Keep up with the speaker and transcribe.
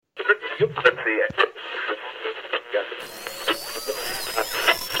They're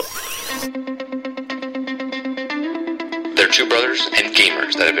two brothers and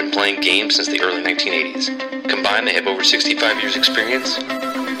gamers that have been playing games since the early 1980s. Combined, they have over 65 years experience.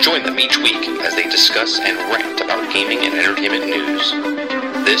 Join them each week as they discuss and rant about gaming and entertainment news.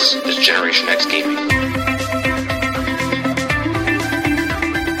 This is Generation X Gaming.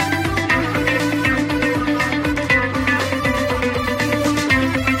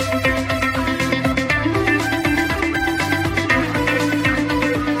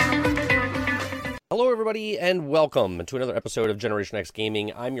 And welcome to another episode of Generation X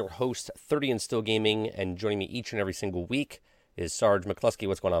Gaming. I'm your host, 30 and Still Gaming, and joining me each and every single week is Sarge McCluskey.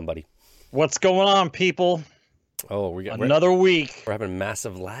 What's going on, buddy? What's going on, people? Oh, we got another week. We're having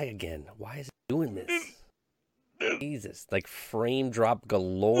massive lag again. Why is it doing this? Jesus, like frame drop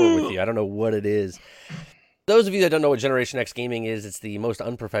galore with you. I don't know what it is. Those of you that don't know what Generation X Gaming is, it's the most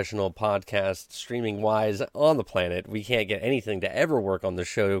unprofessional podcast streaming-wise on the planet. We can't get anything to ever work on the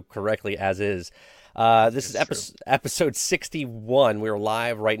show correctly as is. This is episode 61. We're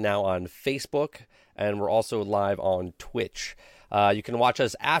live right now on Facebook, and we're also live on Twitch. You can watch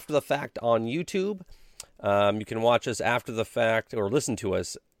us after the fact on YouTube. You can watch us after the fact, or listen to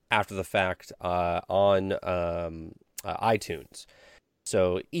us after the fact on iTunes.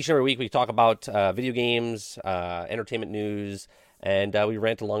 So each and every week we talk about video games, entertainment news, and we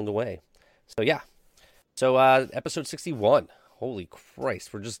rant along the way. So yeah. So episode 61. Holy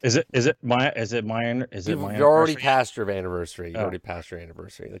Christ, we're just... Is it my You're already past your anniversary. You already passed your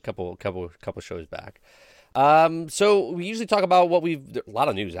anniversary. A couple shows back. So we usually talk about a lot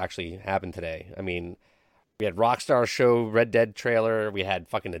of news actually happened today. I mean, we had Rockstar show Red Dead trailer. We had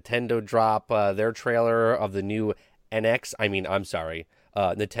fucking Nintendo drop their trailer of the new Nintendo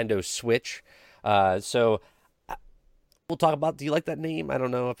Switch. So we'll talk about, do you like that name? I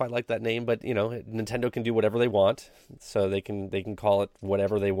don't know if I like that name, but, you know, Nintendo can do whatever they want. So they can call it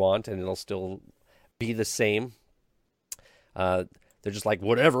whatever they want, and it'll still be the same. They're just like,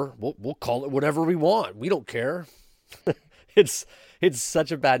 whatever. We'll call it whatever we want. We don't care. It's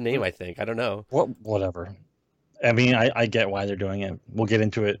such a bad name, I think. I don't know. Whatever. I mean, I get why they're doing it. We'll get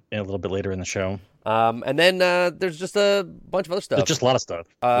into it a little bit later in the show. And then there's just a bunch of other stuff. There's just a lot of stuff.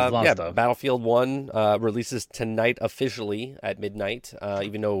 Battlefield 1 releases tonight officially at midnight,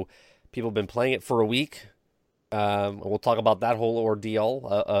 even though people have been playing it for a week. We'll talk about that whole ordeal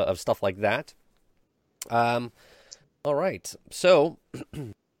of stuff like that. All right. So,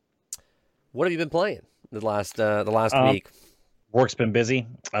 what have you been playing the last week? Work's been busy.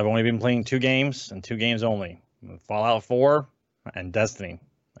 I've only been playing 2 games, and 2 games only. Fallout 4 and Destiny.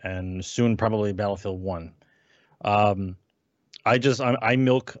 And soon probably Battlefield 1. I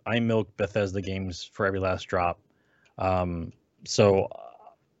milk Bethesda games for every last drop. So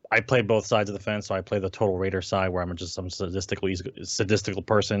I play both sides of the fence. So I play the total raider side, where I'm just some sadistical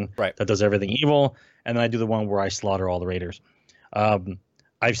person that does everything evil, and then I do the one where I slaughter all the raiders.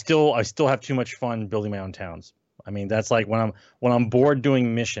 I still have too much fun building my own towns. I mean, that's like when I'm bored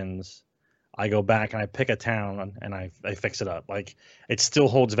doing missions, I go back and I pick a town and I fix it up. Like, it still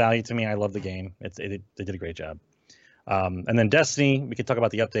holds value to me. I love the game. They did a great job. And then Destiny, we can talk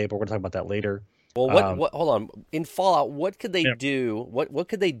about the update, but we're gonna talk about that later. Well, hold on. In Fallout, what could they do? What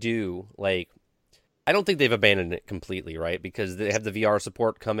could they do? Like, I don't think they've abandoned it completely, right? Because they have the VR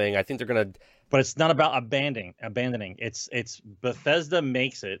support coming. I think they're gonna. But it's not about abandoning. It's Bethesda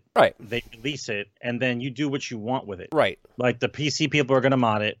makes it. Right. They release it, and then you do what you want with it. Right. Like, the PC people are gonna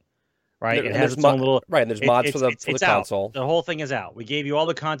mod it. Right, it has its own little and there's mods for the console. The whole thing is out. We gave you all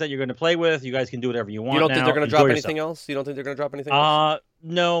the content you're going to play with. You guys can do whatever you want. You don't think they're going to drop anything yourself. else? You don't think they're going to drop anything else?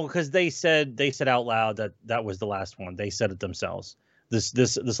 No, because they said out loud that was the last one. They said it themselves. This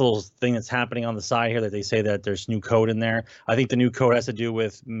little thing that's happening on the side here, that they say that there's new code in there. I think the new code has to do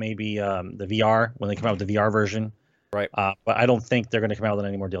with maybe the VR, when they come out with the VR version. Right. But I don't think they're going to come out with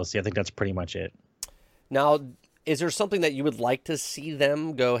any more DLC. I think that's pretty much it. Now, is there something that you would like to see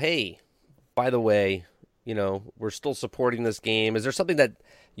them go, hey, by the way, you know, we're still supporting this game? Is there something that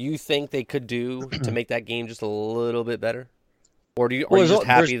you think they could do to make that game just a little bit better? Or are you just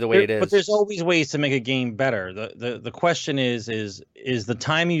happy the way it is? But there's always ways to make a game better. The question is the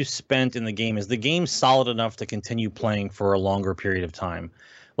time you spent in the game, is the game solid enough to continue playing for a longer period of time?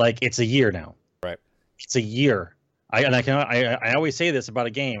 Like, it's a year now. Right. It's a year. I always say this about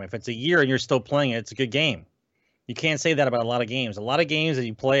a game. If it's a year and you're still playing it, it's a good game. You can't say that about a lot of games. A lot of games that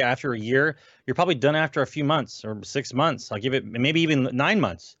you play after a year, you're probably done after a few months or 6 months. I'll give it maybe even 9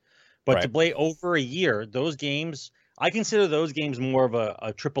 months. But to play over a year, those games, I consider those games more of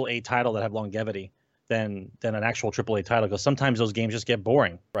a AAA title that have longevity than an actual AAA title, because sometimes those games just get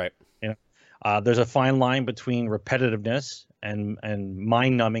boring. Right. There's a fine line between repetitiveness and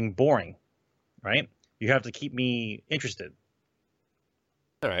mind-numbing boring, right? You have to keep me interested.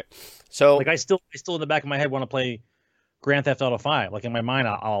 All right. So Like I still in the back of my head want to play Grand Theft Auto 5. Like in my mind,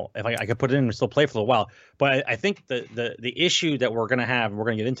 I'll if I could put it in and still play for a while. But I think the issue that we're gonna have, and we're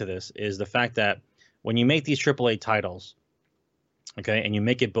gonna get into this, is the fact that when you make these AAA titles, okay, and you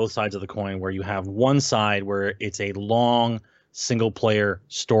make it both sides of the coin, where you have one side where it's a long single player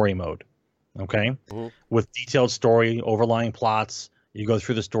story mode, okay, with detailed story, overlying plots. You go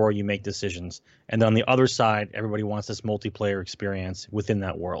through the story, you make decisions, and then on the other side, everybody wants this multiplayer experience within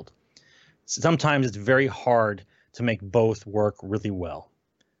that world. Sometimes it's very hard to make both work really well.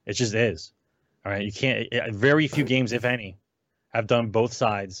 It just is. All right, you can't. Very few games, if any, have done both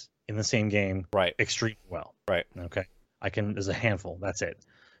sides in the same game right. extremely well. Right. Okay. There's a handful. That's it.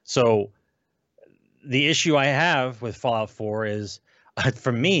 So the issue I have with Fallout 4 is,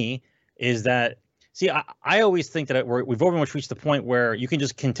 for me, is that, see, I always think that we've very much reached the point where you can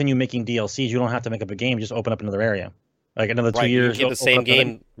just continue making DLCs. You don't have to make up a game. Just open up another area. Like another 2 years. You get the same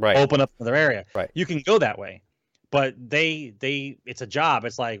game. Right. Open up another area. Right. You can go that way. But it's a job.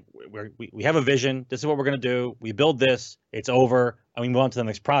 It's like we have a vision. This is what we're going to do. We build this. It's over. And we move on to the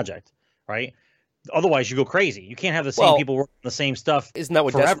next project. Right. Otherwise, you go crazy. You can't have the same people working on the same stuff. Isn't that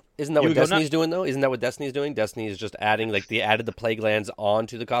what forever. Destiny's doing though? Isn't that what Destiny's doing? Destiny is just adding, like, they added the plague lands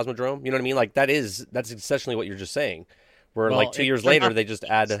onto the Cosmodrome. You know what I mean? Like that's essentially what you're just saying. Where like 2 years later they just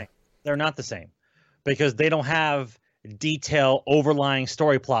add. They're not the same because they don't have detailed overlying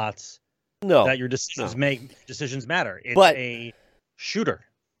story plots. No, that your decisions matter. It's a shooter.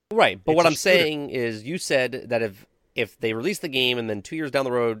 Right. But what I'm saying is, you said that if they release the game and then 2 years down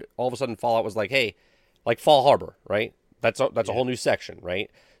the road, all of a sudden Fallout was like, hey, like Fall Harbor, right? That's a whole new section,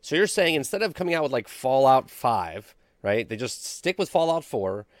 right? So you're saying instead of coming out with like Fallout 5, right? They just stick with Fallout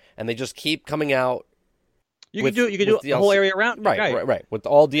 4 and they just keep coming out. You can do the whole area around. Right. With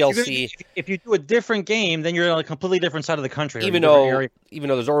all DLC. If you do a different game, then you're on a completely different side of the country. Even though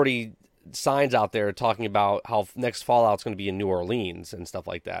there's already signs out there talking about how next Fallout's going to be in New Orleans and stuff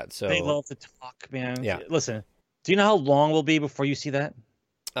like that. So they love to talk, man. Yeah. Listen, do you know how long it will be before you see that?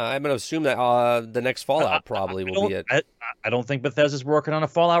 I'm going to assume that the next Fallout probably will be it. I don't think Bethesda's working on a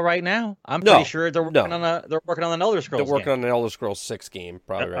Fallout right now. I'm pretty sure they're working on an Elder Scrolls. They're working on an Elder Scrolls 6 game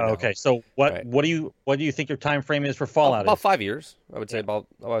probably right now. Okay, so what do you think your time frame is for Fallout? About 5 years. I would say about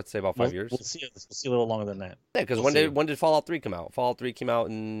 5 years. We'll see a little longer than that. Yeah, because when did Fallout 3 come out? Fallout 3 came out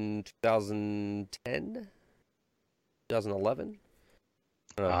in 2010, 2011.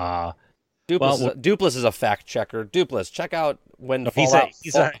 Dupless is a fact checker. Dupless, check out when Fallout.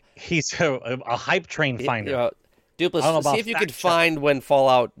 He's a hype train finder. Dupless, see if you could find when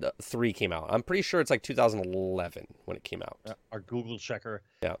Fallout 3 came out. I'm pretty sure it's like 2011 when it came out. Our Google checker.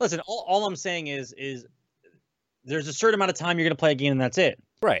 Yeah. Listen, all I'm saying is there's a certain amount of time you're going to play a game and that's it.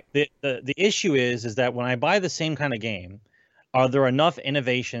 Right. The issue is that when I buy the same kind of game, are there enough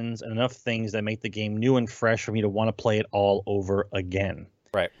innovations and enough things that make the game new and fresh for me to want to play it all over again?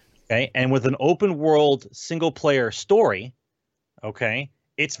 Right. Okay. And with an open world single player story, okay,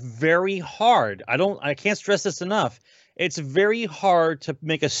 it's very hard. I can't stress this enough. It's very hard to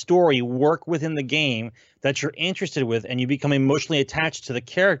make a story work within the game that you're interested with and you become emotionally attached to the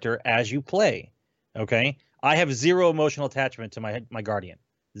character as you play. Okay. I have zero emotional attachment to my Guardian.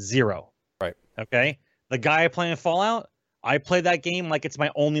 Zero. Right. Okay. The guy I play in Fallout, I play that game like it's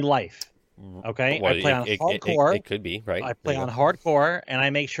my only life. Okay, well, I play on hardcore. It could be right. I play on hardcore, and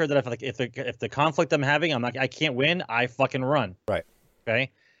I make sure that if the conflict I'm having, I can't win, I fucking run. Right. Okay.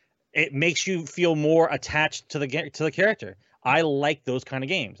 It makes you feel more attached to the character. I like those kind of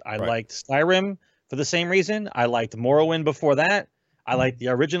games. I liked Skyrim for the same reason. I liked Morrowind before that. I like the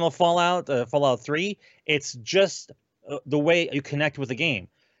original Fallout, Fallout 3. It's just the way you connect with the game.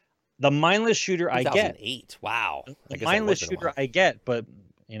 The mindless shooter I get. 2008. Wow. The mindless shooter I get, but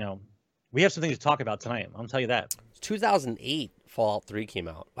we have something to talk about tonight. I'll tell you that. 2008 Fallout 3 came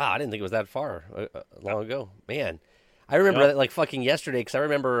out. Wow, I didn't think it was that far long ago. Man, I remember that like fucking yesterday because I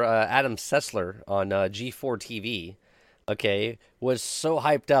remember Adam Sessler on G4 TV, was so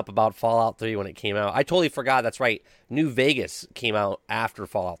hyped up about Fallout 3 when it came out. I totally forgot. That's right. New Vegas came out after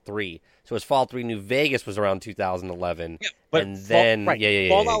Fallout 3. So it was Fallout 3 New Vegas was around 2011. Yeah, but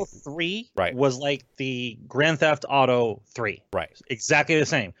Fallout 3 right. was like the Grand Theft Auto 3. Right. Exactly the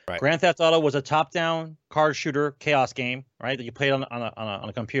same. Right. Grand Theft Auto was a top-down card shooter chaos game, right, that you played on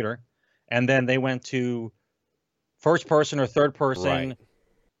a computer. And then they went to first person or third person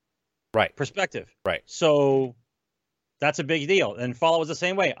perspective. Right. So that's a big deal. And Fallout was the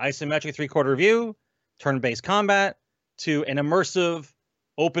same way. Isometric 3/4 view, turn-based combat to an immersive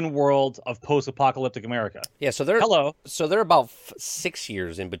open world of post-apocalyptic America. Yeah, so they're about 6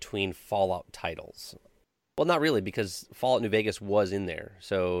 years in between Fallout titles. Well, not really, because Fallout New Vegas was in there,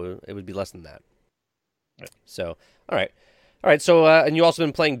 so it would be less than that. Yeah. So, all right. So, and you also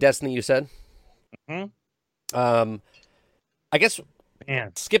been playing Destiny, you said. Mm-hmm. I guess.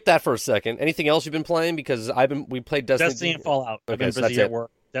 Man, skip that for a second. Anything else you've been playing? Because we played Destiny and Fallout. I've been busy at work.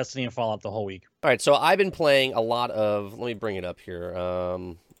 Destiny and Fallout the whole week. All right, so I've been playing a lot of. Let me bring it up here. Let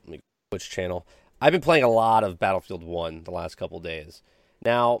me Twitch channel. I've been playing a lot of Battlefield 1 the last couple days.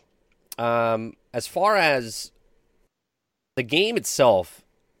 Now, as far as the game itself,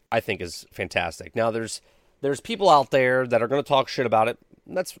 I think is fantastic. Now, there's people out there that are going to talk shit about it.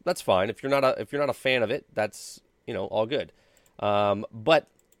 That's fine. If you're not a fan of it, that's all good. But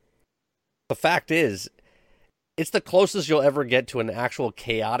the fact is, it's the closest you'll ever get to an actual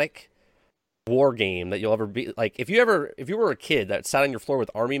chaotic war game that you'll ever be. Like, if you were a kid that sat on your floor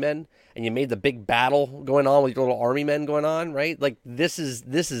with army men and you made the big battle going on with your little army men going on, right? Like, this is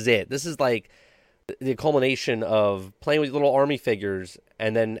it. This is like the culmination of playing with little army figures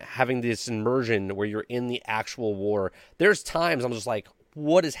and then having this immersion where you're in the actual war. There's times I'm just like,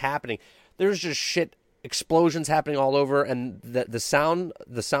 what is happening? There's just shit. Explosions happening all over, and the sound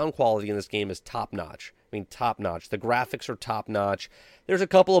quality in this game is top notch. I mean, top notch. The graphics are top notch. There's a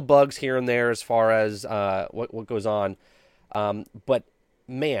couple of bugs here and there as far as what goes on, but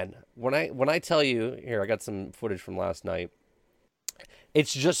man, when I tell you here, I got some footage from last night.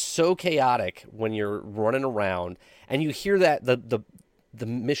 It's just so chaotic when you're running around and you hear that the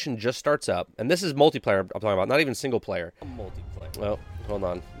mission just starts up, and this is multiplayer I'm talking about, not even single player. Multiplayer. Well, hold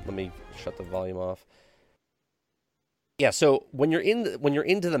on, let me shut the volume off. Yeah, so when you're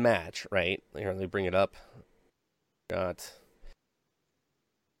into the match, right? Here, let me bring it up.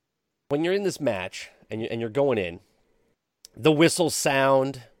 When you're in this match and you're going in, the whistles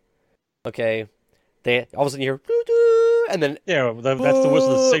sound, okay? They all of a sudden you hear, and then that's the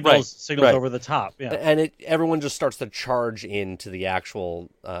whistle that signals right. over the top. Yeah, and everyone just starts to charge into the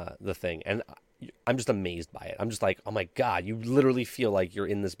actual the thing, and I'm just amazed by it. I'm just like, oh my god, you literally feel like you're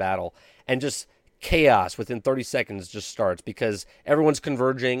in this battle, and just chaos within 30 seconds just starts because everyone's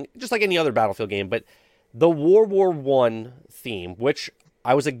converging, just like any other Battlefield game. But the World War I theme, which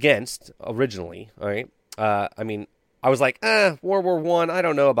I was against originally, all right? I mean, I was like, World War I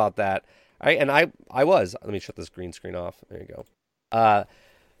don't know about that. All right? And I was. Let me shut this green screen off. There you go.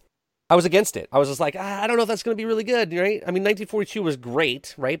 I was against it. I was just like, I don't know if that's going to be really good, right? I mean, 1942 was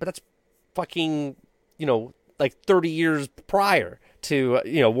great, right? But that's fucking, like 30 years prior to,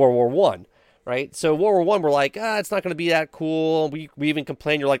 World War I. Right, so World War I, we're like, it's not going to be that cool. We even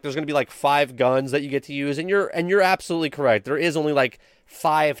complain. You're like, there's going to be like 5 guns that you get to use, and you're absolutely correct. There is only like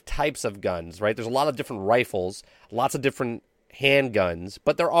 5 types of guns, right? There's a lot of different rifles, lots of different handguns,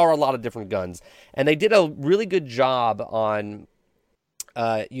 but there are a lot of different guns, and they did a really good job on.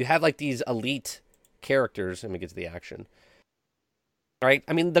 You have like these elite characters. Let me get to the action. All right,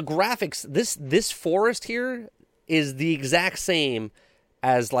 I mean the graphics. This forest here is the exact same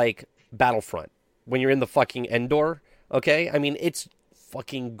as like Battlefront when you're in the fucking Endor, okay? I mean, it's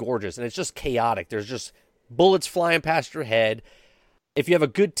fucking gorgeous, and it's just chaotic. There's just bullets flying past your head. If you have a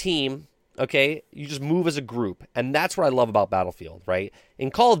good team, okay, you just move as a group, and that's what I love about Battlefield, right?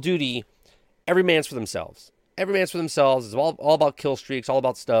 In Call of Duty, every man's for themselves. Every man's for themselves. It's all about kill streaks, all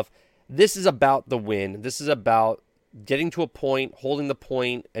about stuff. This is about the win. This is about getting to a point, holding the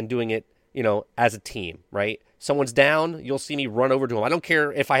point, and doing it, as a team, right? Someone's down, you'll see me run over to him. I don't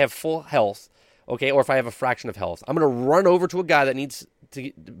care if I have full health, okay, or if I have a fraction of health. I'm going to run over to a guy that needs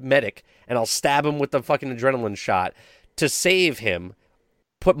to medic, and I'll stab him with the fucking adrenaline shot to save him,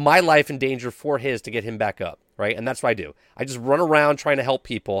 put my life in danger for his to get him back up, right? And that's what I do. I just run around trying to help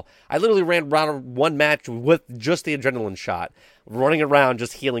people. I literally ran around one match with just the adrenaline shot, running around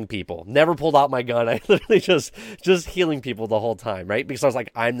just healing people. Never pulled out my gun. I literally just healing people the whole time, right? Because I was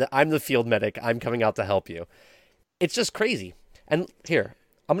like, I'm the field medic. I'm coming out to help you. It's just crazy. And here,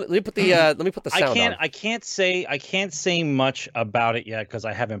 let me put the sound on. I can't say much about it yet because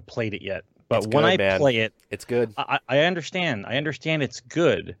I haven't played it yet. But it's when good, I play it, it's good. I understand. I understand it's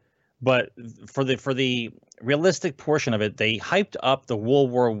good, but for the realistic portion of it, they hyped up the World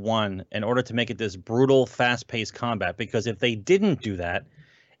War I in order to make it this brutal, fast-paced combat. Because if they didn't do that,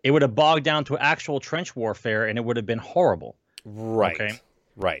 it would have bogged down to actual trench warfare, and it would have been horrible. Right. Okay.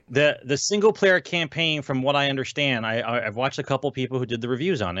 Right. The single player campaign, from what I understand, I've watched a couple people who did the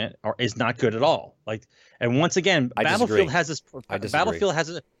reviews on it, is not good at all. Like, and once again, Battlefield has this. Battlefield has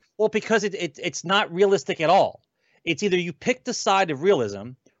a because it's not realistic at all. It's either you pick the side of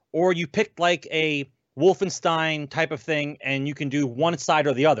realism or you pick like a Wolfenstein type of thing, and you can do one side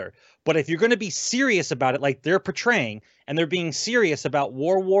or the other. But if you're going to be serious about it, like they're portraying, and they're being serious about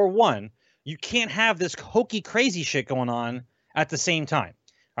World War One, you can't have this hokey crazy shit going on at the same time.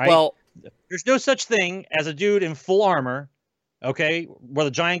 Right? Well, there's no such thing as a dude in full armor, okay, with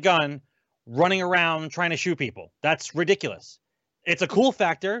a giant gun running around trying to shoot people. That's ridiculous. It's a cool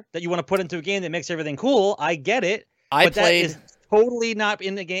factor that you want to put into a game that makes everything cool. I get it. But that is totally not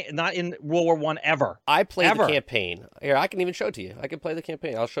in the game, not in World War One ever. I played the campaign. Here, I can even show it to you. I can play the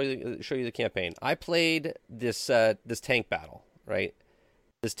campaign. I'll show you the campaign. I played this tank battle, right?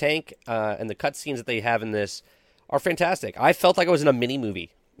 This tank and the cutscenes that they have in this are fantastic. I felt like I was in a mini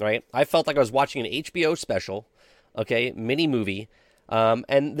movie, right? I felt like I was watching an HBO special, okay, mini movie.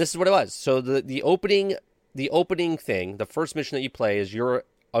 And this is what it was. So the opening thing, the first mission that you play is you're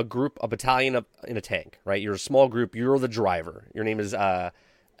a battalion in a tank, right? You're a small group. You're the driver. Your name is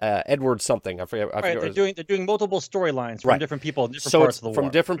Edward something. I forget. They're doing multiple storylines from different people in different parts of the world. From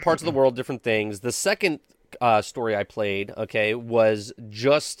different parts of the world, different things. The second story I played, okay, was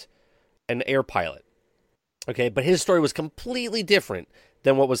just an air pilot, okay, but his story was completely different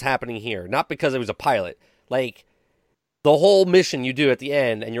than what was happening here. Not because it was a pilot, like the whole mission you do at the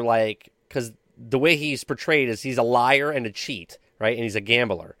end, and you're like, because the way he's portrayed is he's a liar and a cheat. Right, and he's a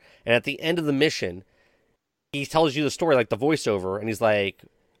gambler. And at the end of the mission, he tells you the story, like the voiceover, and he's like,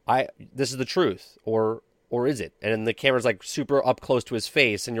 this is the truth, or is it?" And then the camera's like super up close to his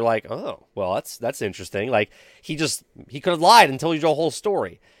face, and you're like, "Oh, well, that's interesting." Like he could have lied and told you the whole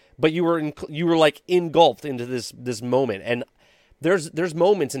story, but you were like engulfed into this moment. And there's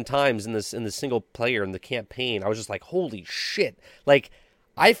moments and times in the single player in the campaign, I was just like, "Holy shit!" Like,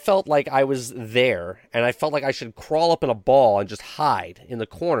 I felt like I was there, and I felt like I should crawl up in a ball and just hide in the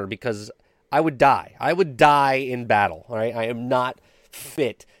corner because I would die. I would die in battle. All right, I am not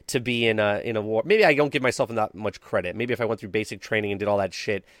fit to be in a war. Maybe I don't give myself that much credit. Maybe if I went through basic training and did all that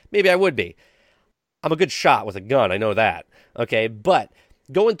shit, maybe I would be. I'm a good shot with a gun. I know that. Okay, but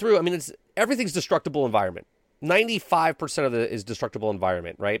going through, I mean, everything's destructible environment. 95% of it is destructible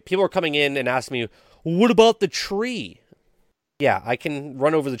environment. Right? People are coming in and asking me, "What about the tree?" Yeah, I can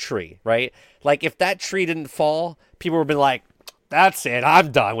run over the tree, right? Like, if that tree didn't fall, people would have been like, "That's it,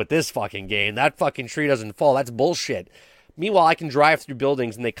 I'm done with this fucking game. That fucking tree doesn't fall. That's bullshit." Meanwhile, I can drive through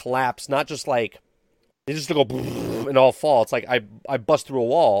buildings and they collapse, not just like, they just go and all fall. It's like I bust through a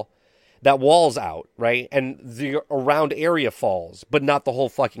wall, that wall's out, right? And the around area falls, but not the whole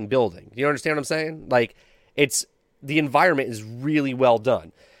fucking building. You understand what I'm saying? Like, the environment is really well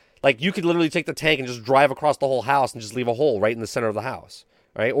done. Like, you could literally take the tank and just drive across the whole house and just leave a hole right in the center of the house,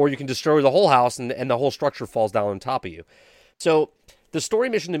 right? Or you can destroy the whole house and the whole structure falls down on top of you. So the story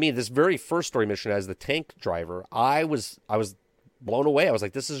mission to me, this very first story mission as the tank driver, I was blown away. I was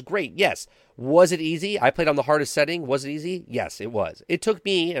like, this is great. Yes. Was it easy? I played on the hardest setting. Was it easy? Yes, it was. It took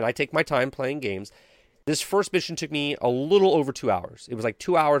me, and I take my time playing games, this first mission took me a little over 2 hours. It was like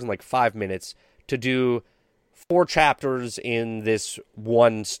 2 hours and like 5 minutes to do 4 chapters in this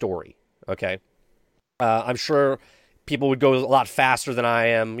one story, okay? I'm sure people would go a lot faster than I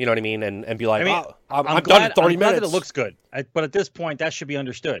am, you know what I mean? And be like, I'm done in 30 minutes. Glad that it looks good. But at this point, that should be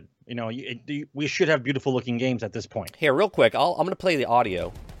understood. You know, we should have beautiful looking games at this point. Here, real quick, I'm going to play the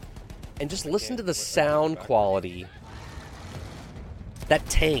audio and just listen to the sound quality. That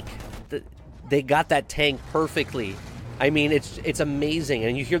tank, they got that tank perfectly. I mean, it's amazing.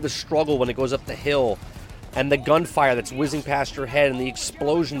 And you hear the struggle when it goes up the hill, and the gunfire that's whizzing past your head, and the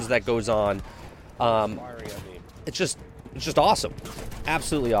explosions that goes on. It's just awesome.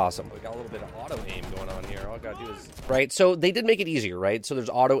 Absolutely awesome. We got a little bit of auto aim going on here. All I gotta do is... Right, so they did make it easier, right? So there's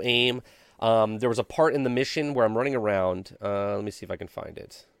auto aim. There was a part in the mission where I'm running around. Let me see if I can find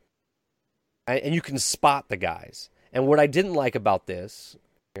it. And you can spot the guys. And what I didn't like about this...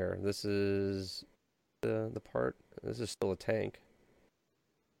 Here, this is the part. This is still a tank.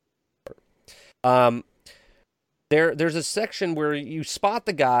 There's a section where you spot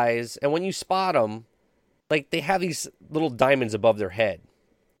the guys, and when you spot them, like, they have these little diamonds above their head,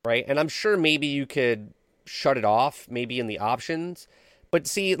 right? And I'm sure maybe you could shut it off, maybe in the options. But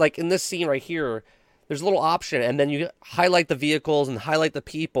see, like in this scene right here, there's a little option, and then you highlight the vehicles and highlight the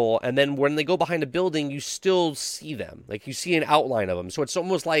people, and then when they go behind a building, you still see them. Like, you see an outline of them. So it's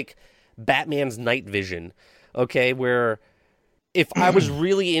almost like Batman's night vision, okay? Where if I was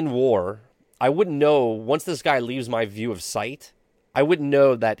really in war, I wouldn't know, once this guy leaves my view of sight, I wouldn't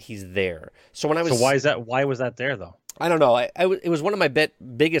know that he's there. So when I was... So why is that? Why was that there, though? I don't know. It was one of my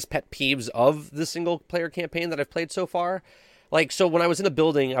biggest pet peeves of the single-player campaign that I've played so far. Like, so when I was in a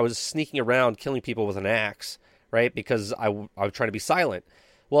building, I was sneaking around killing people with an axe, right? Because I was trying to be silent.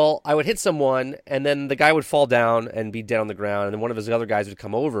 Well, I would hit someone, and then the guy would fall down and be dead on the ground, and then one of his other guys would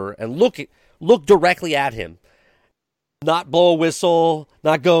come over and look directly at him, not blow a whistle,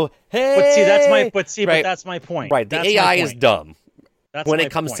 not go, hey. But see, that's my right. But that's my point. Right, the that's AI is dumb that's when my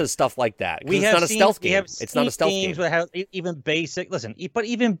it comes point. to stuff like that. We it's have not a seen, stealth we game. have It's not a stealth games game. that have even basic. Listen, but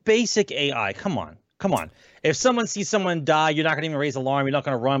even basic AI. Come on. If someone sees someone die, you're not going to even raise alarm. You're not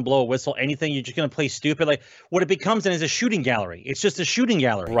going to run, blow a whistle, anything. You're just going to play stupid. Like what it becomes then is a shooting gallery. It's just a shooting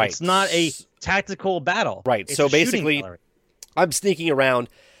gallery. Right. It's not a tactical battle. Right. It's So a shooting basically, gallery. I'm sneaking around.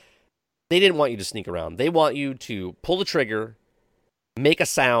 They didn't want you to sneak around. They want you to pull the trigger, make a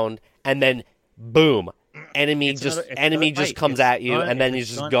sound, and then boom, enemy just comes at you, and then you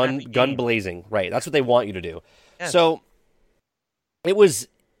just gun blazing. Right. That's what they want you to do. Yes. So it was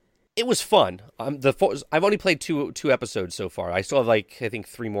fun. I've only played two episodes so far. I still have I think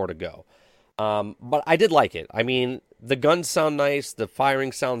 3 more to go. But I did like it. I mean, the guns sound nice. The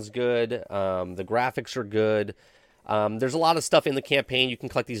firing sounds good. The graphics are good. There's a lot of stuff in the campaign. You can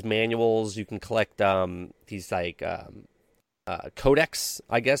collect these manuals. You can collect these codex,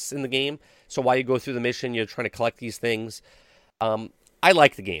 I guess, in the game. So while you go through the mission, you're trying to collect these things. I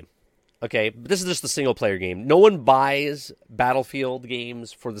like the game. Okay, but this is just the single-player game. No one buys Battlefield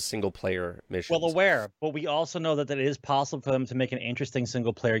games for the single-player missions. Well, aware, but we also know that it is possible for them to make an interesting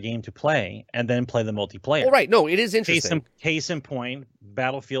single-player game to play and then play the multiplayer. Well, right, no, it is interesting. Case in point,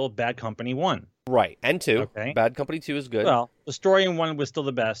 Battlefield Bad Company 1. Right, and 2. Okay. Bad Company 2 is good. Well, the story in 1 was still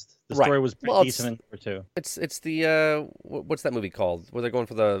the best. The story was pretty decent in number 2. It's the, what's that movie called? Where they're going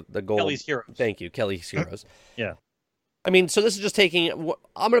for the gold? Kelly's Heroes. Thank you, Kelly's Heroes. Yeah. I mean, so this is just taking.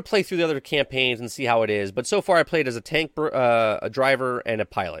 I'm going to play through the other campaigns and see how it is. But so far, I played as a tank, a driver, and a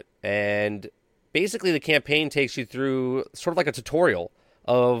pilot. And basically, the campaign takes you through sort of like a tutorial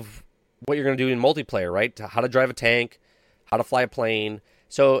of what you're going to do in multiplayer, right? How to drive a tank, how to fly a plane.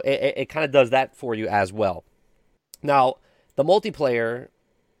 So it kind of does that for you as well. Now, the multiplayer.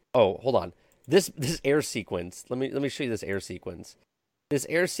 Oh, hold on. This air sequence. Let me show you this air sequence. This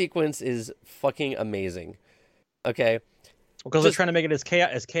air sequence is fucking amazing. Okay. Because they're trying to make it as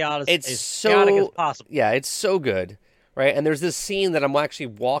chaotic as possible. Yeah, it's so good, right? And there's this scene that I'm actually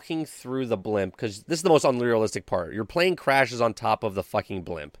walking through the blimp, because this is the most unrealistic part. Your plane crashes on top of the fucking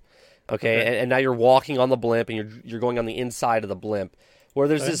blimp, okay? And now you're walking on the blimp, and you're going on the inside of the blimp, where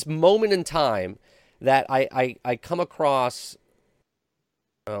there's this moment in time that I come across.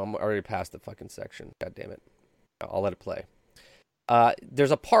 Oh, I'm already past the fucking section. God damn it. I'll let it play. There's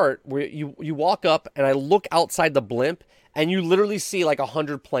a part where you walk up, and I look outside the blimp, and you literally see like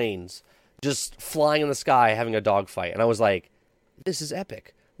 100 planes just flying in the sky having a dogfight. And I was like, this is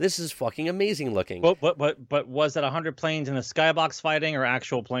epic. This is fucking amazing looking. But was that 100 planes in a skybox fighting or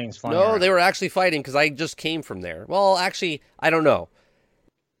actual planes flying No, around? they were actually fighting, because I just came from there. Well, actually, I don't know.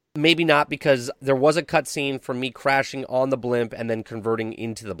 Maybe not, because there was a cutscene from me crashing on the blimp and then converting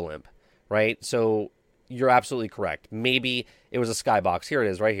into the blimp, right? So you're absolutely correct. Maybe it was a skybox. Here it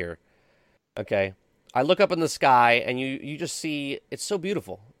is, right here. Okay. I look up in the sky, and you just see, it's so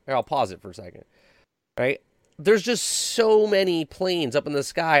beautiful. Here, I'll pause it for a second. Right? There's just so many planes up in the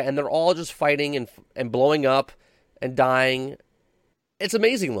sky, and they're all just fighting and blowing up and dying. It's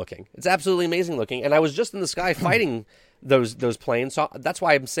amazing looking. It's absolutely amazing looking. And I was just in the sky fighting those planes. So that's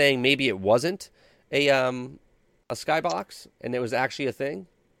why I'm saying maybe it wasn't a skybox, and it was actually a thing.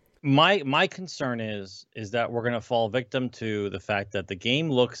 My concern is that we're going to fall victim to the fact that the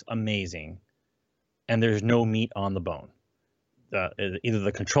game looks amazing and there's no meat on the bone. Either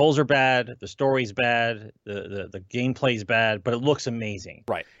the controls are bad, the story's bad, the gameplay's bad, but it looks amazing.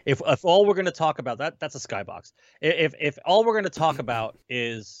 Right. If all we're going to talk about that's a skybox. If all we're going to talk about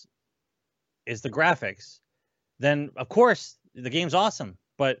is the graphics, then of course the game's awesome,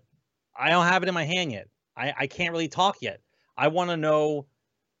 but I don't have it in my hand yet. I can't really talk yet. I want to know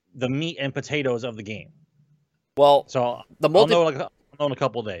the meat and potatoes of the game. Well, so I'll know in a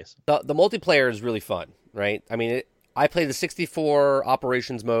couple of days. The multiplayer is really fun, right? I mean, I played the 64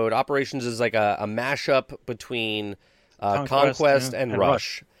 Operations mode. Operations is like a mashup between Conquest and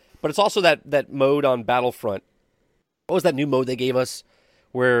Rush. But it's also that mode on Battlefront. What was that new mode they gave us?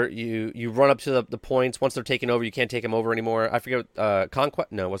 Where you run up to the points. Once they're taken over, you can't take them over anymore. I forget.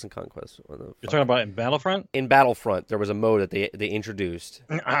 Conquest? No, it wasn't Conquest. You're talking about in Battlefront? In Battlefront, there was a mode that they introduced.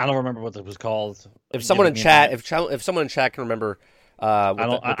 I don't remember what it was called. If someone in chat, if someone in chat can remember, I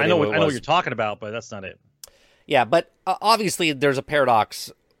know what you're talking about, but that's not it. Yeah, but obviously there's a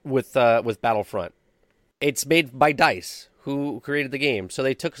paradox with Battlefront. It's made by DICE, who created the game, so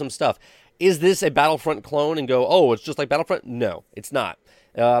they took some stuff. Is this a Battlefront clone and go, oh, it's just like Battlefront? No, it's not.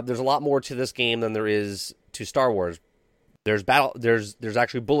 There's a lot more to this game than there is to Star Wars. There's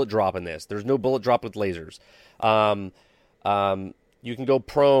actually bullet drop in this. There's no bullet drop with lasers. You can go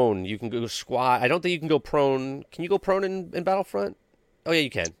prone. You can go squat. I don't think you can go prone. Can you go prone in Battlefront? Oh, yeah,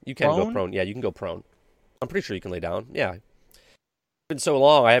 you can. You can go prone. Yeah, you can go prone. I'm pretty sure you can lay down. Yeah. It's been so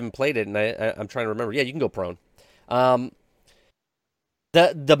long, I haven't played it, and I'm trying to remember. Yeah, you can go prone.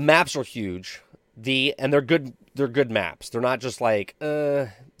 The maps are huge. And they're good. They're good maps. They're not just like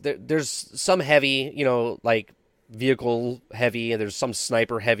there's some heavy, like vehicle heavy, and there's some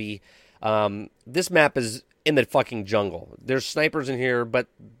sniper heavy. This map is in the fucking jungle. There's snipers in here, but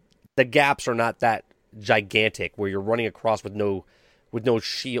the gaps are not that gigantic where you're running across with no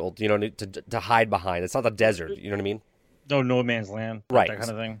shield, to hide behind. It's not the desert, you know what I mean? No man's land, right? That kind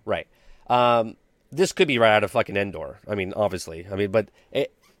of thing, right? This could be right out of fucking Endor. I mean, obviously, but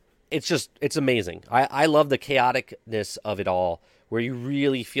it's amazing. I love the chaoticness of it all, where you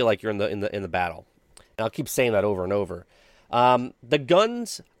really feel like you're in the battle. And I'll keep saying that over and over. The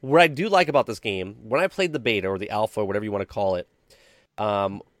guns, what I do like about this game, when I played the beta or the alpha, whatever you want to call it,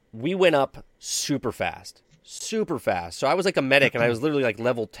 we went up super fast. So I was like a medic, and I was literally like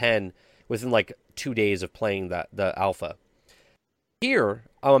level 10 within like 2 days of playing the alpha. Here,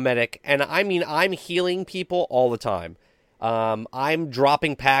 I'm a medic, and I'm healing people all the time. I'm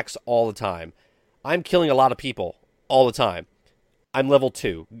dropping packs all the time. I'm killing a lot of people all the time. I'm level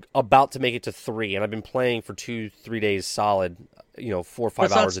 2, about to make it to 3, and I've been playing for 2-3 days solid, 4 or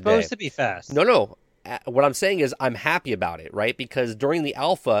 5 hours a day. It's supposed to be fast. No. What I'm saying is I'm happy about it, right? Because during the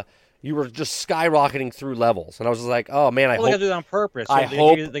alpha, you were just skyrocketing through levels, and I was just like, oh man, I hope they gotta do that on purpose. So they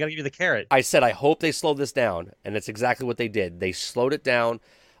gotta give you the carrot. I said I hope they slow this down, and that's exactly what they did. They slowed it down.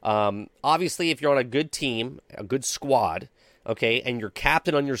 Obviously, if you're on a good team, a good squad, okay, and your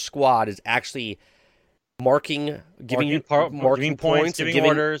captain on your squad is actually giving points, giving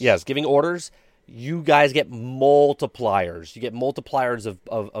orders. Yes, giving orders. You guys get multipliers. You get multipliers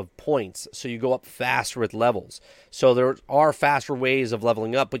of points, so you go up faster with levels. So there are faster ways of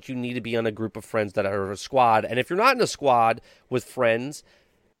leveling up, but you need to be on a group of friends that are a squad. And if you're not in a squad with friends,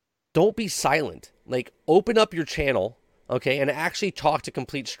 don't be silent. Like, open up your channel, okay, and actually talk to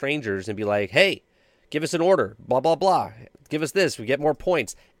complete strangers and be like, hey, give us an order, blah, blah, blah. Give us this. We get more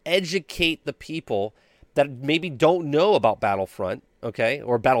points. Educate the people that maybe don't know about Battlefront, okay,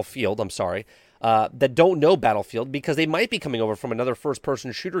 or Battlefield, I'm sorry, that don't know Battlefield, because they might be coming over from another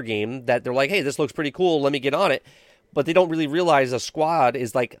first-person shooter game that they're like, hey, this looks pretty cool, let me get on it. But they don't really realize a squad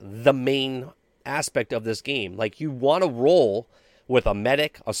is like the main aspect of this game. Like, you want to roll with a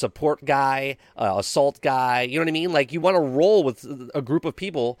medic, a support guy, assault guy, you know what I mean? Like, you want to roll with a group of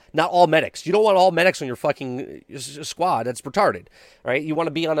people, not all medics. You don't want all medics on your fucking squad. That's retarded, right? You want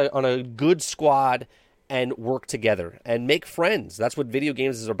to be on a good squad and work together and make friends. That's what video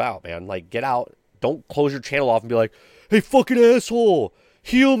games is about, man. Like, get out. Don't close your channel off and be like, hey, fucking asshole,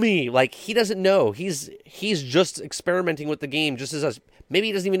 heal me. Like, he doesn't know. He's just experimenting with the game just as us. Maybe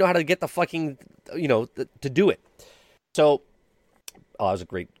he doesn't even know how to get the fucking, to do it. So, that was a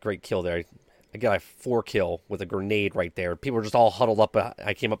great kill there. I got a 4 kill with a grenade right there. People were just all huddled up.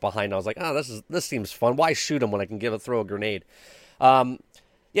 I came up behind. And I was like, this seems fun. Why shoot him when I can throw a grenade?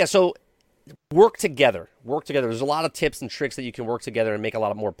 So work together. There's a lot of tips and tricks that you can work together and make a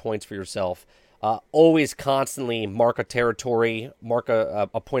lot of more points for yourself. Always constantly mark a territory, mark a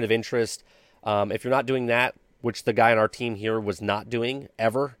point of interest. If you're not doing that, which the guy on our team here was not doing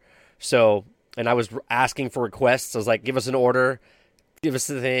ever. So, and I was asking for requests. I was like, give us an order, give us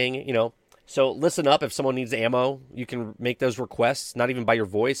the thing, So listen up. If someone needs ammo, you can make those requests, not even by your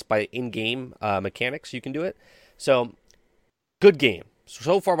voice, by in-game mechanics, you can do it. So, good game.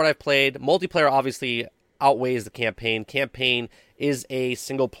 So far what I've played, multiplayer obviously outweighs the campaign. Campaign is a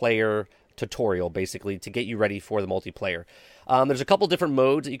single-player tutorial, basically, to get you ready for the multiplayer. There's a couple different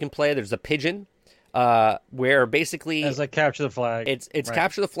modes that you can play. There's a pigeon, where basically... It's like capture the flag. It's right.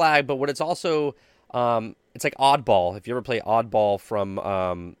 Capture the flag, but what it's also... it's like Oddball, if you ever play Oddball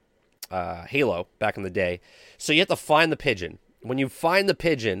from Halo back in the day. So you have to find the pigeon. When you find the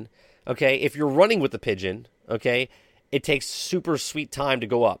pigeon, okay, if you're running with the pigeon, okay, it takes super sweet time to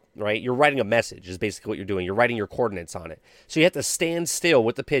go up, right? You're writing a message is basically what you're doing. You're writing your coordinates on it. So you have to stand still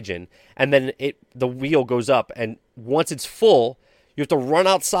with the pigeon, and then the wheel goes up, and once it's full, you have to run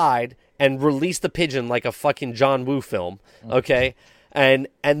outside and release the pigeon like a fucking John Woo film, okay? And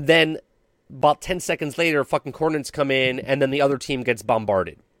then about 10 seconds later, fucking coordinates come in, and then the other team gets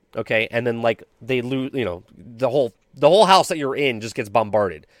bombarded, okay? And then, like, they lose, the whole house that you're in just gets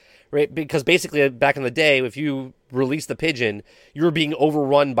bombarded, right? Because basically, back in the day, if you release the pigeon, you were being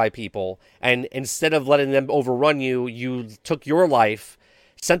overrun by people, and instead of letting them overrun you, you took your life,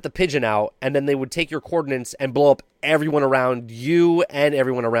 sent the pigeon out, and then they would take your coordinates and blow up everyone around you and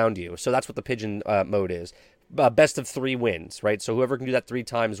everyone around you. So that's what the pigeon mode is. Best of 3 wins, right? So whoever can do that 3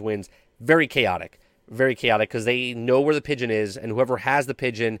 times wins. Very chaotic because they know where the pigeon is, and whoever has the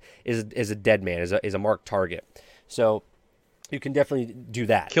pigeon is a dead man, is a marked target. So you can definitely do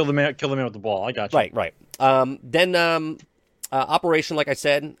that. Kill the man with the ball. I got you. Right. Then operation, like I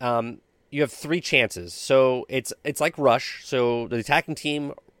said, you have 3 chances. So it's like Rush. So the attacking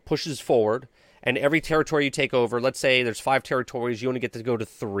team pushes forward, and every territory you take over, let's say there's 5 territories, you only get to go to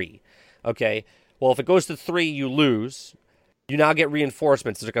 3. Okay. Well, if it goes to 3, you lose. You now get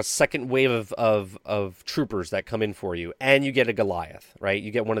reinforcements. There's like a second wave of troopers that come in for you, and you get a Goliath, right?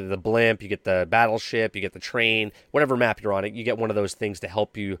 You get one of the blimp, you get the battleship, you get the train, whatever map you're on it, you get one of those things to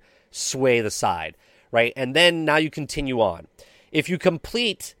help you sway the side, right? And then now you continue on. If you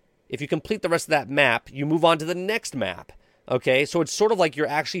complete the rest of that map, you move on to the next map, okay? So it's sort of like you're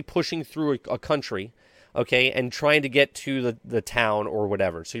actually pushing through a country, okay, and trying to get to the town or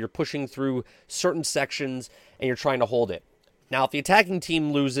whatever. So you're pushing through certain sections, and you're trying to hold it. Now, if the attacking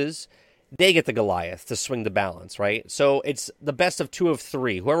team loses, they get the Goliath to swing the balance, right? So it's the best of 2 of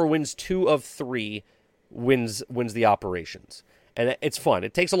 3. Whoever wins 2 of 3 wins the operations. And it's fun.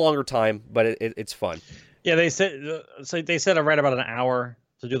 It takes a longer time, but it's fun. Yeah, they said right about an hour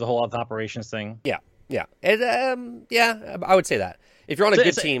to do the whole operations thing. Yeah. I would say that. If you're on a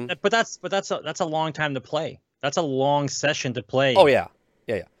good team, but that's a long time to play. That's a long session to play. Oh yeah.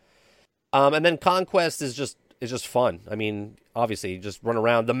 And then Conquest is just fun. I mean, obviously, you just run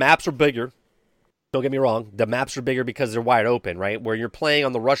around. The maps are bigger. Don't get me wrong. The maps are bigger because they're wide open, right? Where you're playing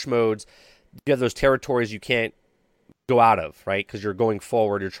on the rush modes, you have those territories you can't go out of, right? Because you're going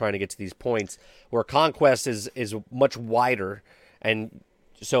forward, you're trying to get to these points. Where Conquest is much wider, and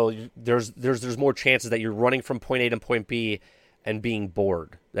so there's more chances that you're running from point A to point B and being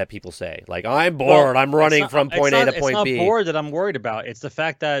bored, that people say. Like, I'm bored, I'm running from point A to point B. It's not bored that I'm worried about. It's the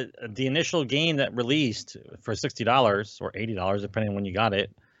fact that the initial game that released for $60 or $80, depending on when you got it,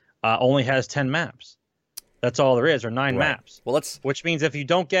 only has 10 maps. That's all there is, or 9 maps. Well, which means if you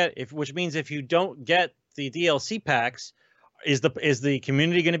don't get the DLC packs, is the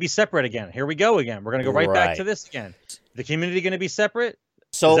community going to be separate again? Here we go again. We're going to go right back to this again. The community going to be separate?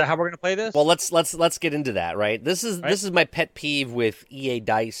 So is that how we're going to play this? Well, let's get into that, right? This is my pet peeve with EA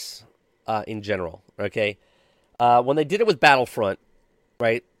Dice in general, okay? When they did it with Battlefront,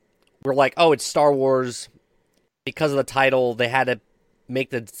 right? We're like, oh, it's Star Wars. Because of the title, they had to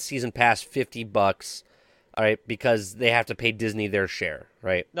make the season pass $50, all right? Because they have to pay Disney their share,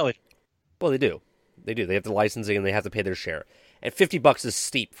 right? No, well, they do. They do. They have the licensing and they have to pay their share. And $50 is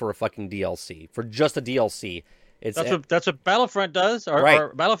steep for a fucking DLC. For just a DLC. That's what Battlefront does,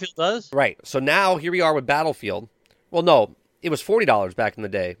 or Battlefield does. Right. So now here we are with Battlefield. Well, no, it was $40 back in the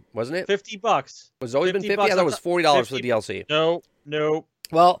day, wasn't it? $50. Was it always been 50? I thought it was $40 for the DLC. No.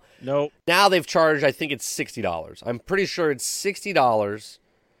 Well, no. Now they've charged, I think it's $60. I'm pretty sure it's $60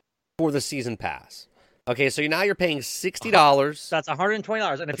 for the season pass. Okay, so now you're paying $60. That's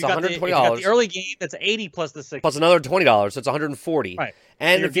 $120. And if you $120. If you got the early game, that's $80 plus the $60. Plus another $20, so it's $140. Right.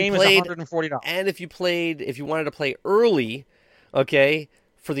 And your game is $140. And if you wanted to play early, okay,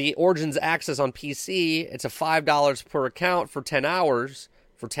 for the Origins access on PC, it's a $5 per account for 10 hours.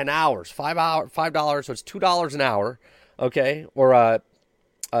 For 10 hours, $5, so it's $2 an hour, okay? Or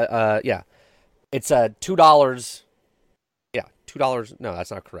it's $2. Yeah, $2. No,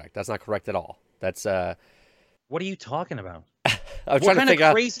 that's not correct. That's not correct at all. That's What are you talking about? What kind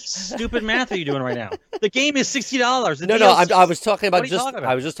of crazy, stupid math are you doing right now? The game is $60. No, I was talking about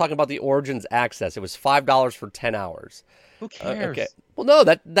I was just talking about the Origins access. It was $5 for 10 hours. Who cares? Okay. Well, no,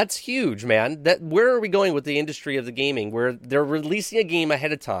 that's huge, man. Where are we going with the industry of the gaming? Where they're releasing a game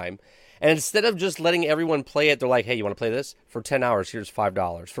ahead of time, and instead of just letting everyone play it, they're like, "Hey, you want to play this for 10 hours? Here's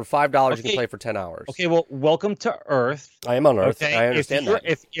 $5. For $5, you can play for 10 hours." Okay, well, welcome to Earth. I am on Earth. Okay? I understand that.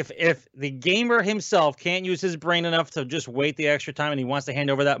 If the gamer himself can't use his brain enough to just wait the extra time, and he wants to hand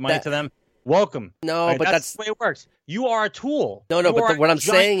over that money to them, welcome. No, right? but that's the way it works. You are a tool. No, but what I'm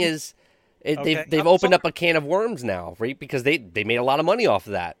saying is, they've opened up a can of worms now, right? Because they made a lot of money off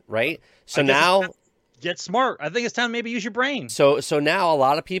of that, right? So now. Get smart. I think it's time to maybe use your brain. So now a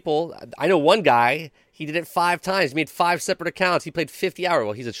lot of people, I know one guy, he did it 5 times. He made 5 separate accounts. He played 50 hours.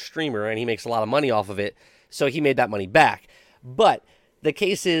 Well, he's a streamer and he makes a lot of money off of it. So he made that money back. But the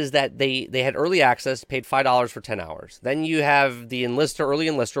case is that they had early access, paid $5 for 10 hours. Then you have the early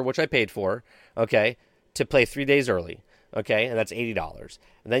enlister, which I paid for, okay, to play 3 days early. Okay, and that's $80.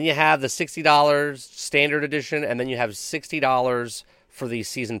 And then you have the $60 standard edition, and then you have $60 for the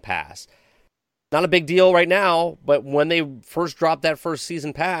season pass. Not a big deal right now, but when they first dropped that first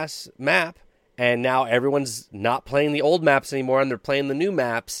season pass map, and now everyone's not playing the old maps anymore, and they're playing the new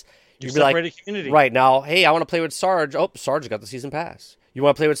maps, You you'd be like, separated community. right now, hey, I want to play with Sarge. Oh, Sarge got the season pass. You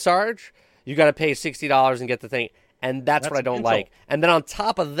want to play with Sarge? You got to pay $60 and get the thing. And that's what I don't like. And then on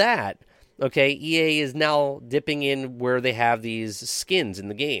top of that, okay, EA is now dipping in where they have these skins in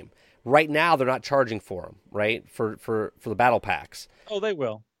the game. Right now, they're not charging for them, right, for the battle packs. Oh, they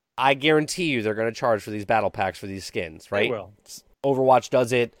will. I guarantee you they're going to charge for these battle packs for these skins, right? They will. Overwatch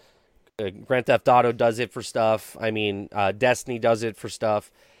does it. Grand Theft Auto does it for stuff. I mean, Destiny does it for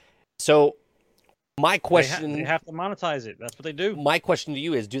stuff. So my question... They have to monetize it. That's what they do. My question to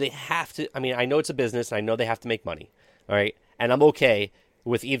you is, do they have to... I mean, I know it's a business, and I know they have to make money, all right? And I'm okay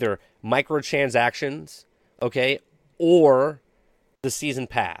with either microtransactions, okay, or the season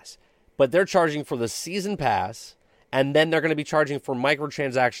pass. But they're charging for the season pass, and then they're going to be charging for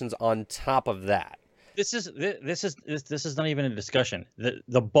microtransactions on top of that. This is not even a discussion.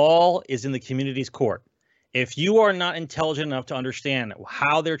 The ball is in the community's court. If you are not intelligent enough to understand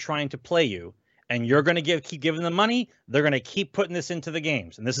how they're trying to play you, and you're going to keep giving them money, they're going to keep putting this into the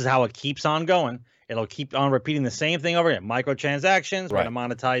games, and this is how it keeps on going. It'll keep on repeating the same thing over again. Microtransactions, we're going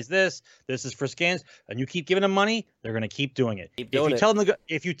to monetize this. This is for skins, and you keep giving them money, they're going to keep doing it.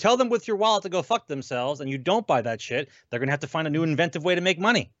 If you tell them with your wallet to go fuck themselves, and you don't buy that shit, they're going to have to find a new inventive way to make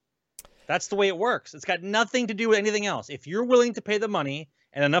money. That's the way it works. It's got nothing to do with anything else. If you're willing to pay the money,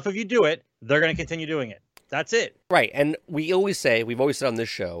 and enough of you do it, they're going to continue doing it. That's it. Right, and we've always said on this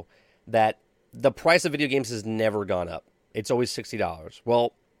show that the price of video games has never gone up. It's always $60.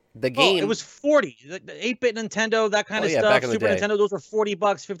 Well, the game... it was $40. The 8-bit Nintendo, that kind of stuff. Back in the Super day. Nintendo, those were $40,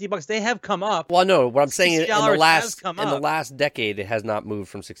 $50. They have come up. Well, no, what I'm saying is in the $60 last decade, it has not moved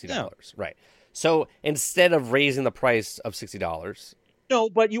from $60. No. Right. So instead of raising the price of $60... No,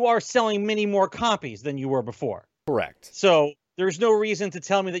 but you are selling many more copies than you were before. Correct. So there's no reason to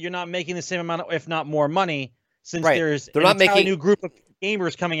tell me that you're not making the same amount, if not more money, since there's They're not making new group of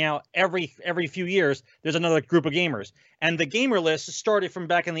gamers coming out every few years. There's another group of gamers, and the gamer list started from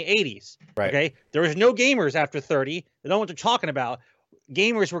back in the 80s. Right. Okay, there was no gamers after 30. They don't know what they're talking about.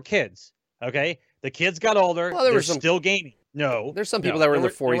 Gamers were kids. Okay, the kids got older. Well, they're still gaming. No, there's some people that were in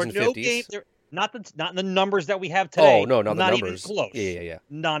their 40s and 50s. Not in the numbers that we have today. Oh, no, not the not numbers. Even close. Yeah.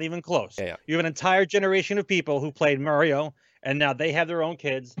 Not even close. Yeah. You have an entire generation of people who played Mario, and now they have their own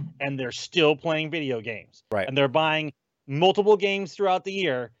kids, and they're still playing video games. Right. And they're buying multiple games throughout the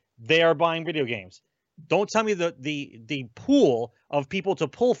year. They are buying video games. Don't tell me the pool of people to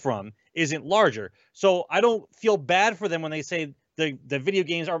pull from isn't larger. So I don't feel bad for them when they say the video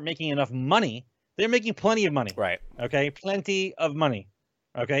games aren't making enough money. They're making plenty of money. Right. Okay. Plenty of money.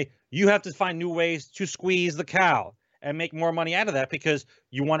 Okay. You have to find new ways to squeeze the cow and make more money out of that because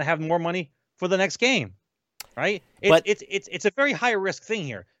you want to have more money for the next game. Right. It's a very high risk thing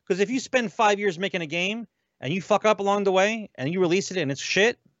here, because if you spend 5 years making a game and you fuck up along the way and you release it and it's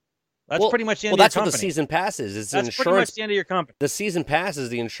shit, that's pretty much the end of your company. Well, that's what the season pass is. That's pretty much the end of your company. The season pass is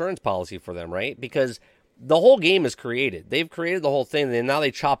the insurance policy for them, right? Because the whole game is created. They've created the whole thing, and now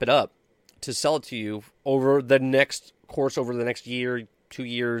they chop it up to sell it to you over the next year, 2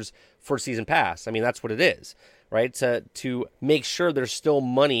 years for season pass. I mean, that's what it is, right? To make sure there's still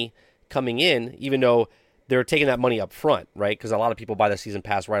money coming in, even though they're taking that money up front, right? Because a lot of people buy the season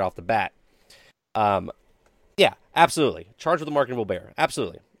pass right off the bat. Yeah, absolutely. Charge with the marketable bear.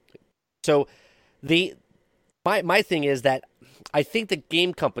 Absolutely. So my thing is that I think the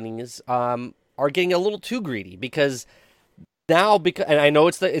game companies are getting a little too greedy, because now, and I know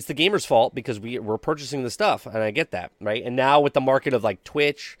it's the gamers' fault because we're purchasing the stuff, and I get that, right? And now with the market of like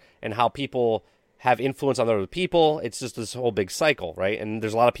Twitch and how people have influence on other people, it's just this whole big cycle, right? And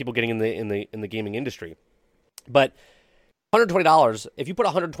there's a lot of people getting in the gaming industry. But $120, if you put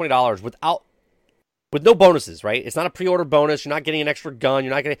 $120 with no bonuses, right? It's not a pre-order bonus. You're not getting an extra gun.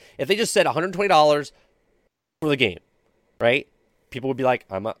 You're not getting. If they just said $120 for the game, right? People would be like,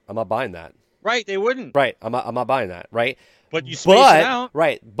 I'm not buying that. Right? They wouldn't. Right? I'm not buying that. Right? But you space it out.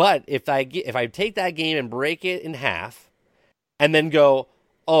 Right? But if I take that game and break it in half, and then go,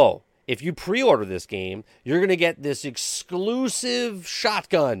 oh, if you pre-order this game, you're gonna get this exclusive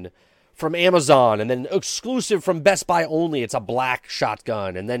shotgun from Amazon, and then exclusive from Best Buy only, it's a black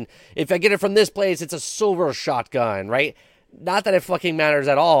shotgun. And then if I get it from this place, it's a silver shotgun, right? Not that it fucking matters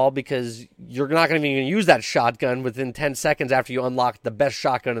at all, because you're not going to even use that shotgun within 10 seconds after you unlock the best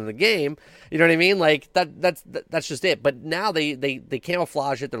shotgun in the game. You know what I mean? Like, that's just it. But now they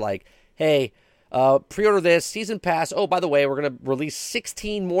camouflage it. They're like, hey, pre-order this, season pass. Oh, by the way, we're going to release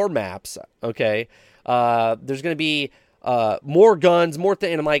 16 more maps, okay? There's going to be more guns, more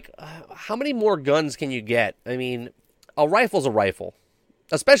thing. And I'm like, how many more guns can you get? I mean, a rifle's a rifle,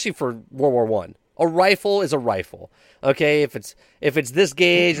 especially for World War One. A rifle is a rifle. Okay, if it's this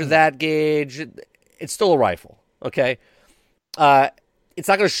gauge or that gauge, it's still a rifle. Okay, it's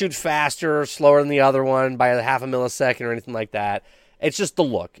not going to shoot faster or slower than the other one by a half a millisecond or anything like that. It's just the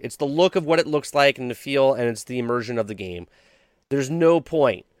look. It's the look of what it looks like and the feel, and it's the immersion of the game. There's no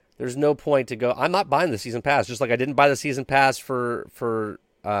point. There's no point to go. I'm not buying the season pass, just like I didn't buy the season pass for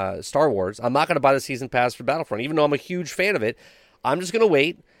Star Wars. I'm not going to buy the season pass for Battlefront, even though I'm a huge fan of it. I'm just going to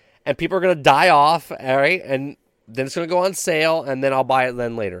wait, and people are going to die off, all right? And then it's going to go on sale, and then I'll buy it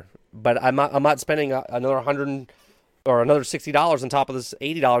then later. But I'm not spending another $100 or another $60 on top of this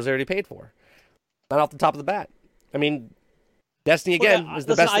 $80 I already paid for. Not off the top of the bat. I mean, Destiny again is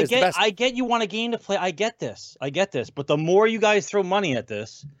the best. I get you want a game to play. I get this. But the more you guys throw money at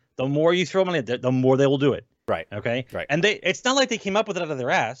this, the more the more they will do it. Right. Okay. Right. And it's not like they came up with it out of their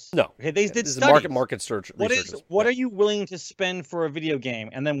ass. No. Okay. They did studies. Market search. What are you willing to spend for a video game?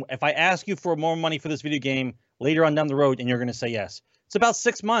 And then if I ask you for more money for this video game later on down the road, and you're going to say yes, it's about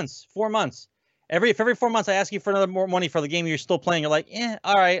 6 months, 4 months. Every 4 months, I ask you for more money for the game you're still playing. You're like,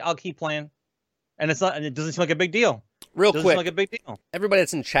 all right, I'll keep playing. And it doesn't seem like a big deal. Real quick, like a big deal. Everybody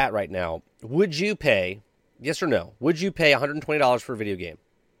that's in chat right now, would you pay, yes or no, would you pay $120 for a video game?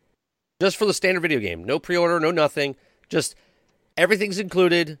 Just for the standard video game. No pre-order, no nothing. Just everything's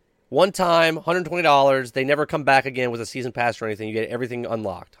included. One time, $120. They never come back again with a season pass or anything. You get everything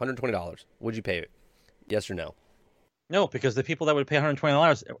unlocked. $120. Would you pay it? Yes or no? No, because the people that would pay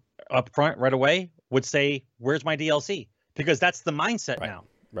 $120 up front right away would say, where's my DLC? Because that's the mindset now.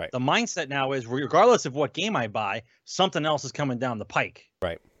 Right. The mindset now is, regardless of what game I buy, something else is coming down the pike.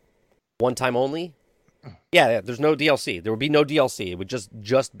 Right. One time only? Yeah, there's no DLC. There would be no DLC. It would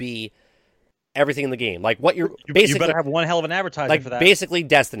just be everything in the game. Like what you're basically... You better have one hell of an advertisement for that. Basically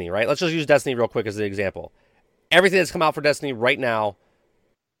Destiny, right? Let's just use Destiny real quick as an example. Everything that's come out for Destiny right now,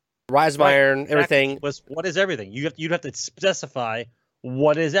 Rise of Iron, everything... What is everything? You'd have to specify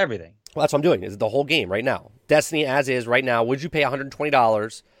what is everything. Well, that's what I'm doing, is the whole game right now. Destiny as is right now, would you pay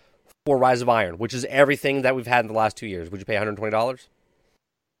 $120 for Rise of Iron, which is everything that we've had in the last 2 years? Would you pay $120? Because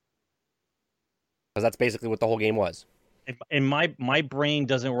that's basically what the whole game was. And my brain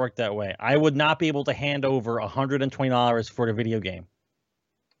doesn't work that way. I would not be able to hand over $120 for the video game.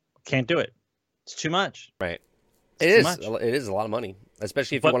 Can't do it. It's too much. Right. It is a lot of money,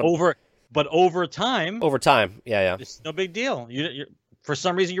 especially if you want to... But over time... Over time, yeah. It's no big deal. You're for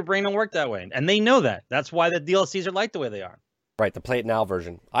some reason, your brain don't work that way. And they know that. That's why the DLCs are like the way they are. Right, the Play It Now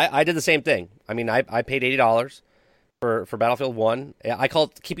version. I did the same thing. I mean, I paid $80 for Battlefield 1. I call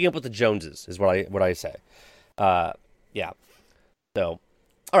it keeping up with the Joneses, is what I say. Yeah. So,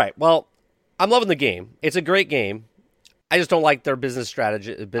 all right. Well, I'm loving the game. It's a great game. I just don't like their business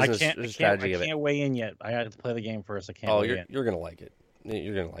strategy. I can't weigh in yet. I have to play the game first. I can't. You're gonna like it.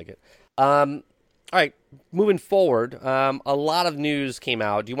 You're gonna like it. All right, moving forward, a lot of news came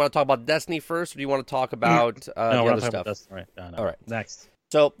out. Do you want to talk about Destiny first, or do you want to talk about the other stuff? Right. No. All right, next.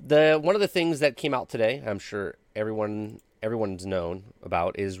 So one of the things that came out today, I'm sure everyone's known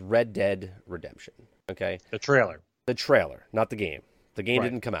about, is Red Dead Redemption. Okay, the trailer, not the game. The game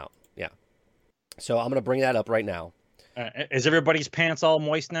didn't come out. Yeah. So I'm gonna bring that up right now. Is everybody's pants all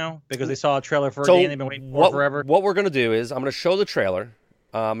moist now because they saw a trailer for a game they've been waiting for forever? What we're gonna do is I'm gonna show the trailer.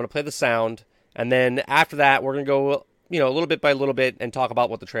 I'm gonna play the sound. And then after that, we're going to go, a little bit by little bit and talk about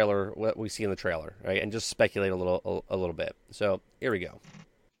what we see in the trailer, right? And just speculate a little bit. So here we go.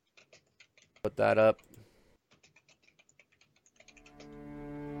 Put that up.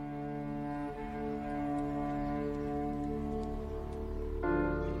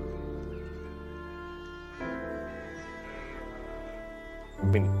 I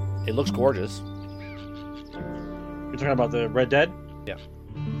mean, it looks gorgeous. You're talking about the Red Dead? Yeah.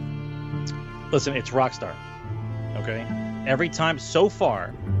 Listen, it's Rockstar, okay? Every time, so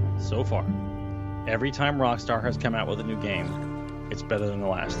far, every time Rockstar has come out with a new game, it's better than the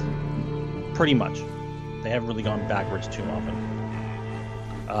last. Pretty much. They haven't really gone backwards too often.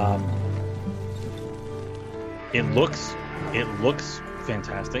 It looks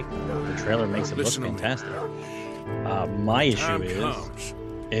fantastic. The trailer makes it look fantastic. My issue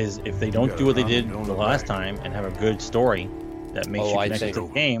is if they don't do what they did the last time and have a good story that makes you connect to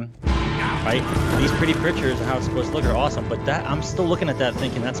the game, right? These pretty pictures of how it's supposed to look are awesome, but I'm still looking at that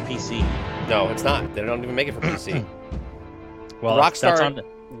thinking that's PC. No, it's not. They don't even make it for PC. Well, Rockstar,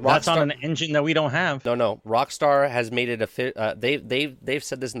 that's on an engine that we don't have. No. Rockstar has made it they've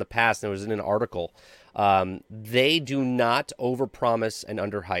said this in the past, and it was in an article. They do not overpromise and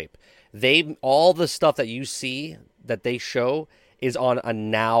underhype. all the stuff that you see that they show is on a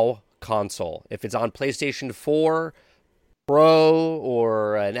now console. If it's on PlayStation 4 Pro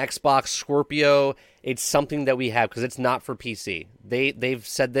or an Xbox Scorpio, it's something that we have because it's not for PC. They've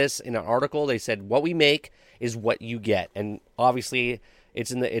said this in an article. They said what we make is what you get, and obviously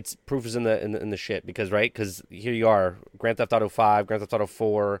it's proof is in the shit because here you are, Grand Theft Auto 5, Grand Theft Auto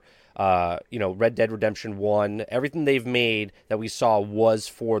 4, Red Dead Redemption 1, everything they've made that we saw was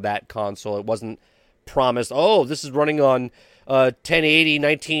for that console. It wasn't promised, oh, this is running on 1080,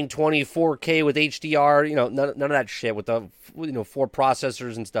 1920, 4K with HDR, none of that shit with the 4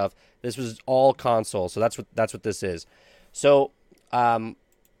 processors and stuff. This was all console, so that's what this is. So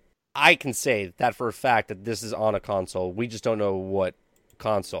I can say that for a fact that this is on a console. We just don't know what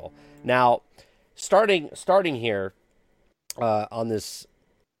console. Now, starting here on this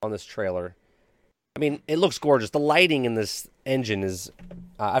trailer, I mean, it looks gorgeous. The lighting in this engine is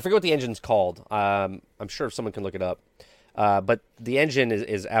I forget what the engine's called. I'm sure someone can look it up. But the engine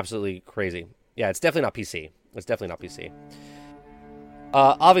is absolutely crazy. Yeah, it's definitely not PC. It's definitely not PC.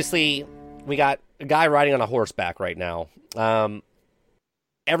 Obviously, we got a guy riding on a horseback right now.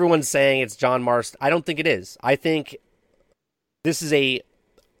 Everyone's saying it's John Marston. I don't think it is. I think this is a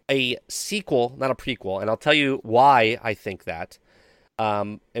sequel, not a prequel, and I'll tell you why I think that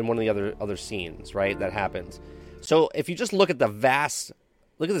in one of the other scenes, right, that happens. So if you just look at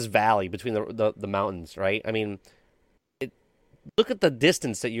this valley between the mountains, right? I mean, look at the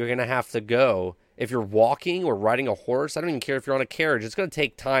distance that you're going to have to go if you're walking or riding a horse. I don't even care if you're on a carriage. It's going to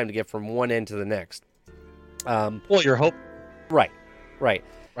take time to get from one end to the next. Well, you're hoping. Right.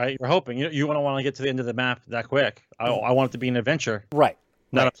 You're hoping. You want to get to the end of the map that quick. I want it to be an adventure. Right.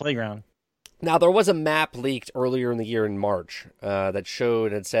 Not a playground. Now, there was a map leaked earlier in the year in March that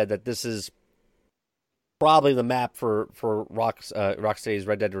showed and said that this is probably the map for Rocksteady's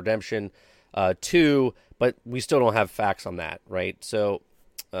Red Dead Redemption 2, but we still don't have facts on that, right? So,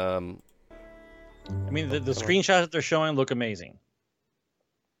 I mean, the screenshots that they're showing look amazing.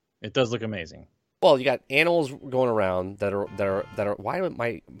 It does look amazing. Well, you got animals going around that are. Why am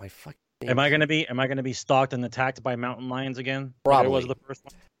my fucking? Am I gonna be stalked and attacked by mountain lions again? Probably. Was the first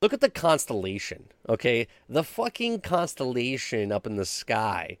one. Look at the constellation, okay? The fucking constellation up in the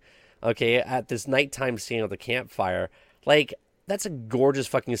sky, okay? At this nighttime scene with the campfire, like that's a gorgeous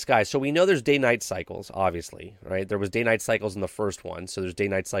fucking sky. So we know there's day-night cycles, obviously, right? There was day-night cycles in the first one, so there's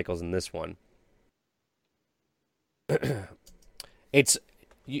day-night cycles in this one. It's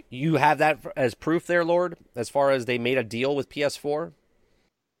you have that as proof there, Lord, as far as they made a deal with PS4.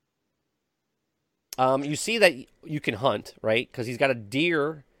 You see that you can hunt, right? Because he's got a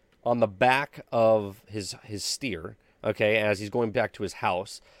deer on the back of his steer, okay, as he's going back to his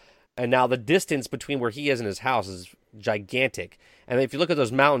house. And now the distance between where he is and his house is gigantic. And if you look at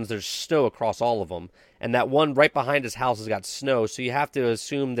those mountains, there's snow across all of them. And that one right behind his house has got snow. So you have to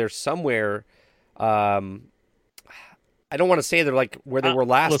assume there's somewhere... I don't want to say they're like where they were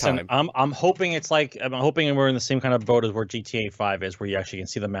last time. I'm hoping we're in the same kind of boat as where GTA 5 is, where you actually can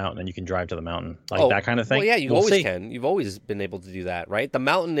see the mountain and you can drive to the mountain, that kind of thing. Well, yeah, you always can. You've always been able to do that, right? The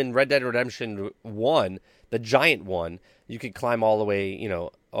mountain in Red Dead Redemption 1, the giant one, you could climb all the way,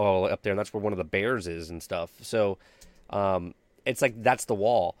 all up there, and that's where one of the bears is and stuff. So, it's like that's the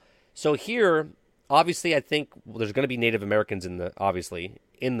wall. So here, obviously, I think there's going to be Native Americans in the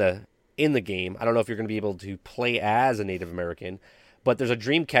game. I don't know if you're going to be able to play as a Native American, but there's a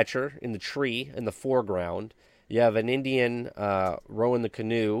dream catcher in the tree in the foreground. You have an Indian rowing the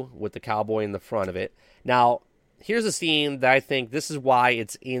canoe with the cowboy in the front of it. Now, here's a scene that I think this is why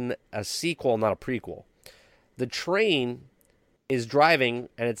it's in a sequel, not a prequel. The train is driving,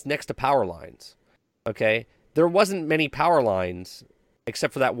 and it's next to power lines. Okay? There wasn't many power lines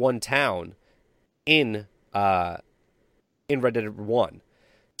except for that one town in Red Dead 1.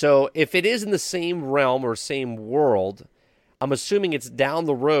 So if it is in the same realm or same world, I'm assuming it's down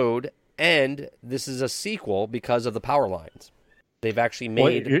the road, and this is a sequel because of the power lines. They've actually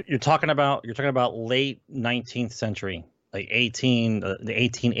made. Well, you're talking about late 19th century, like the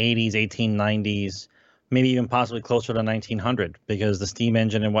 1880s, 1890s, maybe even possibly closer to 1900, because the steam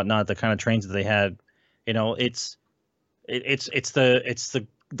engine and whatnot, the kind of trains that they had, it's the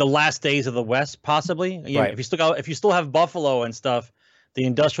last days of the West, possibly. Right. If you still have buffalo and stuff. The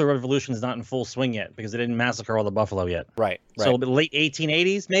Industrial Revolution is not in full swing yet because they didn't massacre all the buffalo yet. Right. So late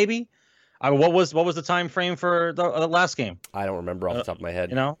 1880s, maybe. What was the time frame for the last game? I don't remember off the top of my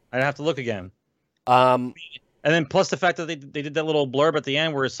head. I'd have to look again. And then plus the fact that they did that little blurb at the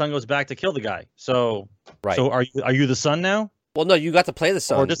end where his son goes back to kill the guy. So right. So are you the son now? Well, no, you got to play the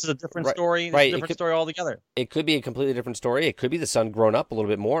son. Or this is a different story. This is a different story altogether. It could be a completely different story. It could be the son grown up a little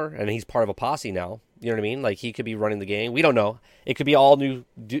bit more, and he's part of a posse now. You know what I mean? Like, he could be running the gang. We don't know. It could be all new,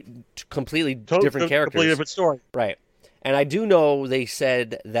 completely different characters. Completely different story. Right. And I do know they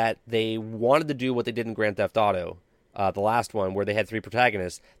said that they wanted to do what they did in Grand Theft Auto, the last one, where they had 3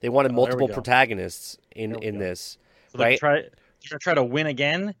 protagonists. They wanted multiple protagonists in this. So right? They're try to win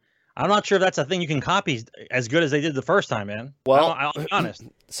again. I'm not sure if that's a thing you can copy as good as they did the first time, man. Well, I'll be honest.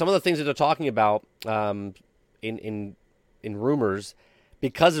 Some of the things that they're talking about in rumors,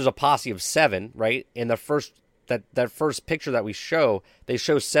 because there's a posse of 7, right? In the first that first picture that we show, they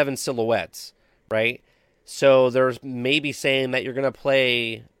show 7 silhouettes, right? So there's maybe saying that you're going to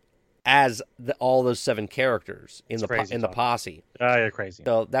play as all those 7 characters in the posse. Oh, you're crazy.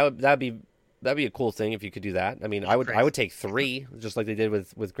 So that'd be a cool thing if you could do that. I mean, I would take 3, just like they did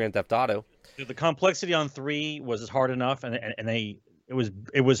with Grand Theft Auto. The complexity on 3 was hard enough, and it was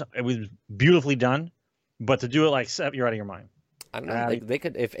beautifully done. But to do it like 7, you're out of your mind. I don't know. They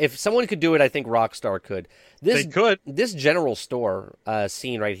could, if someone could do it, I think Rockstar could. They could. This general store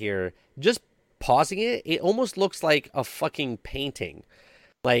scene right here, just pausing it, it almost looks like a fucking painting,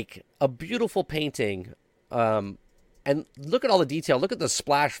 like a beautiful painting. And look at all the detail. Look at the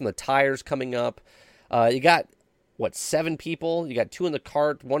splash from the tires coming up. You got, 7 people? You got 2 in the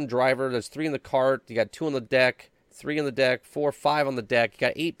cart, 1 driver. There's 3 in the cart. You got 2 on the deck, 3 on the deck, 4, 5 on the deck. You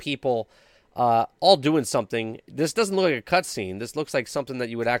got 8 people all doing something. This doesn't look like a cutscene. This looks like something that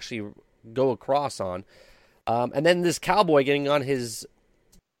you would actually go across on. And then this cowboy getting on his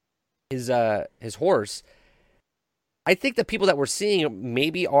horse. I think the people that we're seeing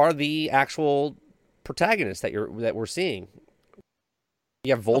maybe are the actual protagonists that we're seeing.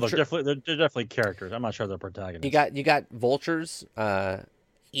 You have vultures. They're definitely characters. I'm not sure they're protagonists. You got vultures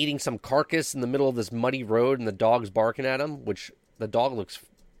eating some carcass in the middle of this muddy road, and the dog's barking at him, which the dog looks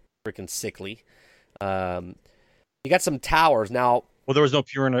freaking sickly. You got some towers now. Well, there was no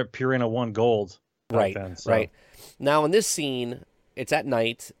Purina 1 gold. Right, then, so. right. Now in this scene, it's at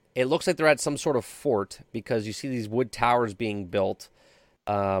night. It looks like they're at some sort of fort because you see these wood towers being built,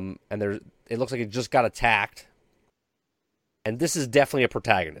 and it looks like it just got attacked. And this is definitely a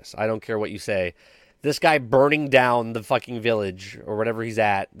protagonist. I don't care what you say. This guy burning down the fucking village or whatever he's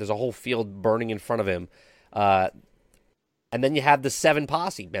at. There's a whole field burning in front of him. And then you have the 7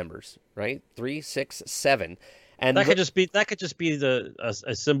 posse members, right? 3, 6, 7. And that could just be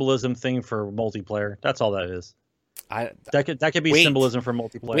a symbolism thing for multiplayer. That's all that is. That could be symbolism for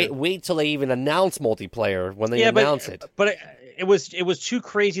multiplayer. Wait till they even announce multiplayer when they announce it. But it was too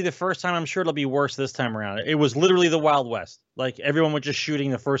crazy the first time. I'm sure it'll be worse this time around. It was literally the Wild West. Like, everyone was just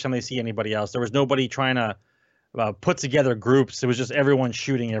shooting the first time they see anybody else. There was nobody trying to put together groups. It was just everyone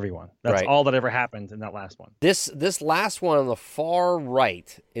shooting everyone. That's all that ever happened in that last one. This last one on the far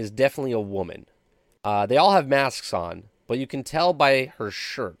right is definitely a woman. They all have masks on, but you can tell by her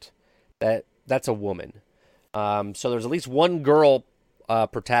shirt that that's a woman. So there's at least one girl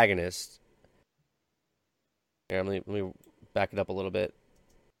protagonist. Here, let me back it up a little bit.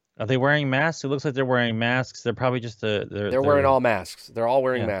 Are they wearing masks? It looks like they're wearing masks. They're probably just they're wearing all masks. They're all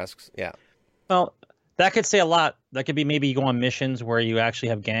wearing masks. Yeah. Well, that could say a lot. That could be maybe you go on missions where you actually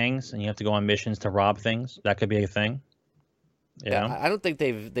have gangs and you have to go on missions to rob things. That could be a thing. Yeah, I don't think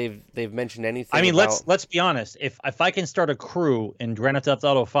they've mentioned anything. I mean, let's be honest. If I can start a crew in Grand Theft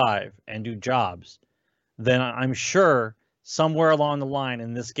Auto 5 and do jobs, then I'm sure somewhere along the line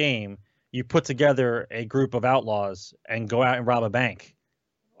in this game you put together a group of outlaws and go out and rob a bank,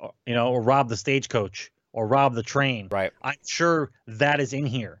 or rob the stagecoach or rob the train. Right. I'm sure that is in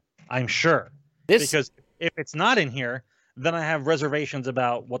here. I'm sure. Because if it's not in here, then I have reservations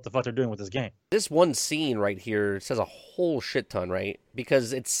about what the fuck they're doing with this game. This one scene right here says a whole shit ton, right?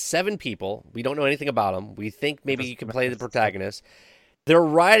 Because it's 7 people. We don't know anything about them. We think maybe you can play the protagonist. They're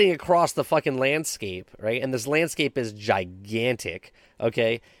riding across the fucking landscape, right? And this landscape is gigantic,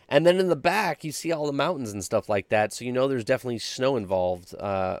 okay? And then in the back, you see all the mountains and stuff like that, so you know there's definitely snow involved.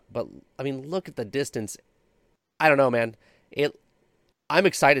 But, I mean, look at the distance. I don't know, man. I'm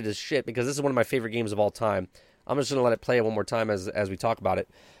excited as shit because this is one of my favorite games of all time. I'm just going to let it play one more time as we talk about it.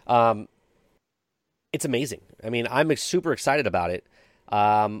 It's amazing. I mean, I'm super excited about it.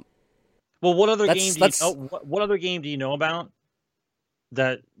 Well, what other game do you know? What other game do you know about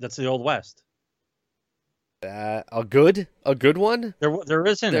that's the Old West? A good one? There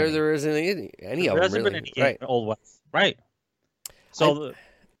isn't. There isn't any of them. There hasn't been any game in Old West, right? So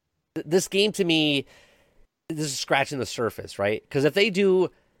this game to me, this is scratching the surface, right? Because if they do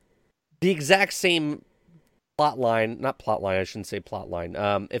the exact same if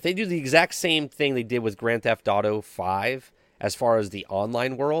they do the exact same thing they did with Grand Theft Auto 5 as far as the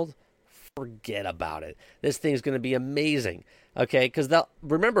online world, forget about it. This thing's going to be amazing. Okay, because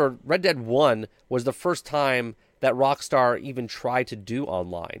remember, Red Dead 1 was the first time that Rockstar even tried to do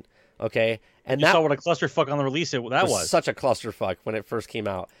online. Okay, and you saw what a clusterfuck on the release that was. Such a clusterfuck when it first came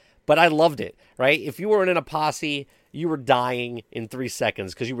out. But I loved it, right? If you were in a posse, you were dying in 3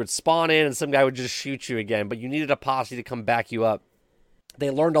 seconds because you would spawn in and some guy would just shoot you again, but you needed a posse to come back you up.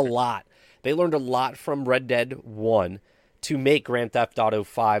 They learned a lot. They learned a lot from Red Dead 1 to make Grand Theft Auto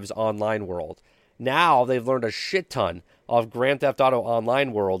 5's online world. Now they've learned a shit ton of Grand Theft Auto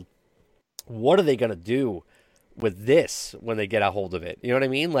Online world. What are they going to do with this when they get a hold of it? You know what I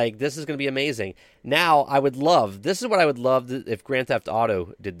mean? Like, this is going to be amazing. Now, this is what I would love if Grand Theft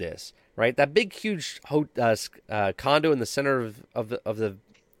Auto did this, right? That big, huge condo in the center of the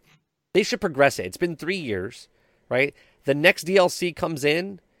they should progress it. It's been 3 years, right? The next DLC comes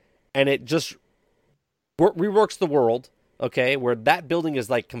in and it just reworks the world, okay, where that building is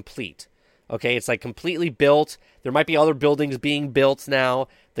like complete. Okay, it's like completely built. There might be other buildings being built now.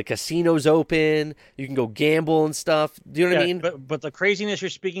 The casino's open. You can go gamble and stuff. Do you know what I mean? But the craziness you're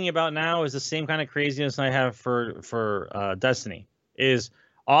speaking about now is the same kind of craziness I have for Destiny. Is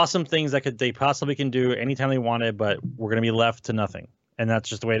awesome things that they possibly can do anytime they want it, but we're going to be left to nothing. And that's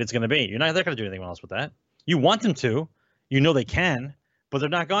just the way it's going to be. They're not going to do anything else with that. You want them to. You know they can, but they're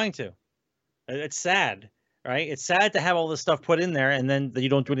not going to. It's sad. Right, it's sad to have all this stuff put in there and then you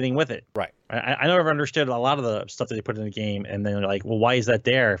don't do anything with it. Right. I never understood a lot of the stuff that they put in the game, and then they're like, well, why is that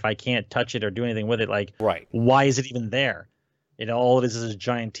there if I can't touch it or do anything with it? Like, right. Why is it even there? You know, all it is a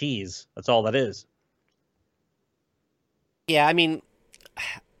giant tease. That's all that is. Yeah, I mean,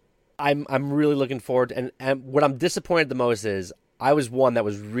 I'm really looking forward, and what I'm disappointed the most is I was one that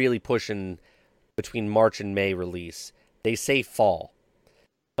was really pushing between March and May release. They say fall.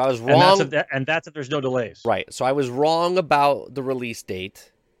 I was wrong, and that's if there's no delays. Right. So I was wrong about the release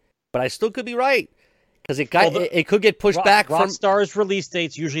date, but I still could be right because it could get pushed back. Rockstar's release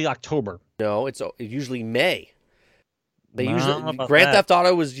date's usually October. No, it's usually May. Grand Theft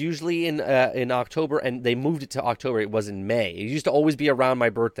Auto was usually in October, and they moved it to October. It was in May. It used to always be around my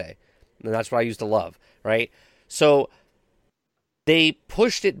birthday, and that's what I used to love. Right. So they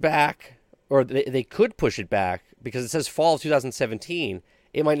pushed it back, or they could push it back because it says fall of 2017.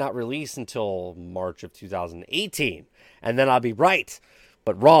 It might not release until March of 2018, and then I'll be right,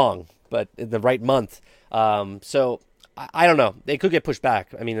 but wrong, but in the right month. So I don't know. They could get pushed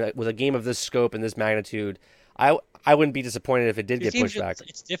back. I mean, with a game of this scope and this magnitude, I wouldn't be disappointed if it did get pushed back.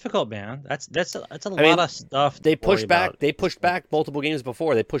 It's difficult, man. That's a lot of stuff. They pushed back. They pushed back multiple games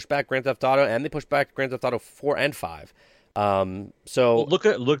before. They pushed back Grand Theft Auto, and they pushed back Grand Theft Auto 4 and 5. So look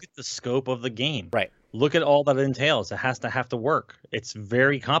at the scope of the game. Right. Look at all that it entails. It has to work. It's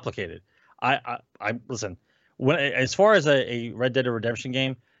very complicated. I listen. When as far as a Red Dead Redemption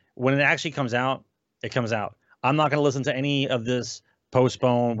game, when it actually comes out, it comes out. I'm not going to listen to any of this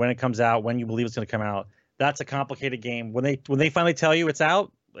postpone when it comes out, when you believe it's going to come out. That's a complicated game. When they finally tell you it's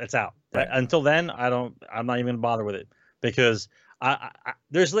out, it's out. Right. Until then, I'm not even going to bother with it because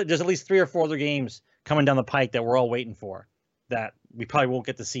there's at least 3 or 4 other games coming down the pike that we're all waiting for that we probably won't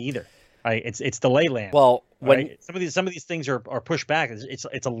get to see either. Right, it's delay land. Well, when right? some of these things are pushed back,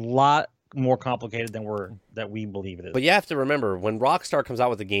 it's a lot more complicated than we believe it is. But you have to remember, when Rockstar comes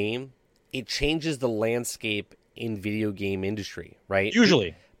out with a game, it changes the landscape in video game industry, right?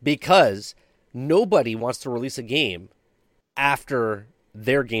 Usually, because nobody wants to release a game after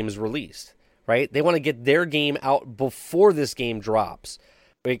their game is released, right? They want to get their game out before this game drops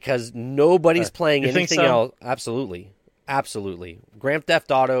because nobody's playing anything else. Absolutely. Grand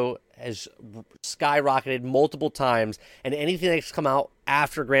Theft Auto has skyrocketed multiple times, and anything that's come out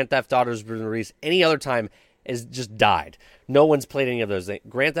after Grand Theft Auto has been released any other time has just died. No one's played any of those things.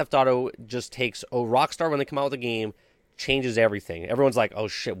 Grand Theft Auto just takes Rockstar when they come out with a game, changes everything. Everyone's like, oh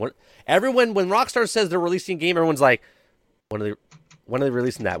shit. When Rockstar says they're releasing a game, everyone's like, when are they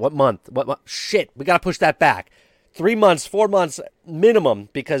releasing that? What month? What month? Shit, we got to push that back. 3 months, 4 months minimum,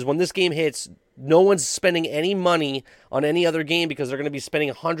 because when this game hits, no one's spending any money on any other game because they're going to be spending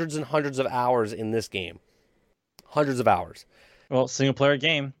hundreds and hundreds of hours in this game. Hundreds of hours. Well, single player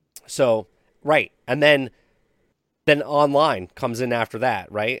game. So, right. And then online comes in after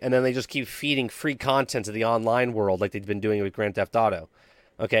that, right? And then they just keep feeding free content to the online world like they've been doing with Grand Theft Auto.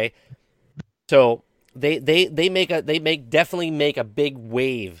 Okay? So, they definitely make a big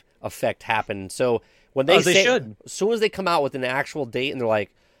wave effect happen. So, when they as soon as they come out with an actual date and they're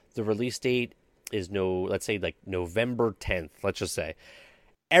like, the release date is let's say like November 10th, let's just say.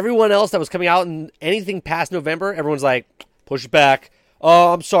 Everyone else that was coming out and anything past November, everyone's like, push it back.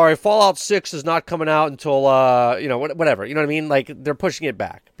 oh, I'm sorry, Fallout 6 is not coming out until, whatever. You know what I mean? Like, they're pushing it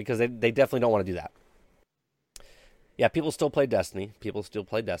back because they definitely don't want to do that. Yeah, people still play Destiny.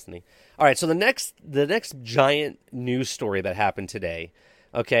 All right, so the next giant news story that happened today,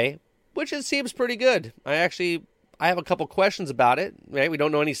 okay, which it seems pretty good. I have a couple questions about it, right? We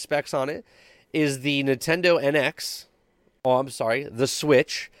don't know any specs on it. Is the Nintendo NX, the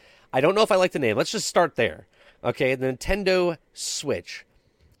Switch. I don't know if I like the name. Let's just start there. Okay, the Nintendo Switch.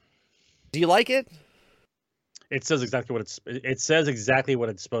 Do you like it? It says exactly what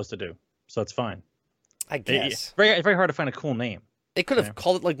it's supposed to do, so it's fine. I guess. It's very hard to find a cool name. They could have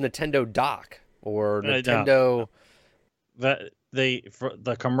called it like Nintendo Dock or Nintendo.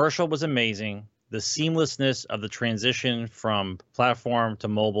 The commercial was amazing. The seamlessness of the transition from platform to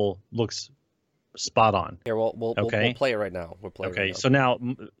mobile looks spot on. Here, we'll play it right now. So now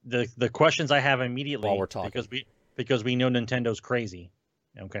the questions I have immediately while we're talking, because we know Nintendo's crazy.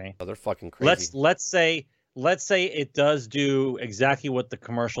 Okay. Oh, they're fucking crazy. Let's say it does do exactly what the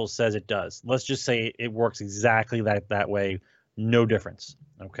commercial says it does. Let's just say it works exactly that way, no difference.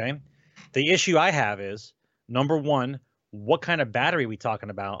 Okay. The issue I have is, number one, what kind of battery are we talking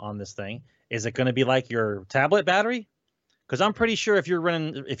about on this thing? Is it going to be like your tablet battery? Because I'm pretty sure if you're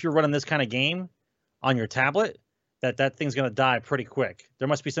running this kind of game on your tablet, that thing's going to die pretty quick. There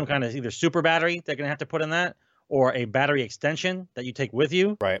must be some kind of either super battery they're going to have to put in that, or a battery extension that you take with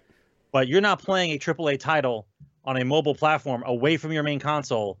you. Right. But you're not playing a AAA title on a mobile platform away from your main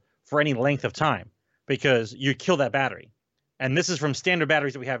console for any length of time, because you kill that battery. And this is from standard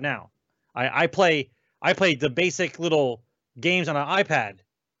batteries that we have now. I play the basic little games on an iPad,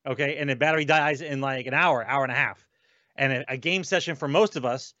 okay, and the battery dies in like an hour and a half. And a game session for most of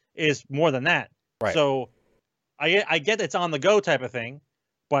us is more than that. Right. So I get it's on the go type of thing,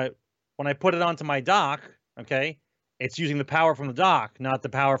 but when I put it onto my dock, okay, it's using the power from the dock, not the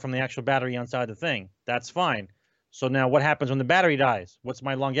power from the actual battery inside the thing. That's fine. So now what happens when the battery dies? What's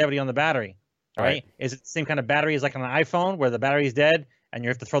my longevity on the battery? Right? Is it the same kind of battery as like on an iPhone where the battery's dead and you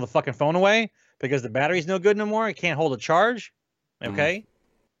have to throw the fucking phone away because the battery's no good no more? It can't hold a charge? Okay.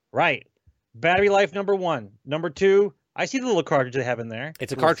 Right. Battery life, number one. Number two, I see the little cartridge they have in there.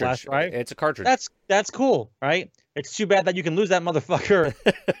 It's a cartridge. Flash drive. It's a cartridge. That's cool, right? It's too bad that you can lose that motherfucker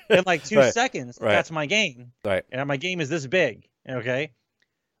in like 2 seconds. Right. That's my game. Right. And my game is this big. Okay.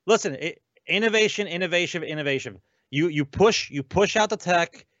 Listen, innovation. You push out the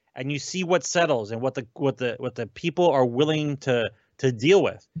tech and you see what settles and what the people are willing to deal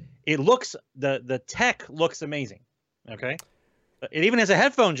with. It looks the tech looks amazing. Okay. It even has a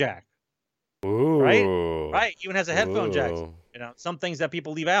headphone jack. Ooh. Right. Even has a headphone jack. Some things that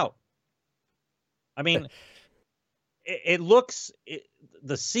people leave out. I mean,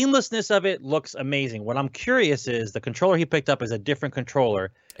 the seamlessness of it looks amazing. What I'm curious is the controller he picked up is a different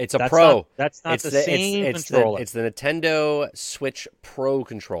controller. It's a Pro. That's not the same controller. It's the Nintendo Switch Pro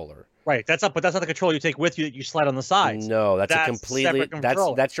controller. Right. But that's not the controller you take with you that you slide on the sides. No, that's a completely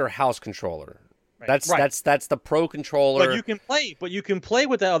that's your house controller. Right. That's the Pro controller. But you can play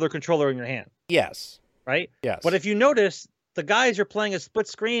with that other controller in your hand. Yes. Right? Yes. But if you notice, the guys are playing a split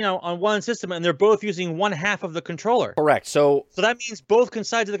screen on one system, and they're both using one half of the controller. Correct. So that means both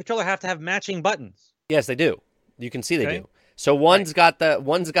sides of the controller have to have matching buttons. Yes, they do. You can see they do. So one's got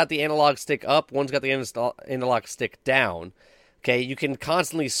the analog stick up, one's got the analog stick down. Okay, you can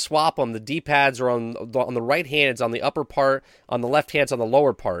constantly swap them. The D-pads are on the right hand, it's on the upper part. On the left hand, it's on the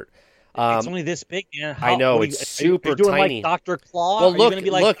lower part. It's only this big, man. I know, it's super are you doing tiny. Like Dr. Claw? Well,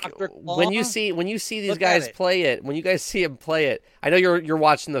 look, Dr. Claw? when you see these guys play it, when you guys see them play it, I know you're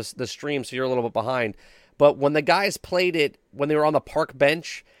watching the stream, so you're a little bit behind. But when the guys played it, when they were on the park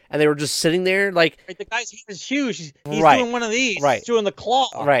bench and they were just sitting there, like the guy's hand is huge. He's doing one of these. Right. He's doing the claw.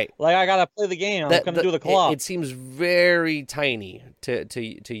 Right. Like I gotta play the game. I'm gonna do the claw. It seems very tiny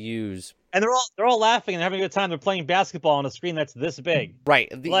to use. And they're all laughing and having a good time. They're playing basketball on a screen that's this big.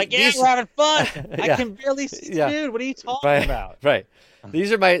 Right. We're having fun. I can barely see, dude. What are you talking about? Right.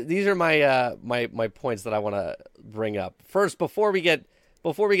 These are my points that I want to bring up. First, before we get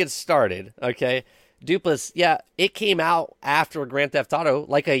started, okay, Dupless, it came out after Grand Theft Auto,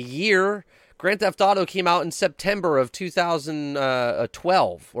 like a year. Grand Theft Auto came out in September of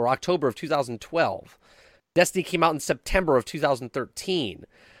 2012 or October of 2012. Destiny came out in September of 2013.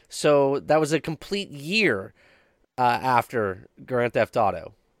 So that was a complete year after Grand Theft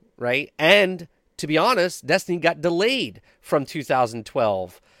Auto, right? And to be honest, Destiny got delayed from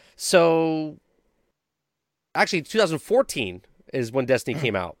 2012. So actually 2014 is when Destiny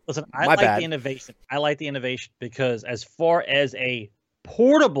came out. Listen, I like the innovation. I like the innovation because as far as a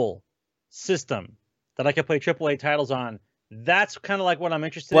portable system that I can play AAA titles on, That's kind of like what I'm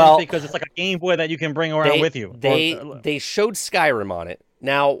interested Well, in, because it's like a Game Boy that you can bring around with you. They showed Skyrim on it.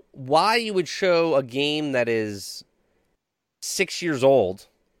 Now, why you would show a game that is 6 years old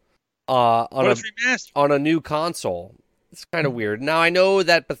on a new console? It's kind of weird. Now, I know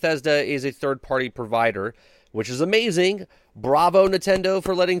that Bethesda is a third-party provider, which is amazing. Bravo, Nintendo,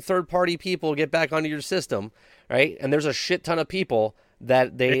 for letting third-party people get back onto your system, right? And there's a shit ton of people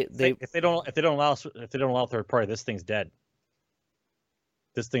that if they don't allow third party, this thing's dead.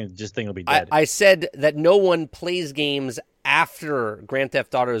 This thing will be dead. I said that no one plays games after Grand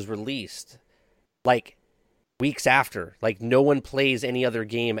Theft Auto is released, like weeks after. Like no one plays any other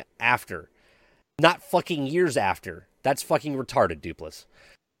game after, not fucking years after. That's fucking retarded, Duplass.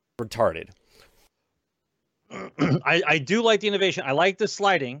 Retarded. I do like the innovation. I like the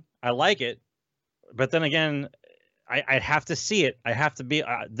sliding. I like it, but then again, I have to see it. I have to be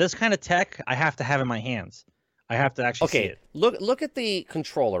this kind of tech. I have to have in my hands. I have to actually see it. Look at the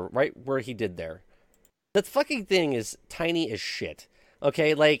controller right where he did there. That fucking thing is tiny as shit.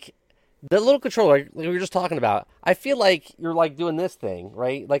 Okay, like the little controller like we were just talking about. I feel like you're like doing this thing,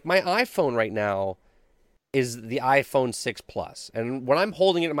 right? Like my iPhone right now is the iPhone 6 Plus, and when I'm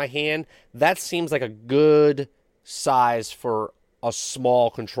holding it in my hand, that seems like a good size for a small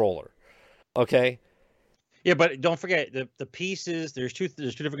controller. Okay. Yeah, but don't forget the pieces. There's two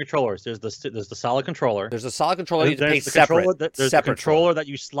different controllers. There's the solid controller. There's a solid controller you pay separate. There's the controller that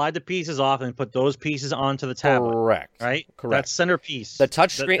you slide the pieces off and put those pieces onto the tablet. Correct. Right. Correct. That centerpiece. The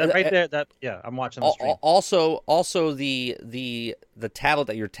touch screen right there. I'm watching the screen. Also, the tablet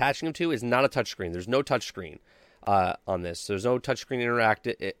that you're attaching them to is not a touch screen. There's no touch screen on this. There's no touch screen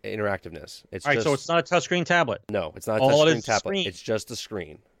interactiveness. It's all right. Just, so it's not a touch screen tablet. No, it's not a touch screen tablet. Screen. It's just a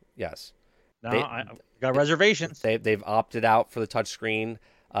screen. Yes. I got reservations. They've opted out for the touchscreen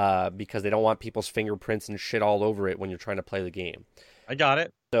because they don't want people's fingerprints and shit all over it when you're trying to play the game. I got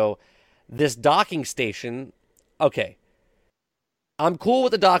it. So this docking station, okay. I'm cool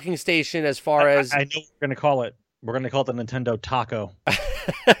with the docking station as far as... I know what we're going to call it. We're going to call it the Nintendo Taco.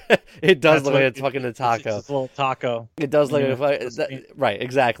 It does look like a fucking taco. It's a little taco. It does look like... Right,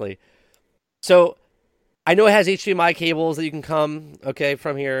 exactly. So... I know it has HDMI cables that you can come,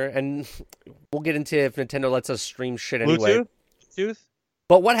 from here, and we'll get into if Nintendo lets us stream shit anyway. Bluetooth?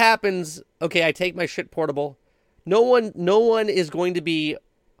 But what happens, I take my shit portable. No one is going to be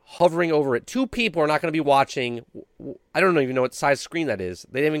hovering over it. Two people are not going to be watching. I don't even know what size screen that is.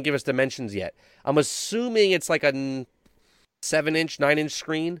 They didn't even give us dimensions yet. I'm assuming it's like a 7-inch, 9-inch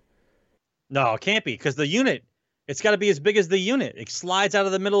screen. No, it can't be, because the unit... It's got to be as big as the unit. It slides out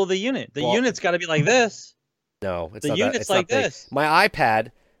of the middle of the unit. The unit's got to be like this. No, it's the not unit's it's like not this. My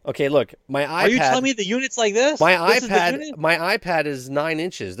iPad. Okay, look, my iPad. Are you telling me the unit's like this? My iPad is 9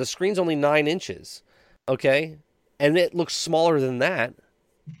 inches. The screen's only 9 inches. Okay, and it looks smaller than that.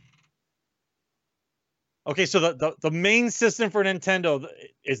 Okay, so the main system for Nintendo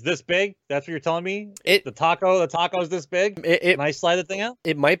is this big? That's what you're telling me? The taco's this big? Can I slide the thing out?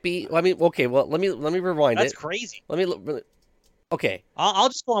 It might be. Let me rewind it. That's crazy. Okay. I'll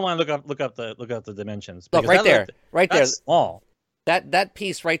just go online and look up the dimensions. Look right there. That's small. That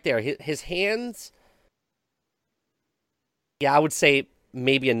piece right there. His hands. Yeah, I would say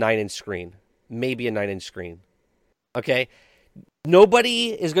maybe a 9-inch screen. Okay. Nobody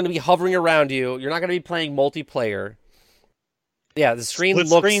is going to be hovering around you. You're not going to be playing multiplayer. Yeah, the screen looks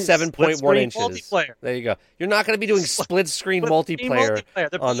 7.1 inches. Multiplayer. There you go. You're not going to be doing split screen multiplayer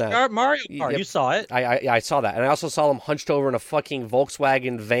on that. Mario Kart, you saw it. I saw that, and I also saw them hunched over in a fucking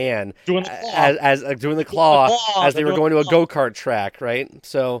Volkswagen van doing the claw as they were going to a go-kart track, right?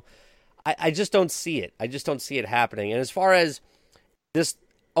 So I just don't see it. I just don't see it happening. And as far as this,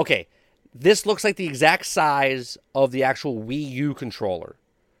 this looks like the exact size of the actual Wii U controller.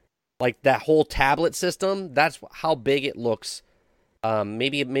 Like that whole tablet system, that's how big it looks.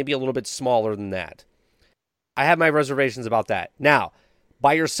 Maybe a little bit smaller than that. I have my reservations about that. Now,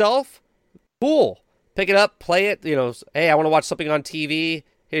 by yourself, cool. Pick it up, play it. Hey, I want to watch something on TV.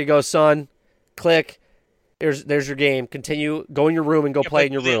 Here you go, son. Click. There's your game. Continue. Go in your room and go play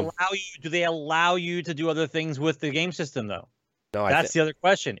in your room. Do they allow you to do other things with the game system, though? No, that's the other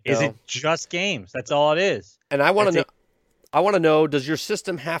question. No. Is it just games? That's all it is. And I want to know, does your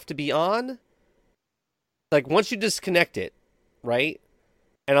system have to be on? Like, once you disconnect it, right?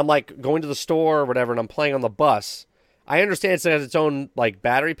 And I'm like going to the store or whatever, and I'm playing on the bus. I understand it has its own like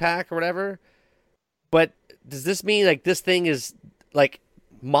battery pack or whatever, but does this mean like this thing is like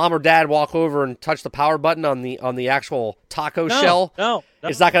mom or dad walk over and touch the power button on the actual taco shell? No.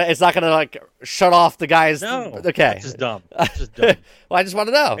 It's not gonna like shut off the guys. No. Okay. That's just dumb. That's just dumb. Well, I just want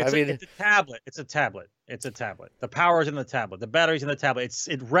to know. It's I mean, it's a tablet. It's a tablet. It's a tablet. The power's in the tablet. The battery's in the tablet.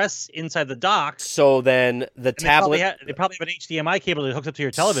 It rests inside the dock. so then the And tablet. They probably have an HDMI cable that hooks up to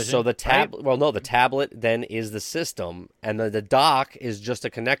your television. So the right? tablet. Well, no, the tablet then is the system, and the dock is just a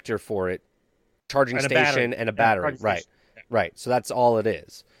connector for it, charging And a station battery. and a Yeah, battery. charging Right. station. Yeah. Right. So that's all it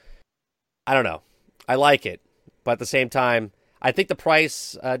is. I don't know. I like it, but at the same time, I think the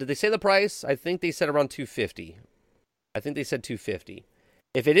price. Did they say the price? I think they said around $250. I think they said $250.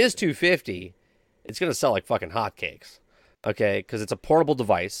 If it is $250, it's gonna sell like fucking hotcakes. Okay, because it's a portable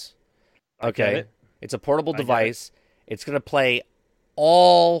device. I get Okay, it. it's a portable I get it. device. It's gonna play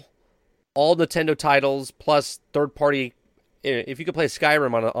all Nintendo titles plus third party. If you could play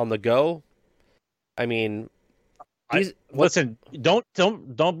Skyrim on the go, I mean, Listen, don't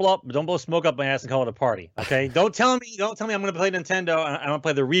blow smoke up my ass and call it a party. Okay, don't tell me I'm going to play Nintendo and I'm going to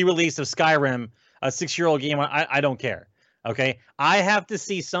play the re-release of Skyrim, a 6-year-old game. I don't care. Okay, I have to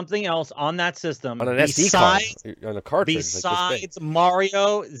see something else on that system on an SD card, on a cartridge. Besides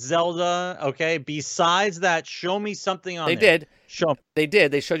Mario, Zelda. Okay, besides that, show me something on. They there. did. Show me. They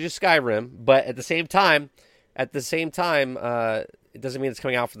did. They showed you Skyrim, but at the same time, it doesn't mean it's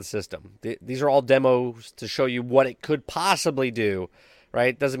coming out for the system. These are all demos to show you what it could possibly do,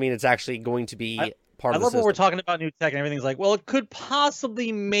 right? Doesn't mean it's actually going to be part I of the love system. when we're talking about new tech and everything's like, well, it could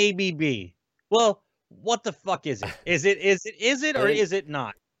possibly maybe be. Well, what the fuck is it? Is it or is it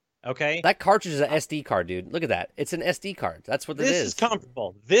not? Okay. That cartridge is an SD card, dude. Look at that. It's an SD card. That's what it is. This is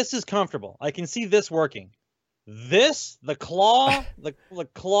comfortable. This is comfortable. I can see this working. The claw, the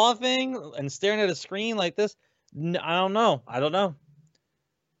claw thing, and staring at a screen like this. I don't know.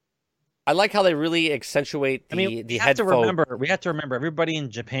 I like how they really accentuate the we have headphone. We have to remember everybody in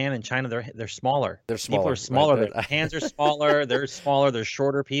Japan and China, they're smaller. They're smaller. People are smaller. Right? Their hands are smaller. They're smaller. They're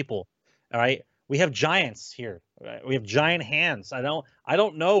shorter people. All right. We have giants here. Right? We have giant hands. I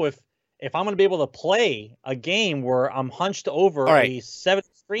don't know if I'm going to be able to play a game where I'm hunched over a 7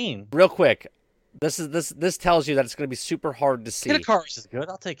 screen. Real quick, this tells you that it's going to be super hard to see. Kid Icarus is good.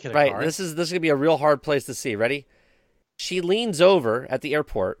 I'll take Kid Right. Icarus. This is going to be a real hard place to see. Ready? She leans over at the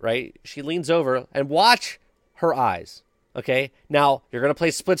airport, right? She leans over and watch her eyes. Okay? Now, you're going to play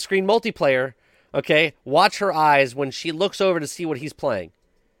split screen multiplayer. Okay? Watch her eyes when she looks over to see what he's playing.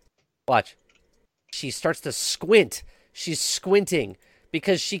 Watch. She starts to squint. She's squinting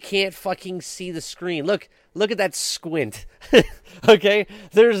because she can't fucking see the screen. Look at that squint. Okay?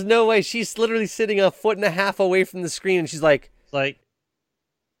 There's no way. She's literally sitting 1.5 feet away from the screen and she's like,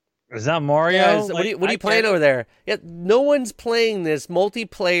 is that Mario? yeah, what are you playing over there? Yeah, no one's playing this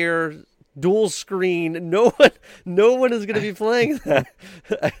multiplayer dual screen. No one is going to be playing that.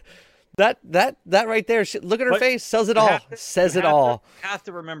 that right there. Look at her face. Says it all. Says it all. You have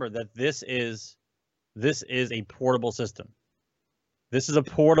to remember that this is a portable system. This is a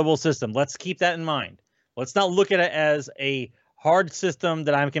portable system. Let's keep that in mind. Let's not look at it as a hard system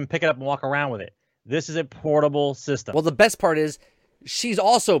that I can pick it up and walk around with it. This is a portable system. Well, the best part is she's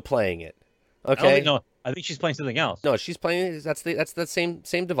also playing it. Okay. I think she's playing something else. No, she's playing. That's the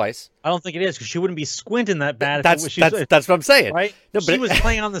same device. I don't think it is because she wouldn't be squinting that bad. That's what I'm saying. Right? No, she was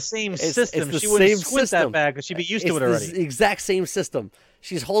playing on the same system. It's the she wouldn't same squint system. that bad because she'd be used to it already. It's the exact same system.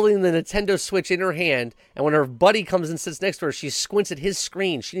 She's holding the Nintendo Switch in her hand, and when her buddy comes and sits next to her, she squints at his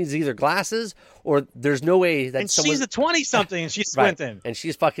screen. She needs either glasses or there's no way that she's a 20-something and she's squinting. Right. And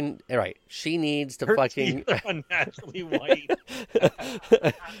she's fucking right. She needs to her fucking teeth are unnaturally white.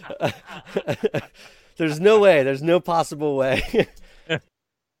 There's no way. There's no possible way.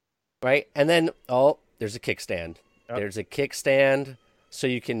 Right? And then, there's a kickstand. Yep. There's a kickstand so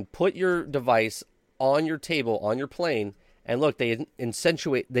you can put your device on your table, on your plane, and look, they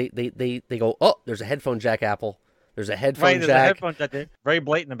accentuate, they go, there's a headphone jack, Apple. There's a headphone jack. There's a headphone jack. Very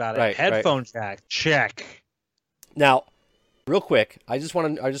blatant about it. Right, headphone jack. Check. Now, real quick, I just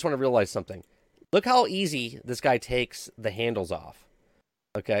want to realize something. Look how easy this guy takes the handles off.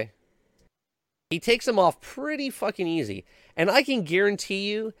 Okay? He takes them off pretty fucking easy. And I can guarantee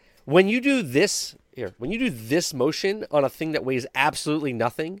you, when you do this motion on a thing that weighs absolutely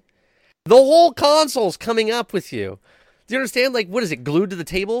nothing, the whole console's coming up with you. Do you understand? Like, what is it, glued to the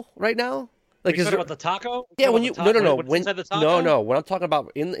table right now? Like, is about the taco? Yeah, when you no. When I'm talking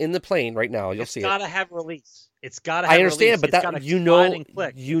about in the plane right now, you'll see it. It's gotta have release. It's gotta have. I understand, release. but that you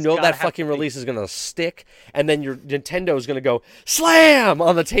know that fucking release is gonna stick, and then your Nintendo is gonna go slam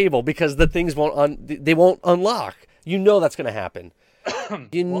on the table because the things won't unlock. You know that's gonna happen.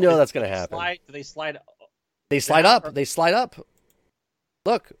 That's gonna happen. Do they slide? They slide up. They slide up.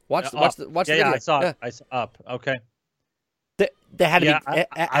 Look, watch the video. I saw it. I saw up. Okay. They had to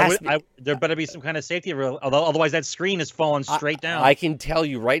Yeah, be. there better be some kind of safety rule, although otherwise that screen is falling straight down. I can tell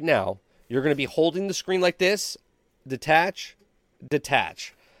you right now, you're going to be holding the screen like this, detach.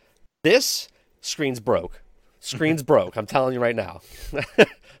 This screen's broke. Screen's broke. I'm telling you right now.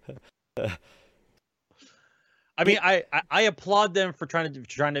 I mean, I applaud them for trying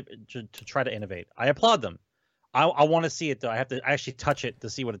to innovate. I applaud them. I want to see it though. I have to actually touch it to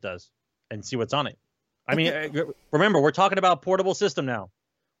see what it does and see what's on it. I mean, remember, we're talking about a portable system now.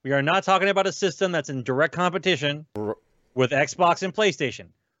 We are not talking about a system that's in direct competition with Xbox and PlayStation.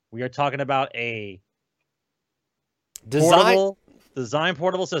 We are talking about a design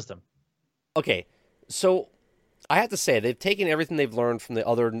portable system. Okay, so I have to say, they've taken everything they've learned from the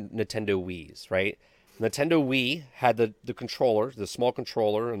other Nintendo Wiis, right? Nintendo Wii had the controller, the small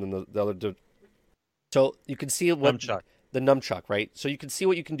controller, and then the other. So you can see what the nunchuck, right? So you can see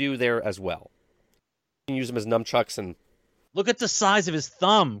what you can do there as well. You can use them as nunchucks and look at the size of his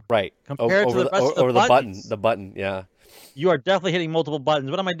thumb, right? Compared to the rest of the button. The button, yeah. You are definitely hitting multiple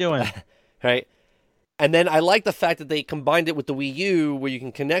buttons. What am I doing? Right. And then I like the fact that they combined it with the Wii U, where you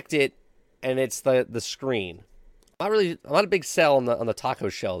can connect it, and it's the screen. I'm not a big sell on the taco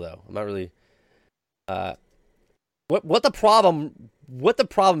shell though. I'm not really. What the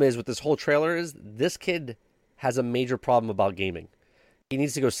problem is with this whole trailer is this kid has a major problem about gaming. He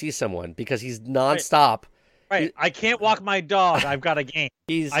needs to go see someone because he's nonstop. Right. I can't walk my dog. I've got a game.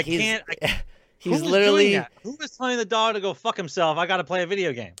 He's Who's literally doing that? Who was telling the dog to go fuck himself? I got to play a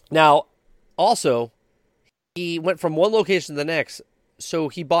video game. Now, also, he went from one location to the next, so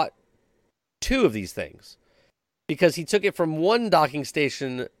he bought 2 of these things because he took it from one docking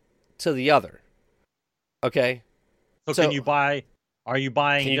station to the other. Okay. So can you buy? Are you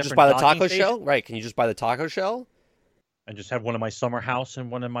buying? Can you just buy the taco shell? Right? Can you just buy the taco shell and just have one in my summer house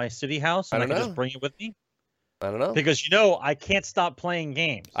and one in my city house, and I can just bring it with me? I don't know. Because I can't stop playing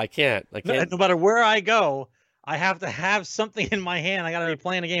games. I can't. No matter where I go, I have to have something in my hand. I got to be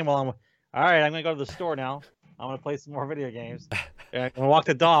playing a game while I'm. All right, I'm gonna go to the store now. I want to play some more video games. I'm gonna walk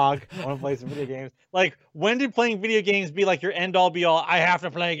the dog. I want to play some video games. Like, when did playing video games be like your end all be all? I have to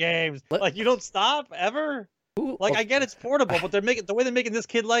play games. Like, you don't stop ever. Like, I get it's portable, but the way they're making this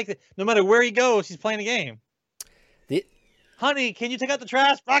kid like it, no matter where he goes, he's playing a game. Honey, can you take out the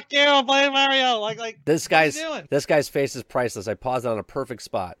trash? Fuck you, I'm playing Mario. Like this guy's face is priceless. I paused it on a perfect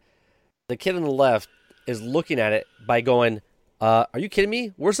spot. The kid on the left is looking at it by going, are you kidding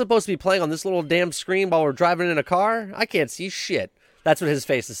me? We're supposed to be playing on this little damn screen while we're driving in a car? I can't see shit. That's what his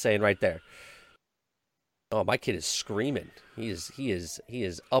face is saying right there. Oh, my kid is screaming. He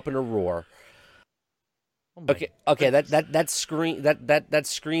is up in a roar. Oh okay. That screen that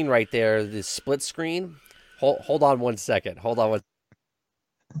screen right there, the split screen. Hold on 1 second. Hold on one.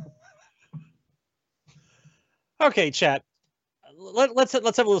 Okay, chat. Let's have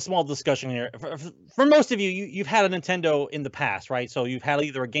a little small discussion here. For most of you, you've had a Nintendo in the past, right? So you've had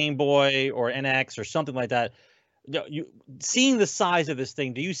either a Game Boy or NX or something like that. Seeing the size of this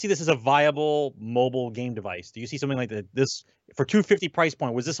thing, do you see this as a viable mobile game device? Do you see something like this for $250 price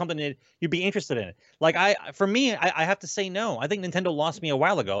point? Was this something that you'd be interested in? Like I have to say no. I think Nintendo lost me a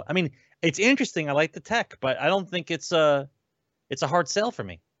while ago. I mean, it's interesting. I like the tech, but I don't think it's a hard sell for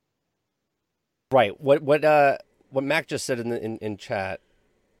me. Right. What Mac just said in chat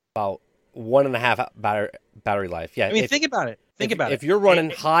about 1.5 battery life. Yeah. I mean, think about it. If you're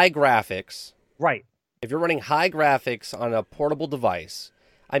running high graphics, right. If you're running high graphics on a portable device,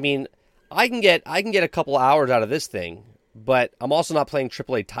 I mean, I can get a couple hours out of this thing, but I'm also not playing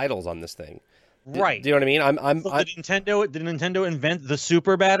AAA titles on this thing. Right. Do you know what I mean? Did Nintendo invent the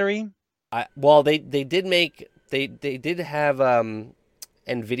super battery? Well, they did have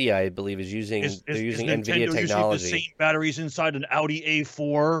NVIDIA, I believe, is using NVIDIA technology. Using the same batteries inside an Audi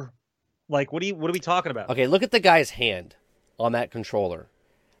A4. Like, what are we talking about? Okay, look at the guy's hand on that controller.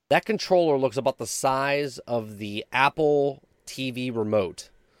 That controller looks about the size of the Apple TV remote,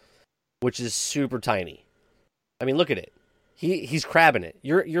 which is super tiny. I mean, look at it. He's crabbing it.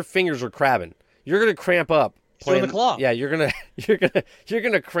 Your fingers are crabbing. You're gonna cramp up playing the claw. Yeah, you're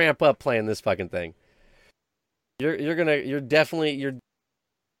gonna cramp up playing this fucking thing. You're definitely.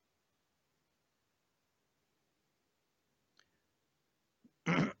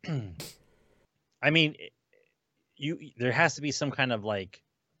 I mean, there has to be some kind of like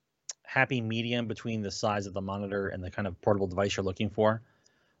happy medium between the size of the monitor and the kind of portable device you're looking for.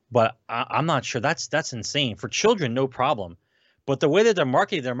 But I'm not sure. That's insane. For children, no problem. But the way that they're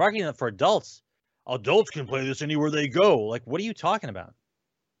marketing it for adults. Adults can play this anywhere they go. Like, what are you talking about?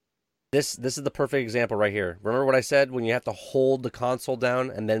 This is the perfect example right here. Remember what I said when you have to hold the console down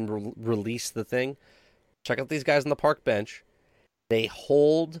and then release the thing? Check out these guys on the park bench. They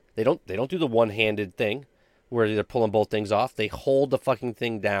hold. They don't do the one-handed thing where they're pulling both things off. They hold the fucking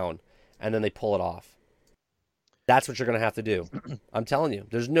thing down and then they pull it off. That's what you're going to have to do. I'm telling you.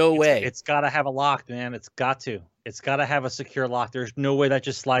 There's no way. It's got to have a lock, man. It's got to. It's got to have a secure lock. There's no way that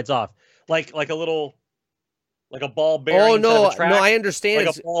just slides off. Like a little, like a ball bearing. Oh instead no, of a track. no, I understand.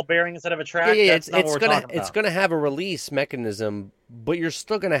 Like a ball bearing instead of a track. Yeah. That's not what we're talking about. It's gonna have a release mechanism, but you're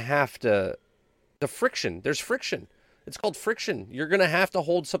still gonna have to. The friction. There's friction. It's called friction. You're gonna have to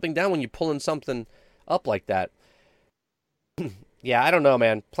hold something down when you're pulling something up like that. Yeah, I don't know,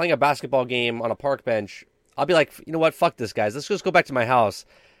 man. Playing a basketball game on a park bench, I'll be like, you know what? Fuck this, guys. Let's just go back to my house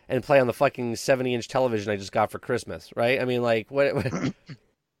and play on the fucking 70-inch television I just got for Christmas, right? I mean, like, what?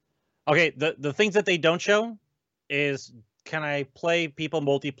 Okay, the things that they don't show is, can I play people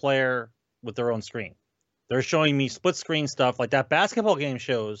multiplayer with their own screen? They're showing me split screen stuff like that basketball game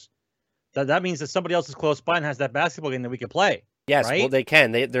shows. That means that somebody else is close by and has that basketball game that we could play. Yes, right? well, they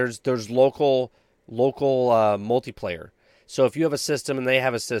can. There's local multiplayer. So if you have a system and they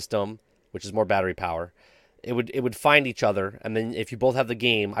have a system, which is more battery power, it would find each other, and then if you both have the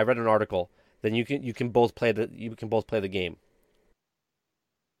game, I read an article, then you can both play the game.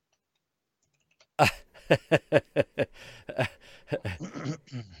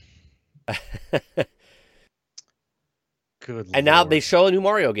 Good and now Lord. they show a new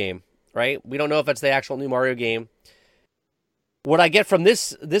Mario game, right? We don't know if it's the actual new Mario game. What I get from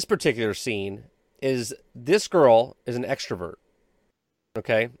this particular scene is this girl is an extrovert.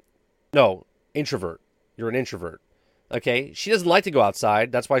 Okay? No, introvert. You're an introvert. Okay? She doesn't like to go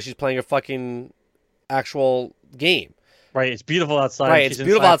outside. That's why she's playing a fucking actual game. Right, it's beautiful outside. Right, it's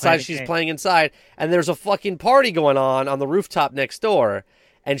beautiful outside. She's playing inside. And there's a fucking party going on the rooftop next door.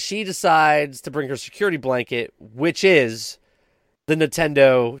 And she decides to bring her security blanket, which is the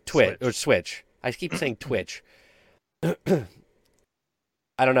Nintendo Switch. I keep saying Twitch.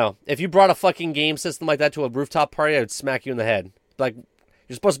 I don't know. If you brought a fucking game system like that to a rooftop party, I would smack you in the head. Like,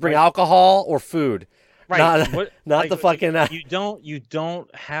 you're supposed to bring alcohol or food. Right. Not the fucking... You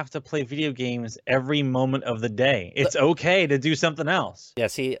don't have to play video games every moment of the day. It's okay to do something else. Yeah,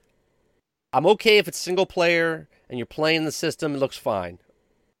 see, I'm okay if it's single player and you're playing the system, it looks fine.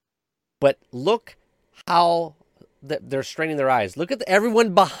 But look how they're straining their eyes. Look at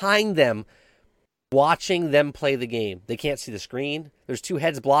everyone behind them watching them play the game. They can't see the screen. There's two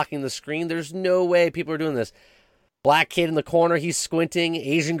heads blocking the screen. There's no way people are doing this. Black kid in the corner, he's squinting.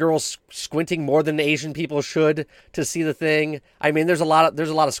 Asian girl squinting more than Asian people should to see the thing. I mean, there's a lot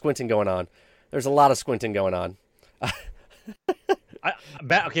of squinting going on. There's a lot of squinting going on.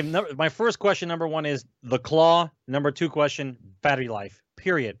 Okay, my first question, number one, is the claw. Number two question, battery life.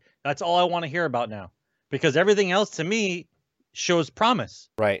 Period. That's all I want to hear about now, because everything else to me shows promise.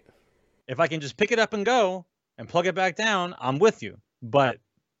 Right. If I can just pick it up and go and plug it back down, I'm with you. But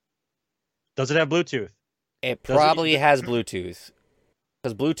does it have Bluetooth? It probably has Bluetooth,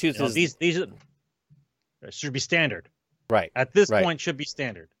 because Bluetooth is these should be standard. Right. At this point, should be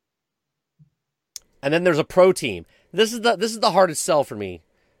standard. And then there's a pro team. This is the hardest sell for me.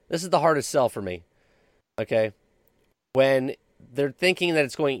 Okay, when they're thinking that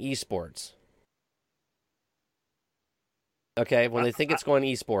it's going esports. Okay, when they think it's going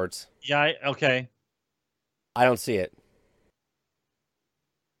esports. Yeah. Okay. I don't see it.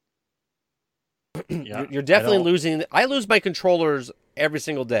 Yeah, you're definitely losing. I lose my controllers every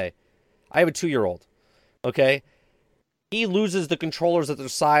single day. I have a 2-year-old. Okay, he loses the controllers at the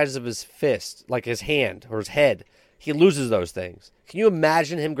size of his fist, like his hand or his head. He loses those things. Can you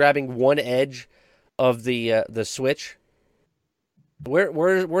imagine him grabbing one edge of the Switch?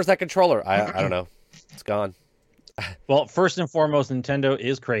 Where's that controller? I don't know. It's gone. Well, first and foremost, Nintendo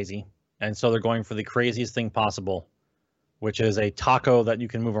is crazy, and so they're going for the craziest thing possible, which is a taco that you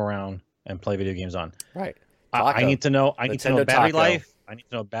can move around and play video games on. Right. I need to know. I need to know battery Taco. life. I need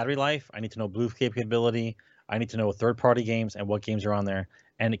to know battery life. I need to know Bluetooth capability. I need to know third-party games and what games are on there,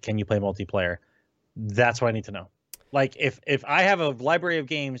 and can you play multiplayer? That's what I need to know. Like if I have a library of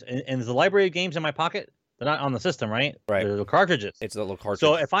games and there's a library of games in my pocket, they're not on the system, right? Right. They're the cartridges. It's a little cartridge.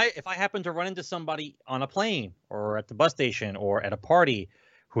 So if I happen to run into somebody on a plane or at the bus station or at a party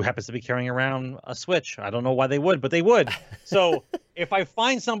who happens to be carrying around a Switch, I don't know why they would, but they would. So if I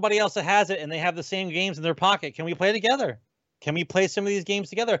find somebody else that has it and they have the same games in their pocket, can we play together? Can we play some of these games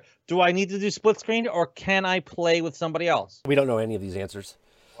together? Do I need to do split screen or can I play with somebody else? We don't know any of these answers.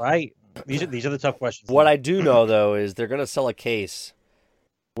 Right. These are the tough questions. What I do know, though, is they're going to sell a case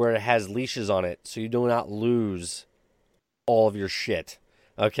where it has leashes on it so you do not lose all of your shit.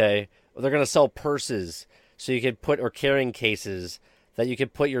 Okay? They're going to sell purses so you can put, or carrying cases that you can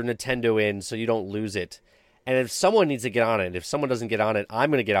put your Nintendo in so you don't lose it. And if someone needs to get on it, if someone doesn't get on it, I'm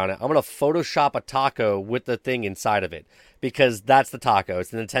going to get on it. I'm going to Photoshop a taco with the thing inside of it because that's the taco.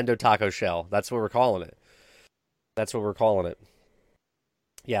 It's the Nintendo taco shell. That's what we're calling it.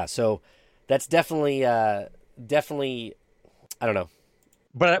 Yeah, so that's definitely, I don't know.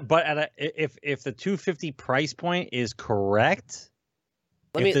 But if the 250 price point is correct,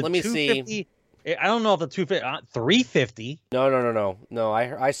 let me see. I don't know if the 250 350. No.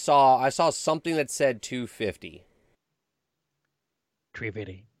 I saw something that said 250.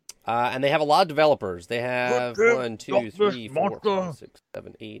 350. And they have a lot of developers. They have 1, 2, 3, 4, 5, 6,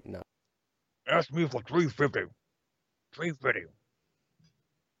 7, 8, 9. Ask me for 350. 350.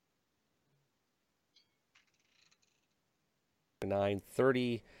 9,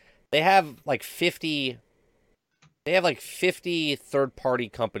 30. They have like 50. They have like 50 third-party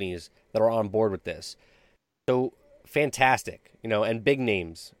companies that are on board with this. So fantastic, and big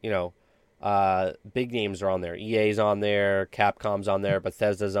names, big names are on there. EA's on there, Capcom's on there,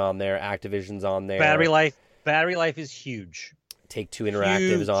 Bethesda's on there, Activision's on there. Battery life is huge. Take-Two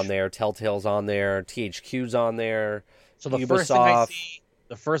Interactive is on there, Telltale's on there, THQ's on there. So the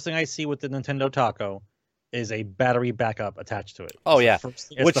first thing I see with the Nintendo Taco is a battery backup attached to it. Oh yeah, it's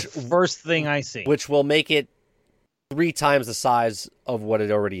the first thing I see, which will make it 3 times the size of what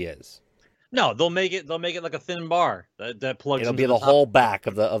it already is. No, they'll make it like a thin bar that plugs. It'll be the whole back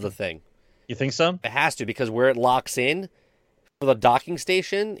of the thing. You think so? It has to, because where it locks in for the docking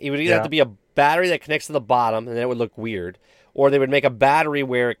station, it would either have to be a battery that connects to the bottom, and then it would look weird, or they would make a battery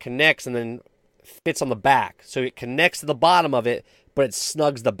where it connects and then fits on the back, so it connects to the bottom of it, but it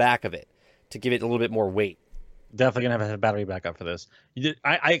snugs the back of it to give it a little bit more weight. Definitely gonna have a battery backup for this.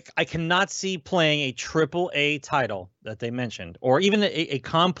 I cannot see playing a AAA title that they mentioned, or even a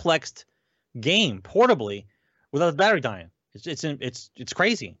complex game portably without the battery dying. It's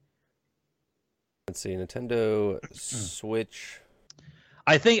crazy. Let's see, Nintendo Switch.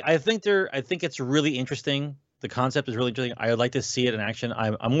 I think it's really interesting. The concept is really interesting. I would like to see it in action.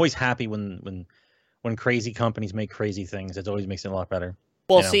 I'm always happy when crazy companies make crazy things. It always makes it a lot better.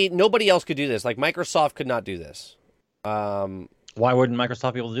 Well, see, nobody else could do this. Like, Microsoft could not do this. Why wouldn't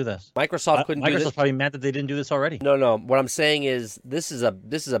Microsoft be able to do this? Microsoft couldn't do this. Microsoft's probably mad that they didn't do this already. No. What I'm saying is this is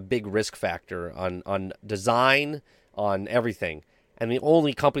a big risk factor on design, on everything. And the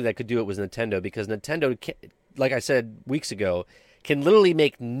only company that could do it was Nintendo, because Nintendo, like I said weeks ago, can literally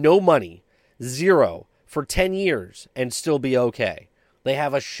make no money, zero, for 10 years and still be okay. They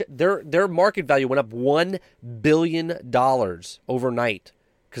have their market value went up $1 billion overnight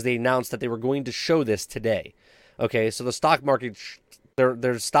because they announced that they were going to show this today. Okay, so the stock market,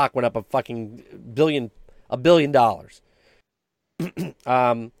 their stock went up $1 billion.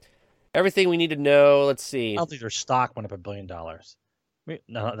 Everything we need to know. Let's see. I don't think their stock went up $1 billion.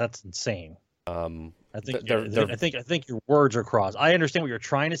 No, that's insane. I think your words are crossed. I understand what you're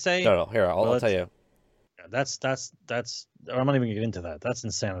trying to say. No. Here, I'll tell you. That's. I'm not even gonna get into that. That's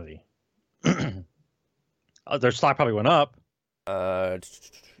insanity. Their stock probably went up.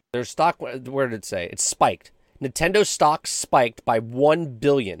 Their stock. Where did it say? It spiked. Nintendo stock spiked by $1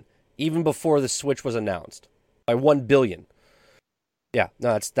 billion even before the Switch was announced. By $1 billion. Yeah,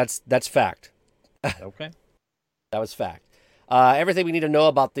 no, that's fact. Okay, that was fact. Everything we need to know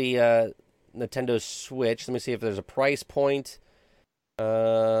about the Nintendo Switch. Let me see if there's a price point.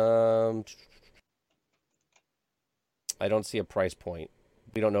 I don't see a price point.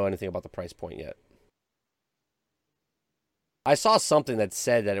 We don't know anything about the price point yet. I saw something that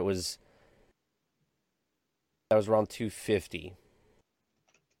said that it was around $250.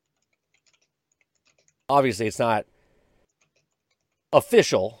 Obviously, it's not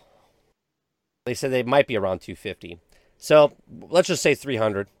official. They said they might be around $250. So let's just say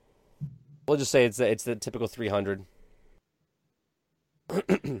 $300. We'll just say it's the typical $300.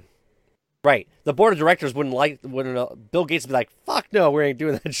 Right. The board of directors wouldn't Bill Gates would be like, fuck no, we ain't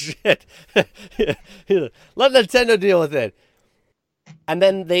doing that shit. Let Nintendo deal with it. And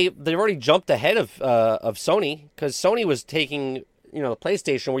then they've already jumped ahead of Sony, because Sony was taking, the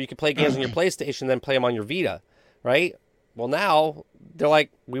PlayStation, where you could play games on your PlayStation, then play them on your Vita, right? Well, now they're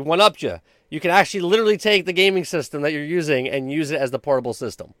like, we one-upped you. You can actually literally take the gaming system that you're using and use it as the portable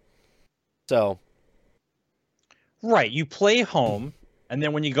system. So, right, you play home. And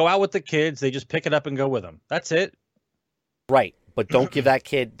then when you go out with the kids, they just pick it up and go with them. That's it. Right. But don't give that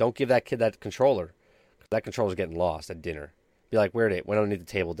kid that controller. That controller's getting lost at dinner. Be like, where'd it? Went underneath the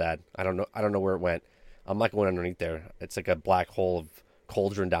table, Dad. I don't know where it went. I'm not going underneath there. It's like a black hole of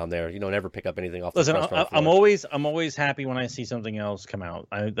cauldron down there. You don't ever pick up anything off the restaurant floor. I'm always happy when I see something else come out.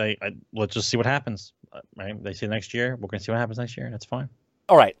 Let's just see what happens. Right? They say next year. We're going to see what happens next year. That's fine.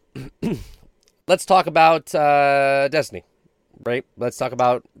 All right. let's talk about Destiny, right? Let's talk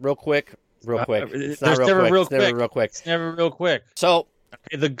about real quick. It's never real quick. It's never real quick. So,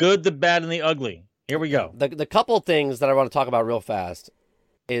 okay, the good, the bad, and the ugly. Here we go. The couple of things that I want to talk about real fast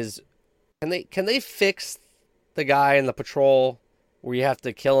is can they fix the guy in the patrol where you have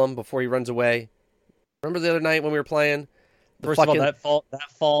to kill him before he runs away? Remember the other night when we were playing? First of all,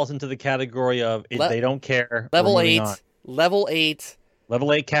 that falls into the category of they don't care. Level 8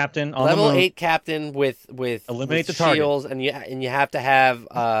 captain on level the moon. 8 captain with eliminate with the target. shields, and you have to have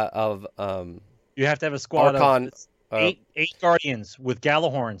you have to have a squad Archon, of eight guardians with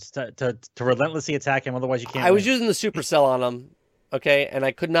Gallahorns to relentlessly attack him. Otherwise, you can't. I was using the supercell on him, okay, and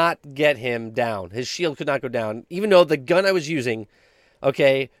I could not get him down. His shield could not go down, even though the gun I was using,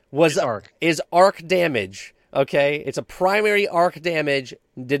 okay, is arc damage. Okay, it's a primary arc damage.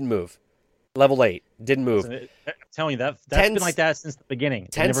 Didn't move. Level 8 didn't move. I'm telling you that's been like that since the beginning.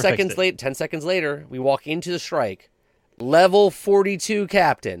 10 seconds later, we walk into the strike. Level 42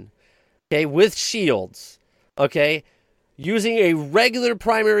 captain, okay, with shields, okay, using a regular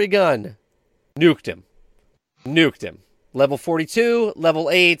primary gun, nuked him. Level 42, level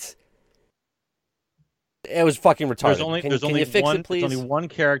 8. It was fucking retarded. Can you fix it, please? There's only one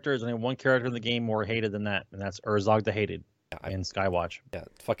character. There's only one character in the game more hated than that, and that's Urzog the Hated in Skywatch. Yeah,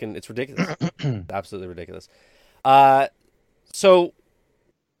 it's ridiculous. Absolutely ridiculous. So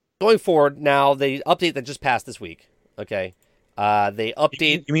going forward now, the update that just passed this week. Okay, they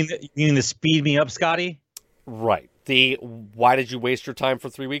update. You mean the speed me up, Scotty? Right. The why did you waste your time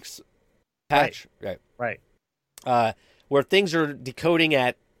for 3 weeks patch? Right. Where things are decoding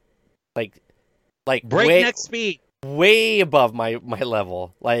at like breakneck speed, way above my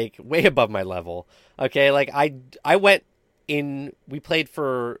level, like way above my level. Okay, like I went in. We played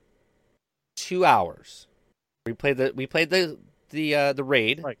for 2 hours. We played the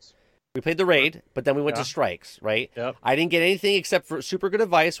raid. Strikes. We played the raid, but then we went to strikes. Right. Yep. I didn't get anything except for super good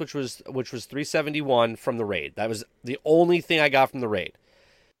advice, which was 371 from the raid. That was the only thing I got from the raid.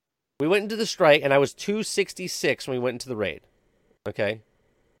 We went into the strike, and I was 266 when we went into the raid. Okay.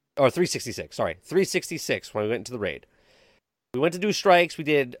 Or 366, sorry. 366 when we went into the raid. We went to do strikes. We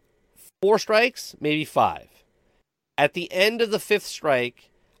did 4 strikes, maybe 5. At the end of the 5th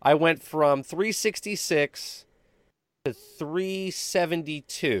strike, I went from 366 to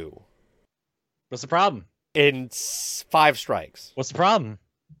 372. What's the problem? In 5 strikes. What's the problem?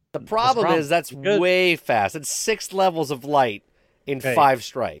 The problem is that's way fast. It's 6 levels of light in 5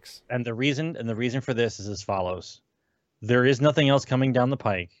 strikes. And the reason for this is as follows. There is nothing else coming down the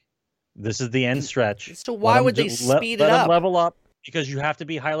pike. This is the end stretch. So why would they speed it up? Let them level up because you have to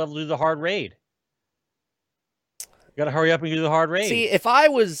be high level to do the hard raid. You got to hurry up and do the hard raid. See, if I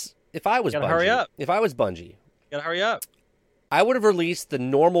was Bungie, hurry up. If I was Bungie, you got to hurry up. I would have released the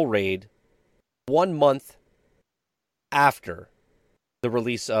normal raid 1 month after the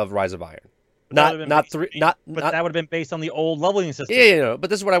release of Rise of Iron. But that would have been based on the old leveling system. Yeah, but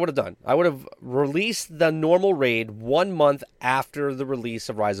this is what I would have done. I would have released the normal raid 1 month after the release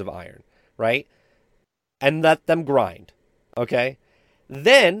of Rise of Iron, right? And let them grind, okay?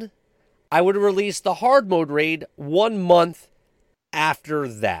 Then I would have released the hard mode raid 1 month after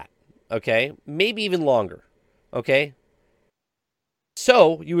that, okay? Maybe even longer, okay?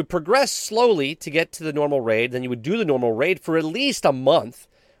 So you would progress slowly to get to the normal raid. Then you would do the normal raid for at least a month.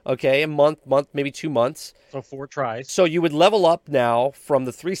 Okay, a month, maybe 2 months. So 4 tries. So you would level up now from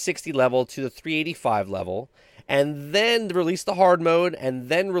the 360 level to the 385 level, and then release the hard mode, and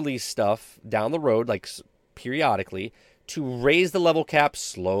then release stuff down the road, like periodically, to raise the level cap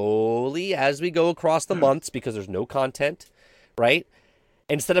slowly as we go across the months because there's no content, right?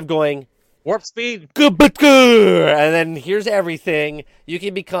 Instead of going warp speed, and then here's everything, you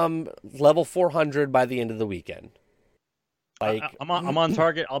can become level 400 by the end of the weekend. Like I'm on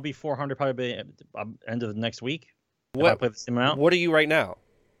target. I'll be 400 probably by the end of the next week. What, I play the same amount. What are you right now?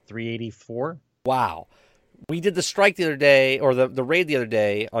 384. Wow. We did the strike the other day, or the raid the other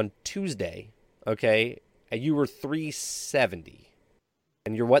day on Tuesday, okay? And you were 370.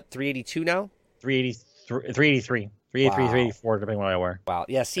 And you're what, 382 now? 383. 384, depending on what I wear. Wow.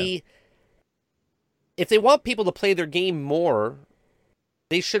 Yeah, see, if they want people to play their game more,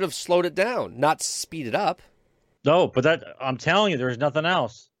 they should have slowed it down, not speed it up. No, but I'm telling you, there's nothing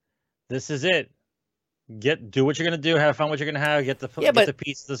else. This is it. Do what you're gonna do. Have fun. What you're gonna have. Get the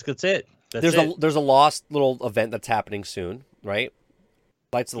piece. That's it. There's a lost little event that's happening soon, right?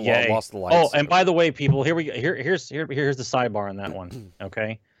 Lost the lights. Oh, and by the way, people, here's the sidebar on that one.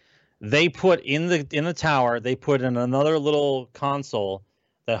 Okay, they put in the tower. They put in another little console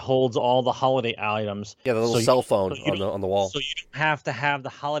that holds all the holiday items. Yeah, the little cell phone on the wall. So you don't have to have the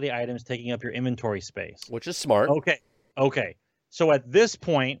holiday items taking up your inventory space. Which is smart. Okay. So at this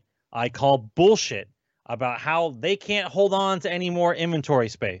point, I call bullshit about how they can't hold on to any more inventory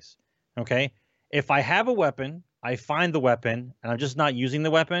space. Okay? If I have a weapon, I find the weapon, and I'm just not using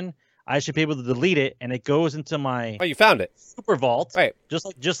the weapon, I should be able to delete it, and it goes into my Oh, you found it. super vault, Right.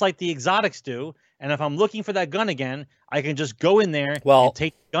 just like the exotics do. And if I'm looking for that gun again, I can just go in there Well, and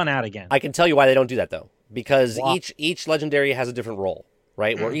take the gun out again. I can tell you why they don't do that, though. Because Wow. each legendary has a different role,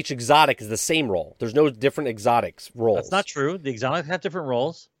 right? Where each exotic is the same role. There's no different exotics roles. That's not true. The exotics have different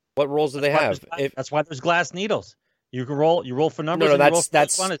roles. What roles do they have? That's why there's glass needles. You can roll. You roll for numbers. No, and you roll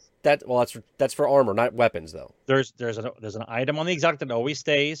that's for that's for armor, not weapons, though. There's an item on the exotic that always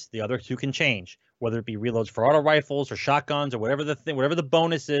stays. The other two can change, whether it be reloads for auto rifles or shotguns or whatever the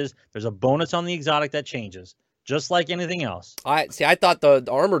bonus is. There's a bonus on the exotic that changes, just like anything else. I thought the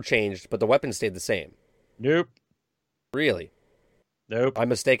armor changed, but the weapons stayed the same. Nope. Really? Nope. I'm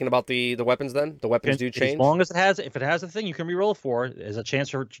mistaken about the weapons. Then the weapons do change. As long as if it has a thing you can reroll for, there's a chance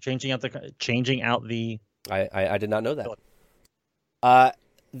for changing out the. I did not know that. But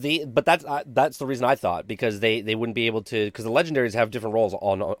that's the reason I thought, because they wouldn't be able to, because the legendaries have different roles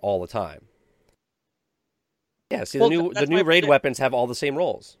on all the time. Yeah, see, the new raid weapons have all the same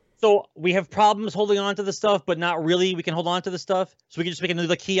roles. So we have problems holding on to the stuff, but not really. We can hold on to the stuff, so we can just make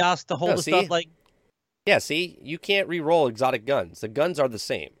another kiosk to hold stuff. Like, yeah, see, you can't re-roll exotic guns. The guns are the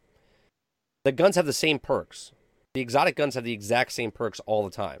same. The guns have the same perks. The exotic guns have the exact same perks all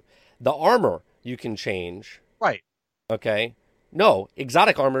the time. The armor you can change. Right. Okay. No,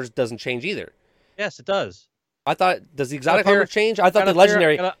 exotic armor doesn't change either. Yes, it does. I thought, does the exotic armor change? I thought the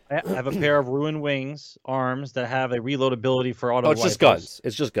legendary. I have a pair of ruined wings arms that have a reload ability for auto. Oh, it's just guns.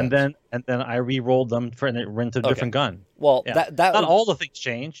 It's just guns. And then I re-rolled them and it went to a different gun. Well, yeah. that not all the things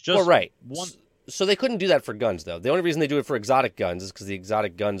change. Just right. One. So they couldn't do that for guns, though. The only reason they do it for exotic guns is because the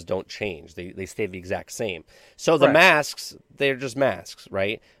exotic guns don't change. They stay the exact same. So the masks, they're just masks,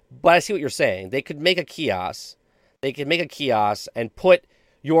 right? But I see what you're saying. They could make a kiosk. They could make a kiosk and put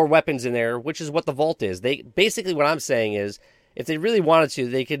your weapons in there, which is what the vault is. They basically, what I'm saying is, if they really wanted to,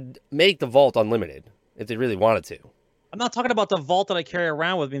 they could make the vault unlimited. If they really wanted to. I'm not talking about the vault that I carry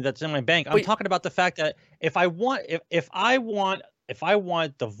around with me that's in my bank. I'm talking about the fact that if I want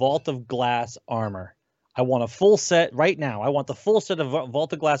the Vault of Glass armor, I want a full set right now. I want the full set of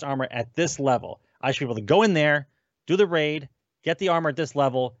Vault of Glass armor at this level. I should be able to go in there, do the raid, get the armor at this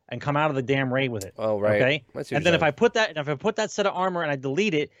level, and come out of the damn raid with it. Oh, right. Okay. And then if I put that set of armor and I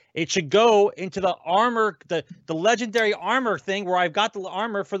delete it, it should go into the armor, the legendary armor thing where I've got the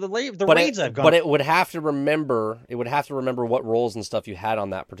armor for the raids I've gone. But it would have to remember. It would have to remember what roles and stuff you had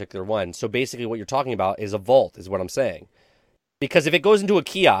on that particular one. So basically, what you're talking about is a vault, is what I'm saying. Because if it goes into a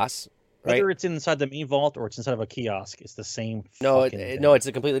kiosk, right? Whether it's inside the main vault or it's inside of a kiosk, it's the same. No, it's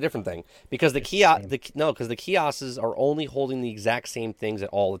a completely different thing. Because the kiosks are only holding the exact same things at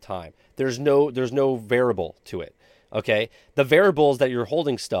all the time. There's no variable to it. Okay, the variables that you're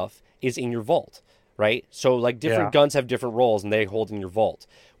holding stuff is in your vault, right? So like different guns have different roles and they hold in your vault.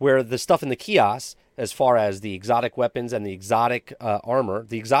 Where the stuff in the kiosks, as far as the exotic weapons and the exotic armor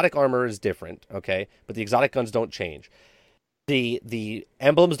is different. Okay, but the exotic guns don't change. The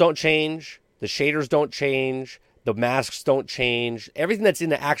emblems don't change, the shaders don't change, the masks don't change. Everything that's in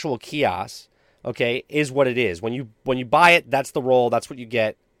the actual kiosk, okay, is what it is. When you buy it, that's the roll, that's what you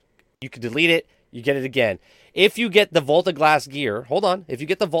get. You can delete it, you get it again. If you get the Vault of Glass gear, if you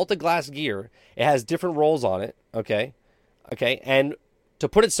get the Vault of Glass gear, it has different rolls on it, okay, and to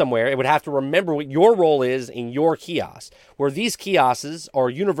put it somewhere, it would have to remember what your role is in your kiosk, where these kiosks are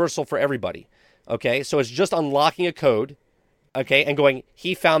universal for everybody, okay? So it's just unlocking a code, okay, and going,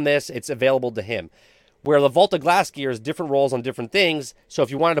 he found this, it's available to him. Where the Vault of Glass gear is different roles on different things, so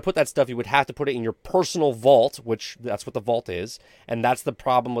if you wanted to put that stuff, you would have to put it in your personal vault, which that's what the vault is, and that's the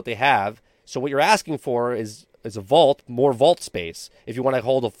problem what they have. So what you're asking for is a vault, more vault space, if you want to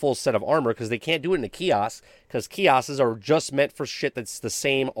hold a full set of armor, because they can't do it in a kiosk, because kiosks are just meant for shit that's the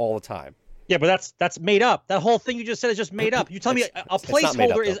same all the time. Yeah, but that's made up. That whole thing you just said is just made up. You tell me a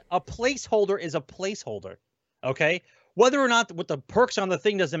placeholder is a placeholder, okay? Whether or not with the perks on the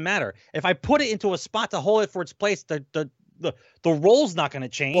thing doesn't matter. If I put it into a spot to hold it for its place, the roll's not going to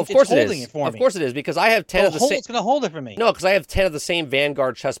change. Well, of course it's holding it for me. Of course it is, because I have 10 of the same. It's going to hold it for me. No, because I have 10 of the same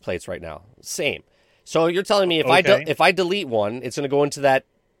Vanguard chest plates right now. Same. So you're telling me if I delete one, it's going to go into that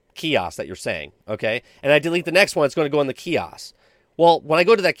kiosk that you're saying, okay? And I delete the next one, it's going to go in the kiosk. Well, when I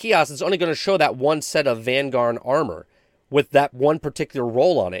go to that kiosk, it's only going to show that one set of Vanguard armor with that one particular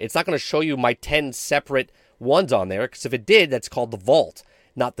roll on it. It's not going to show you my 10 separate ones on there, because if it did, that's called the vault.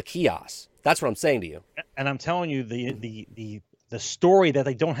 not the kiosks. That's what I'm saying to you. And I'm telling you, the story that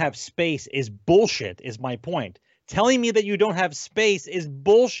they don't have space is bullshit. Is my point. Telling me that you don't have space is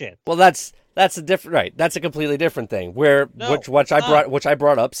bullshit. Well, that's a different, right? That's a completely different thing. Which I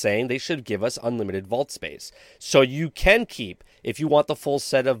brought up, saying they should give us unlimited vault space, so you can keep, if you want the full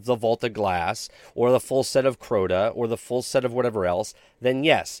set of the Vault of Glass or the full set of Crota or the full set of whatever else, then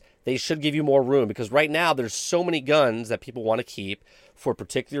yes, they should give you more room, because right now there's so many guns that people want to keep for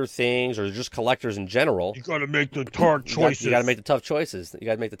particular things or just collectors in general. You got to make the hard choices. You got to make the tough choices. You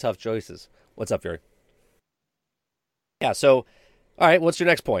got to make the tough choices. What's up, Fury? Yeah. So, all right. What's your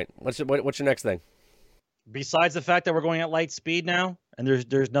next point? What's your next thing? Besides the fact that we're going at light speed now, and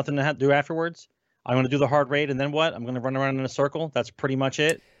there's nothing to do afterwards, I'm going to do the hard raid, and then what? I'm going to run around in a circle. That's pretty much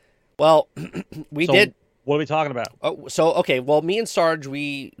it. Well, we did. What are we talking about? Oh, so okay. Well, me and Sarge,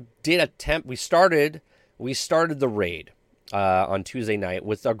 we did attempt. We started the raid on Tuesday night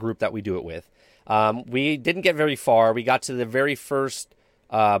with a group that we do it with. We didn't get very far. We got to the very first,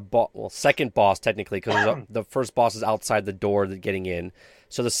 second boss technically, because the first boss is outside the door getting in.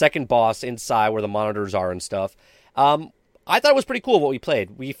 So the second boss inside where the monitors are and stuff. I thought it was pretty cool what we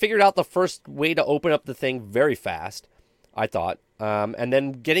played. We figured out the first way to open up the thing very fast, I thought. And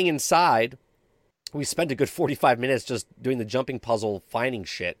then getting inside, we spent a good 45 minutes just doing the jumping puzzle, finding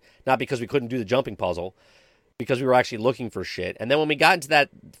shit. Not because we couldn't do the jumping puzzle, because we were actually looking for shit. And then when we got into that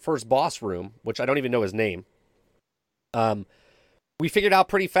first boss room, which I don't even know his name, we figured out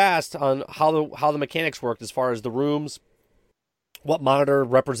pretty fast on how the mechanics worked as far as the rooms, what monitor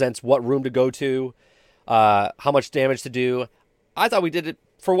represents what room to go to, how much damage to do. I thought we did it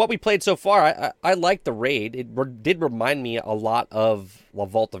for what we played so far. I liked the raid. It did remind me a lot of a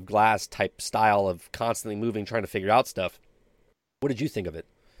Vault of Glass type style of constantly moving, trying to figure out stuff. What did you think of it?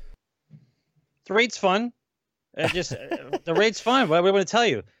 The raid's fun. The raid's fun. What am I going to tell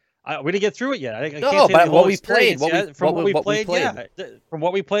you? We didn't get through it yet. I can't say but the what whole we played, from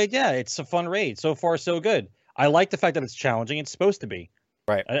what we played, yeah, it's a fun raid. So far, so good. I like the fact that it's challenging. It's supposed to be.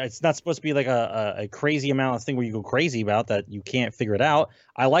 Right. It's not supposed to be like a crazy amount of thing where you go crazy about that you can't figure it out.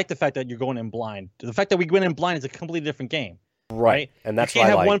 I like the fact that you're going in blind. The fact that we went in blind is a completely different game. Right. And that's you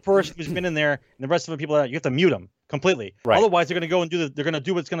can't have one person who's been in there and the rest of the people you have to mute them completely. Right. Otherwise, they're going to go and they're going to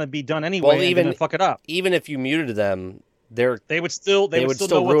do what's going to be done anyway. Well, even fuck it up. Even if you muted them, they would still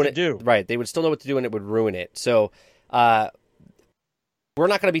know ruin what to do. Right. They would still know what to do, and it would ruin it. So, we're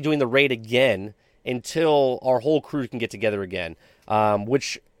not going to be doing the raid again until our whole crew can get together again,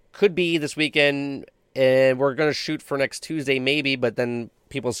 which could be this weekend, and we're going to shoot for next Tuesday maybe, but then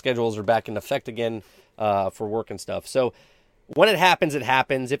people's schedules are back in effect again for work and stuff. So when it happens, it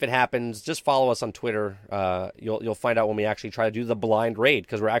happens. If it happens, just follow us on Twitter. You'll find out when we actually try to do the blind raid,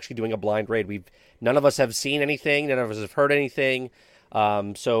 because we're actually doing a blind raid. None of us have seen anything. None of us have heard anything.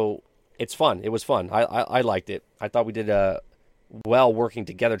 So it's fun. It was fun. I liked it. I thought we did well working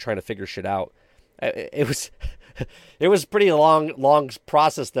together trying to figure shit out. It was pretty long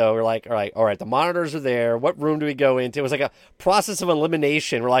process though. We're like, all right, the monitors are there. What room do we go into? It was like a process of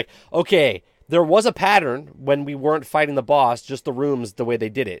elimination. We're like, okay, there was a pattern when we weren't fighting the boss, just the rooms, the way they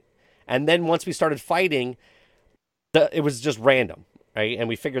did it. And then once we started fighting, it was just random, right? And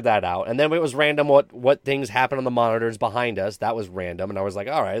we figured that out. And then it was random what things happened on the monitors behind us. That was random. And I was like,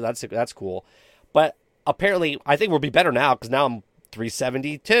 all right, that's cool. But apparently, I think we'll be better now, because now I'm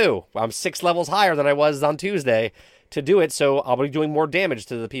 372. I'm 6 levels higher than I was on Tuesday to do it, so I'll be doing more damage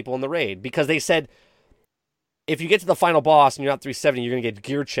to the people in the raid, because they said if you get to the final boss and you're not 370, you're going to get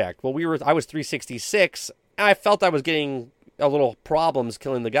gear checked. Well, I was 366, and I felt I was getting a little problems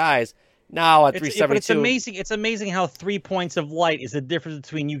killing the guys. Now at 372. But it's amazing. It's amazing how 3 points of light is the difference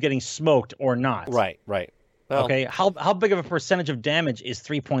between you getting smoked or not. Right. Well, okay, how big of a percentage of damage is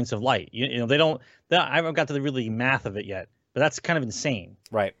 3 points of light? You know, I haven't got to the really math of it yet. But that's kind of insane.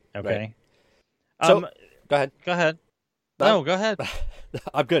 Right. Okay. Right. So, go ahead. Go ahead. No, go ahead.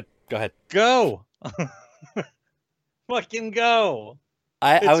 I'm good. Go ahead. Go. Fucking go.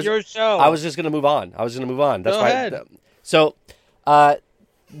 It's your show. I was just going to move on. That's go why. Ahead. So,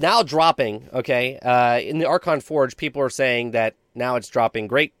 now dropping, okay, in the Archon Forge, people are saying that now it's dropping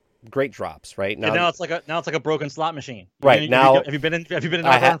great drops, right? Now it's like a broken slot machine. Right. Now, have you been in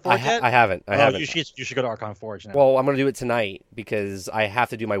Archon Forge yet? I haven't. You should go to Archon Forge now. Well, I'm going to do it tonight because I have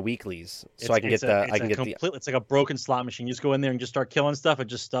to do my weeklies, so I can get the. It's like a broken slot machine. You just go in there and just start killing stuff, and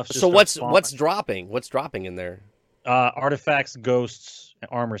just stuff. So what's dropping? What's dropping in there? Artifacts, ghosts,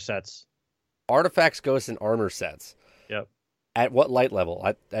 and armor sets. Artifacts, ghosts, and armor sets. Yep. At what light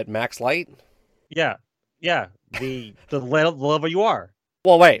level? At max light? Yeah. The level you are.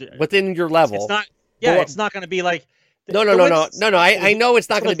 Well, wait. Within your level, it's not. Yeah, it's not going to be like No. I know it's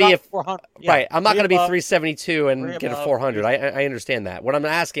not going to be 400. Right. I'm not going to be above, 372 and get a 400. I understand that. What I'm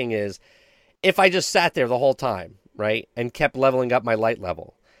asking is, if I just sat there the whole time, right, and kept leveling up my light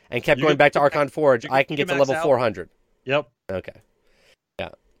level and kept going back to Archon Forge, I can get to level 400. Yep. Okay. Yeah.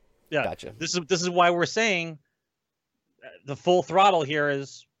 Gotcha. This is why we're saying the full throttle here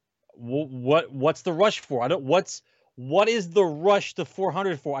is what's the rush for? What is the rush to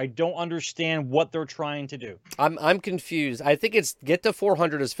 400 for? I don't understand what they're trying to do. I'm confused. I think it's get to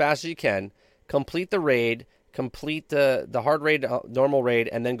 400 as fast as you can, complete the raid, complete the hard raid, normal raid,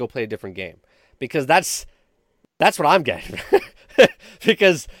 and then go play a different game. Because that's what I'm getting.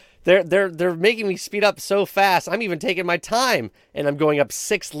 Because they're making me speed up so fast. I'm even taking my time, and I'm going up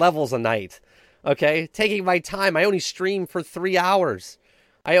 6 levels a night. Okay, taking my time. I only stream for 3 hours.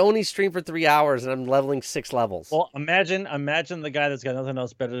 And I'm leveling 6 levels. Well, imagine the guy that's got nothing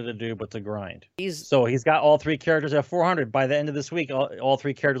else better to do but to grind. He's got all 3 characters at 400. By the end of this week, all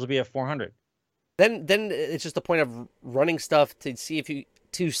 3 characters will be at 400. Then it's just a point of running stuff to see if you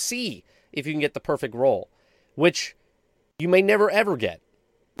can get the perfect roll, which you may never ever get,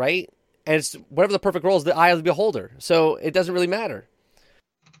 right? And it's whatever the perfect roll is, the eye of the beholder. So it doesn't really matter.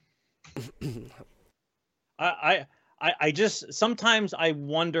 I just sometimes I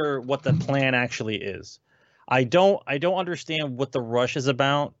wonder what the plan actually is. I don't understand what the rush is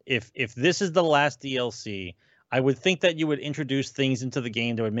about. If this is the last DLC, I would think that you would introduce things into the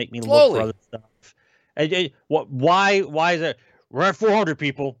game that would make me look for other stuff. Why is it? We're at 400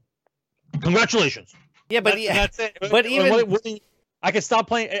 people. Congratulations. Yeah, but that's it. But even I can stop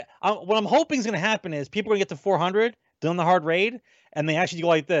playing. What I'm hoping is going to happen is people are going to get to 400, done the hard raid, and they actually go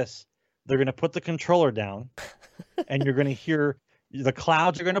like this. They're going to put the controller down, and you're going to hear the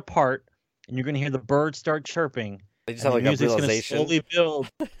clouds are going to part, and you're going to hear the birds start chirping. They just have like a realization. Slowly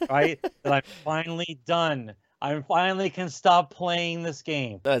build, right? That I'm finally done. I finally can stop playing this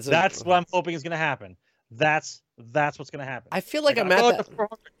game. That's what I'm hoping is going to happen. That's what's going to happen. I feel like I'm at the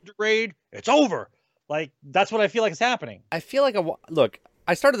 400 raid. It's over. Like that's what I feel like is happening. I feel like look.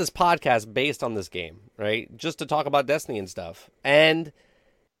 I started this podcast based on this game, right? Just to talk about Destiny and stuff. And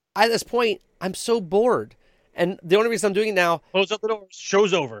at this point, I'm so bored. And the only reason I'm doing it now... Close up the doors.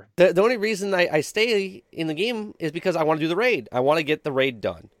 Show's over. The only reason I stay in the game is because I want to do the raid. I want to get the raid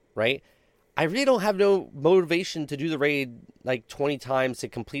done, right? I really don't have no motivation to do the raid like 20 times to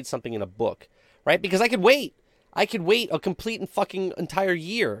complete something in a book, right? Because I could wait. I could wait a complete and fucking entire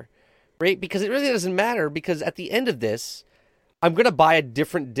year, right? Because it really doesn't matter, because at the end of this, I'm going to buy a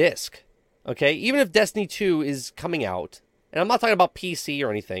different disc, okay? Even if Destiny 2 is coming out, and I'm not talking about PC or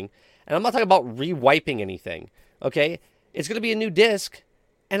anything, and I'm not talking about re-wiping anything, okay? It's going to be a new disc,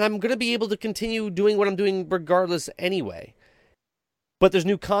 and I'm going to be able to continue doing what I'm doing regardless anyway. But there's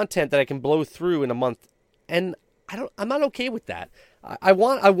new content that I can blow through in a month, and I'm not okay with that. I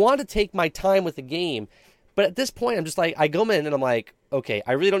want to take my time with the game, but at this point, I'm just like, I go in and I'm like, okay,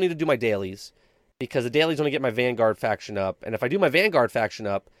 I really don't need to do my dailies, because the dailies only get my Vanguard faction up, and if I do my Vanguard faction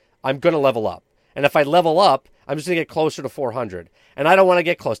up, I'm going to level up. And if I level up, I'm just going to get closer to 400. And I don't want to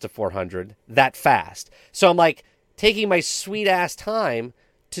get close to 400 that fast. So I'm like taking my sweet-ass time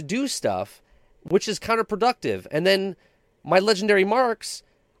to do stuff, which is counterproductive. And then my legendary marks,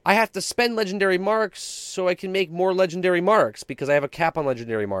 I have to spend legendary marks so I can make more legendary marks, because I have a cap on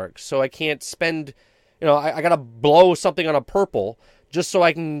legendary marks. So I can't spend, I got to blow something on a purple just so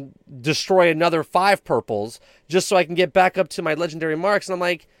I can destroy another 5 purples, just so I can get back up to my legendary marks. And I'm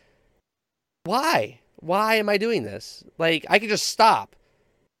like, why? Why am I doing this? Like, I could just stop,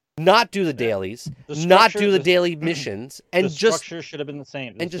 not do the dailies, not do the daily missions, and the structure should have been the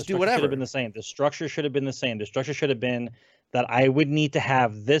same. And just do whatever. Should have been the same. The structure should have been the same. The structure should have been that I would need to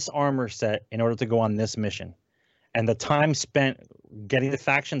have this armor set in order to go on this mission. And the time spent getting the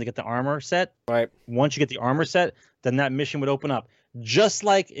faction to get the armor set, right? Once you get the armor set, then that mission would open up. Just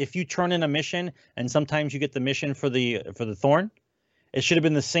like if you turn in a mission and sometimes you get the mission for the thorn, it should have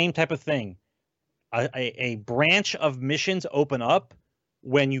been the same type of thing. A branch of missions open up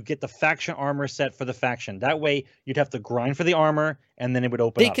when you get the faction armor set for the faction. That way you'd have to grind for the armor and then it would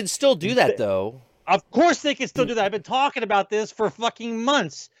open up. They can still do that though. Of course they can still do that. I've been talking about this for fucking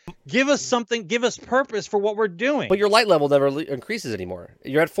months. Give us something, give us purpose for what we're doing. But your light level never increases anymore.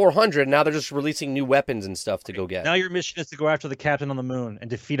 You're at 400, now they're just releasing new weapons and stuff to go get. Now your mission is to go after the captain on the moon and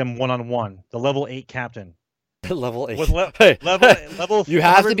defeat him one-on-one. The level 8 captain. Level 8. With level you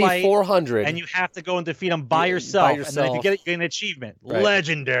have to be 400. And you have to go and defeat him by yourself. And then if you get it, you get an achievement. Right.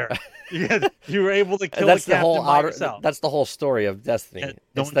 Legendary. You were able to kill the captain by yourself. That's the whole story of Destiny.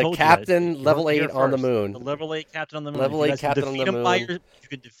 It's the captain, level 8 on the moon. The level 8 captain on the moon. Level 8 captain on the moon. You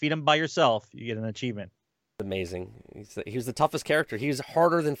can defeat him by yourself. You get an achievement. Amazing. He was the toughest character. He was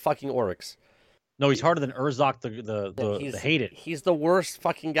harder than fucking Oryx. No, he's harder than Urza the hated. He's the worst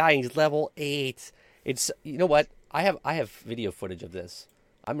fucking guy. He's level 8. It's, you know what? I have video footage of this.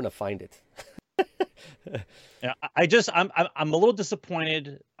 I'm gonna find it. Yeah, I'm a little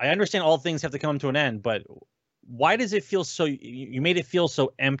disappointed. I understand all things have to come to an end, but why does it feel so? You made it feel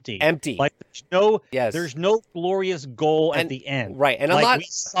so empty. Empty. Like there's no glorious goal at the end. Right. And like, I'm not. We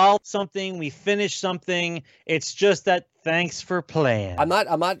solved something. We finished something. It's just that thanks for playing. I'm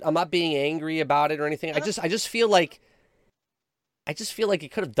not being angry about it or anything. I just feel like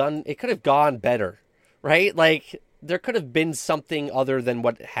it could have gone better, right? Like there could have been something other than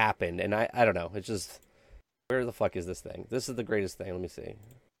what happened, and I don't know. It's just, where the fuck is this thing? This is the greatest thing. Let me see.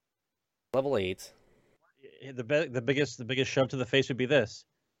 Level 8. The biggest shove to the face would be this: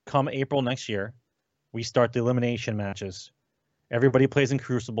 come April next year, we start the elimination matches. Everybody plays in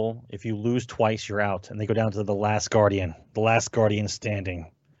Crucible. If you lose twice, you're out, and they go down to the last guardian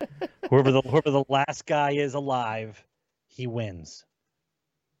standing. whoever the last guy is alive, he wins.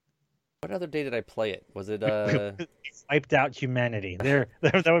 What other day did I play it? Was it wiped out humanity?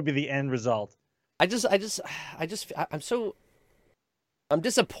 That would be the end result. I'm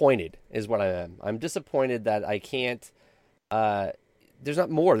disappointed is what I am. I'm disappointed that I can't there's not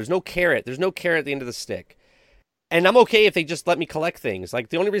more. There's no carrot. There's no carrot at the end of the stick. And I'm okay if they just let me collect things. Like,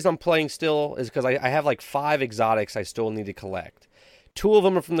 the only reason I'm playing still is because I have like 5 exotics I still need to collect. 2 of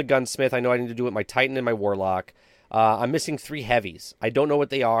them are from the gunsmith. I know I need to do it with my Titan and my Warlock. I'm missing 3 heavies. I don't know what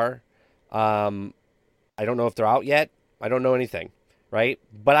they are. I don't know if they're out yet. I don't know anything, right?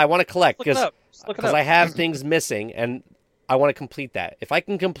 But I want to collect because I have things missing, and I want to complete that. If I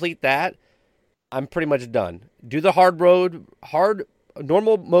can complete that, I'm pretty much done. Do the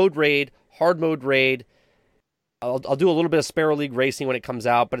normal mode raid, hard mode raid. I'll do a little bit of Sparrow League Racing when it comes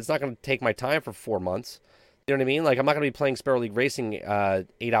out, but it's not going to take my time for 4 months. You know what I mean? Like, I'm not going to be playing Sparrow League Racing 8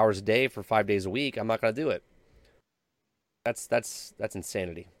 hours a day for 5 days a week. I'm not going to do it. That's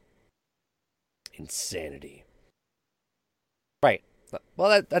insanity. Insanity. Right.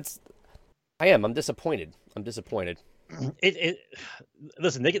 Well, I'm disappointed.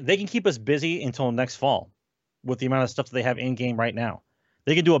 Listen, they can keep us busy until next fall with the amount of stuff that they have in game right now.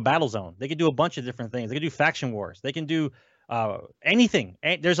 They can do a battle zone. They can do a bunch of different things. They can do faction wars. They can do anything.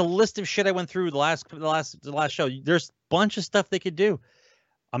 There's a list of shit I went through the last show. There's a bunch of stuff they could do.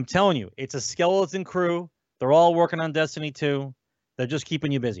 I'm telling you, it's a skeleton crew. They're all working on Destiny 2. They're just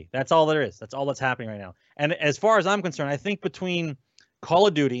keeping you busy. That's all there is. That's all that's happening right now. And as far as I'm concerned, I think between Call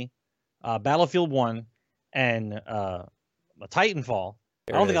of Duty, Battlefield 1, and Titanfall,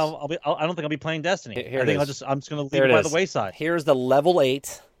 I don't think I'll be playing Destiny. I'm just going to leave it by the wayside. Here's the level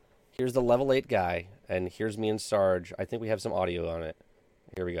 8. Here's the level 8 guy, and here's me and Sarge. I think we have some audio on it.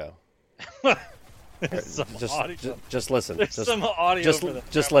 Here we go. Just listen. There's some audio. Just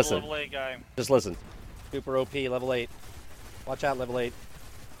listen. Level 8 guy. Just listen. Super OP, level 8. Watch out, level 8.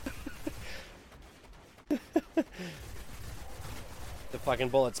 The fucking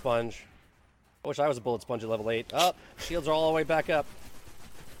bullet sponge. I wish I was a bullet sponge at level 8. Oh, shields are all the way back up.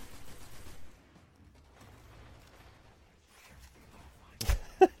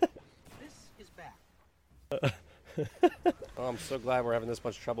 This is back. Oh, I'm so glad we're having this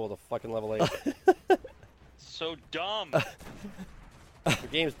much trouble with a fucking level 8. So dumb. Your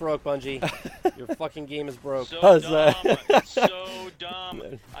game's broke, Bungie. Your fucking game is broke. So dumb. It's so dumb.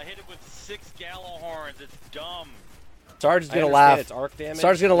 I hit it with 6 Gallowhorns. It's dumb. Sarge is gonna laugh. It's arc damage.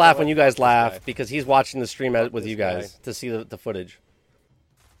 Sarge is gonna laugh when you guys laugh because he's watching the stream with you guys to see the footage.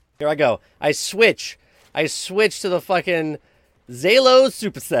 Here I go. I switch to the fucking Zalo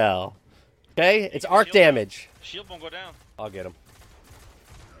Supercell. Okay, it's arc damage. Shield won't go down. I'll get him.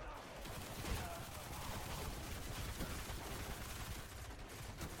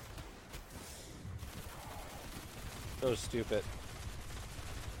 So stupid.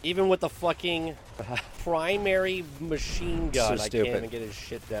 Even with the fucking primary machine gun, I can't even get his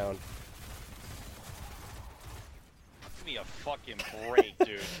shit down. Give me a fucking break,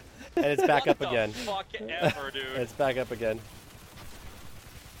 dude. And it's back up again. Fuck ever, dude. It's back up again.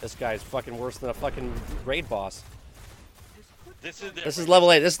 This guy's fucking worse than a fucking raid boss. This is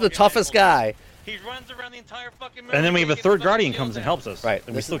level 8. This is the toughest guy. He runs around the entire fucking map. And then we have a third guardian comes and helps us. Right.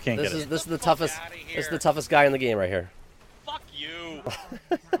 And we still can't get it. This is the toughest. This is the toughest guy in the game right here. Fuck you.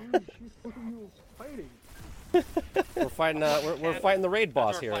 We're fighting. We're fighting the raid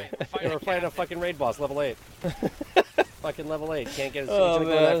boss here. We're fighting a fucking raid boss, level 8. Fucking level 8. Can't get his go in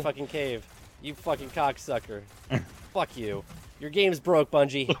that fucking cave. You fucking cocksucker. Fuck you. Your game's broke,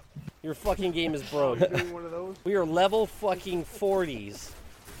 Bungie. Your fucking game is broke. We are level fucking 40s.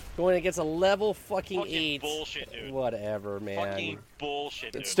 Going against a level fucking 8. Bullshit, dude. Whatever, man. Fucking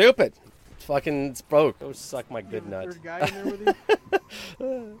bullshit, dude. It's stupid. It's fucking it's broke. Go suck my good nut. Third guy in there with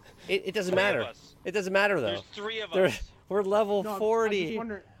you? It doesn't Three of matter. us. It doesn't matter though. There's 3 of There- us. We're level No, I'm 40. just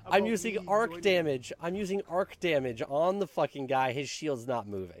wondering I'm about using me arc joining. damage. I'm using arc damage on the fucking guy. His shield's not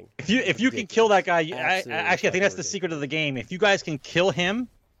moving. If you can kill that guy, Absolutely actually I think that's the fucking secret of the game. If you guys can kill him,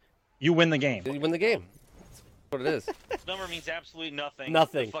 you win the game. You win the game. That's what it is. This number means absolutely nothing.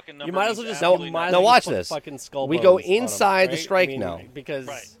 Nothing. The fucking You number might as well means just absolutely might as nothing. well just watch put this. Fucking skull We bones go on him, inside the right? strike I mean, now. because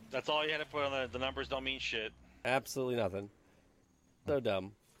Right. That's all you had to put on the numbers don't mean shit. absolutely nothing. So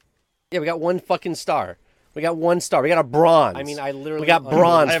dumb. Yeah, we got 1 fucking star. We got 1 star. We got a bronze. I mean, I literally we got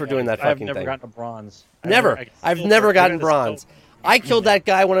bronze for doing that I've fucking never thing. gotten a bronze. Never. I've never gotten bronze. I killed that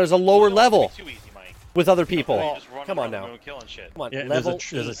guy when I was a lower level Too easy, Mike. with other people. You just run Come on around the now. moon killing shit. Come on. Yeah, level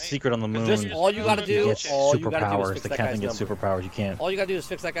there's a 8. secret on the moon. Just all you gotta do. Get All you gotta do is superpowers. fix The that captain guy's gets number. superpowers. You can't. All you gotta do is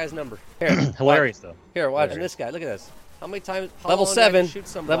fix that guy's number. Here, Hilarious though. Here, watch Hilarious. this guy. Look at this. How many times? How Level long did I 7. shoot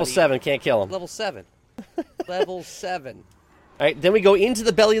somebody? Level 7 can't kill him. Level 7. Level 7. All right, then we go into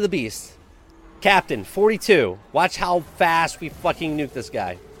the belly of the beast. Captain 42. Watch how fast we fucking nuke this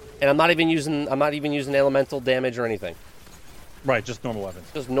guy. And I'm not even using elemental damage or anything. Right, just normal weapons.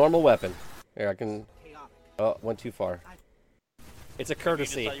 Just normal weapon. Here, I can. Oh, went too far. It's a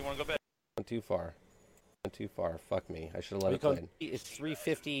courtesy. You decide you want to go back. Went too far. Went too far. Fuck me. I should have let it go. It's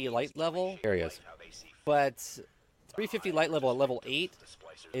 350 light level. Here he is. But 350 light level at level 8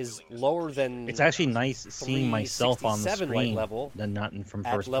 is lower than. It's actually nice seeing myself on the 367 screen light level than not in from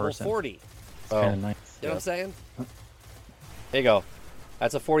at first level person. 40. It's kind of nice. You know what I'm saying? There you go.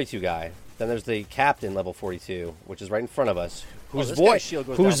 That's a 42 guy. Then there's the captain level 42, which is right in front of us. Who's this void? guy's shield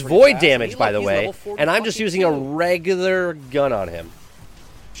goes Who's down pretty void fast. damage, He by look- the he's way? level 40 And I'm just using a fucking regular gun on him.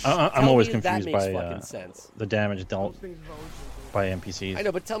 I'm Tell always me that confused makes by fucking sense. the damage dealt by NPCs. I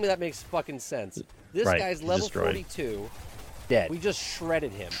know, but tell me that makes fucking sense. This Right, guy's he's level destroyed. 42. Dead. We just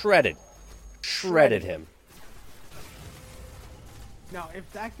shredded him. Shredded him. Now,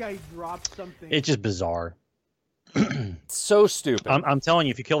 if that guy drops something, It's just bizarre. So stupid. I'm telling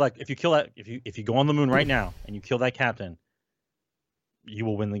you, if you go on the moon right now and you kill that captain, you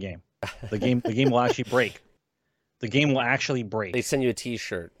will win the game. The game will actually break. The game will actually break. They send you a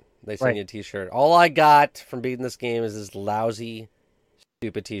T-shirt. They send Right. you a T-shirt. All I got from beating this game is this lousy,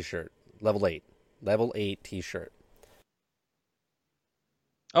 stupid T-shirt. Level 8 T-shirt.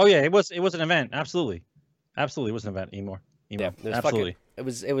 Oh yeah, it was an event. Absolutely, it was an event. Emo. Yeah, there's absolutely.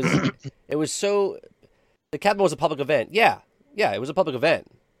 it was so. The captain was a public event. Yeah, it was a public event.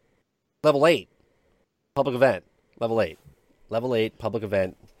 Level 8, public event. Level 8, public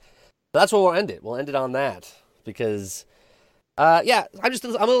event. That's where we'll end it. We'll end it on that because, I'm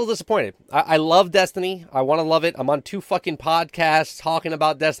a little disappointed. I love Destiny. I want to love it. I'm on 2 fucking podcasts talking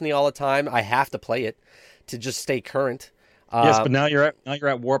about Destiny all the time. I have to play it to just stay current. Yes, but now you're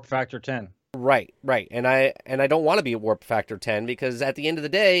at Warp Factor 10. Right. And I don't want to be at Warp Factor 10 because at the end of the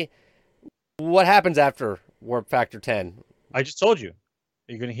day, what happens after Warp Factor 10? I just told you.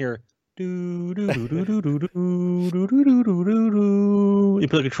 You're gonna hear do do do do do do do do do do do. You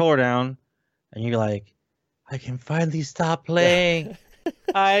put the controller down, and you're like, I can finally stop playing.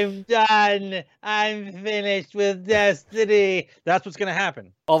 I'm done. I'm finished with Destiny. That's what's gonna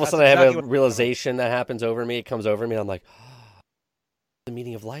happen. All of a That's sudden, I have exactly a realization that happens over me. It comes over me, and I'm like, the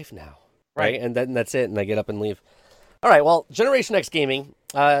meaning of life now. Right? And then that's it, and I get up and leave. All right, well, Generation X Gaming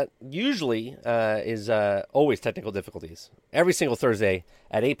usually is always technical difficulties. Every single Thursday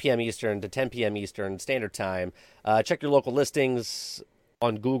at 8 p.m. Eastern to 10 p.m. Eastern Standard Time. Check your local listings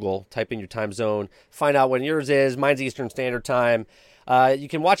on Google. Type in your time zone. Find out when yours is. Mine's Eastern Standard Time. You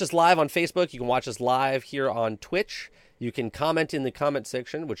can watch us live on Facebook. You can watch us live here on Twitch. You can comment in the comment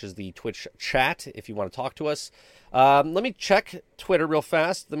section, which is the Twitch chat, if you want to talk to us. Let me check Twitter real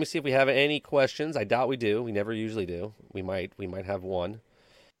fast. Let me see if we have any questions. I doubt we do. We never usually do. We might have one.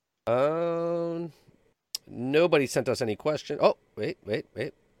 Nobody sent us any questions. Oh, wait.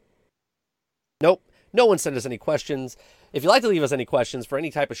 Nope. No one sent us any questions. If you'd like to leave us any questions for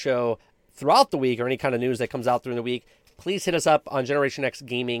any type of show throughout the week or any kind of news that comes out during the week, please hit us up on Generation X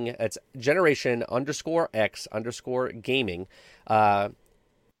Gaming. It's Generation_X_Gaming for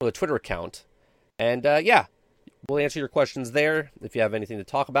the Twitter account. And we'll answer your questions there if you have anything to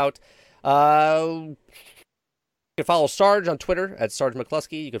talk about. You can follow Sarge on Twitter at Sarge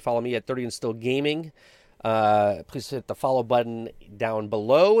McCluskey. You can follow me at 30 and Still Gaming. Please hit the follow button down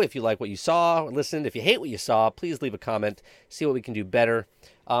below if you like what you saw or listened. If you hate what you saw, please leave a comment. See what we can do better.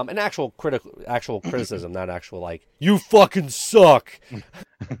 An actual criticism, not actual like, you fucking suck.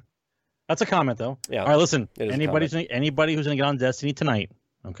 That's a comment though. Yeah. All right, listen. It is a Anybody who's gonna get on Destiny tonight,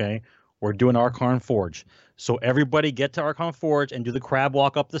 Okay, we're doing Archon Forge. So everybody get to Archon Forge and do the crab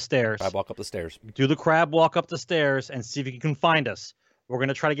walk up the stairs. I walk up the stairs. Do the crab walk up the stairs and see if you can find us. We're going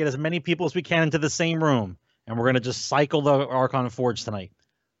to try to get as many people as we can into the same room, and we're going to just cycle the Archon Forge tonight.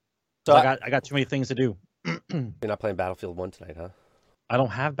 So I got too many things to do. You're not playing Battlefield 1 tonight, huh? I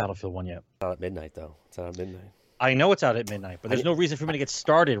don't have Battlefield 1 yet. It's not at midnight, though. It's not at midnight. I know it's out at midnight, but there's no reason for me to get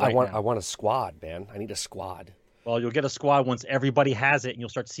started right now. I want a squad, man. I need a squad. Well, you'll get a squad once everybody has it, and you'll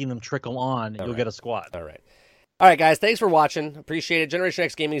start seeing them trickle on, and you'll get a squad. All right. All right, guys. Thanks for watching. Appreciate it. Generation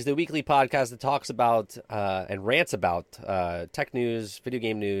X Gaming is the weekly podcast that talks about and rants about tech news, video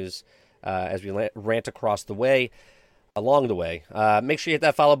game news, as we rant along the way. Make sure you hit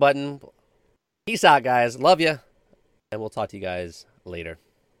that follow button. Peace out, guys. Love you. And we'll talk to you guys later.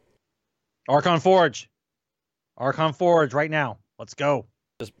 Archon Forge. Archon Forge right now. Let's go.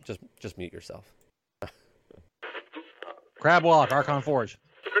 Just mute yourself. Crab walk, Archon Forge.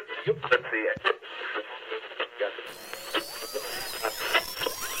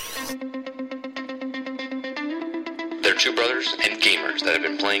 They're two brothers and gamers that have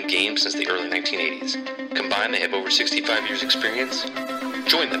been playing games since the early 1980s. Combined, they have over 65 years experience.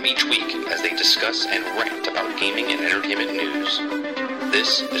 Join them each week as they discuss and rant about gaming and entertainment news.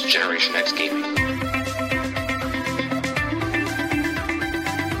 This is Generation X Gaming.